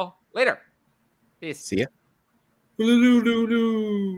you all later. Peace. See ya.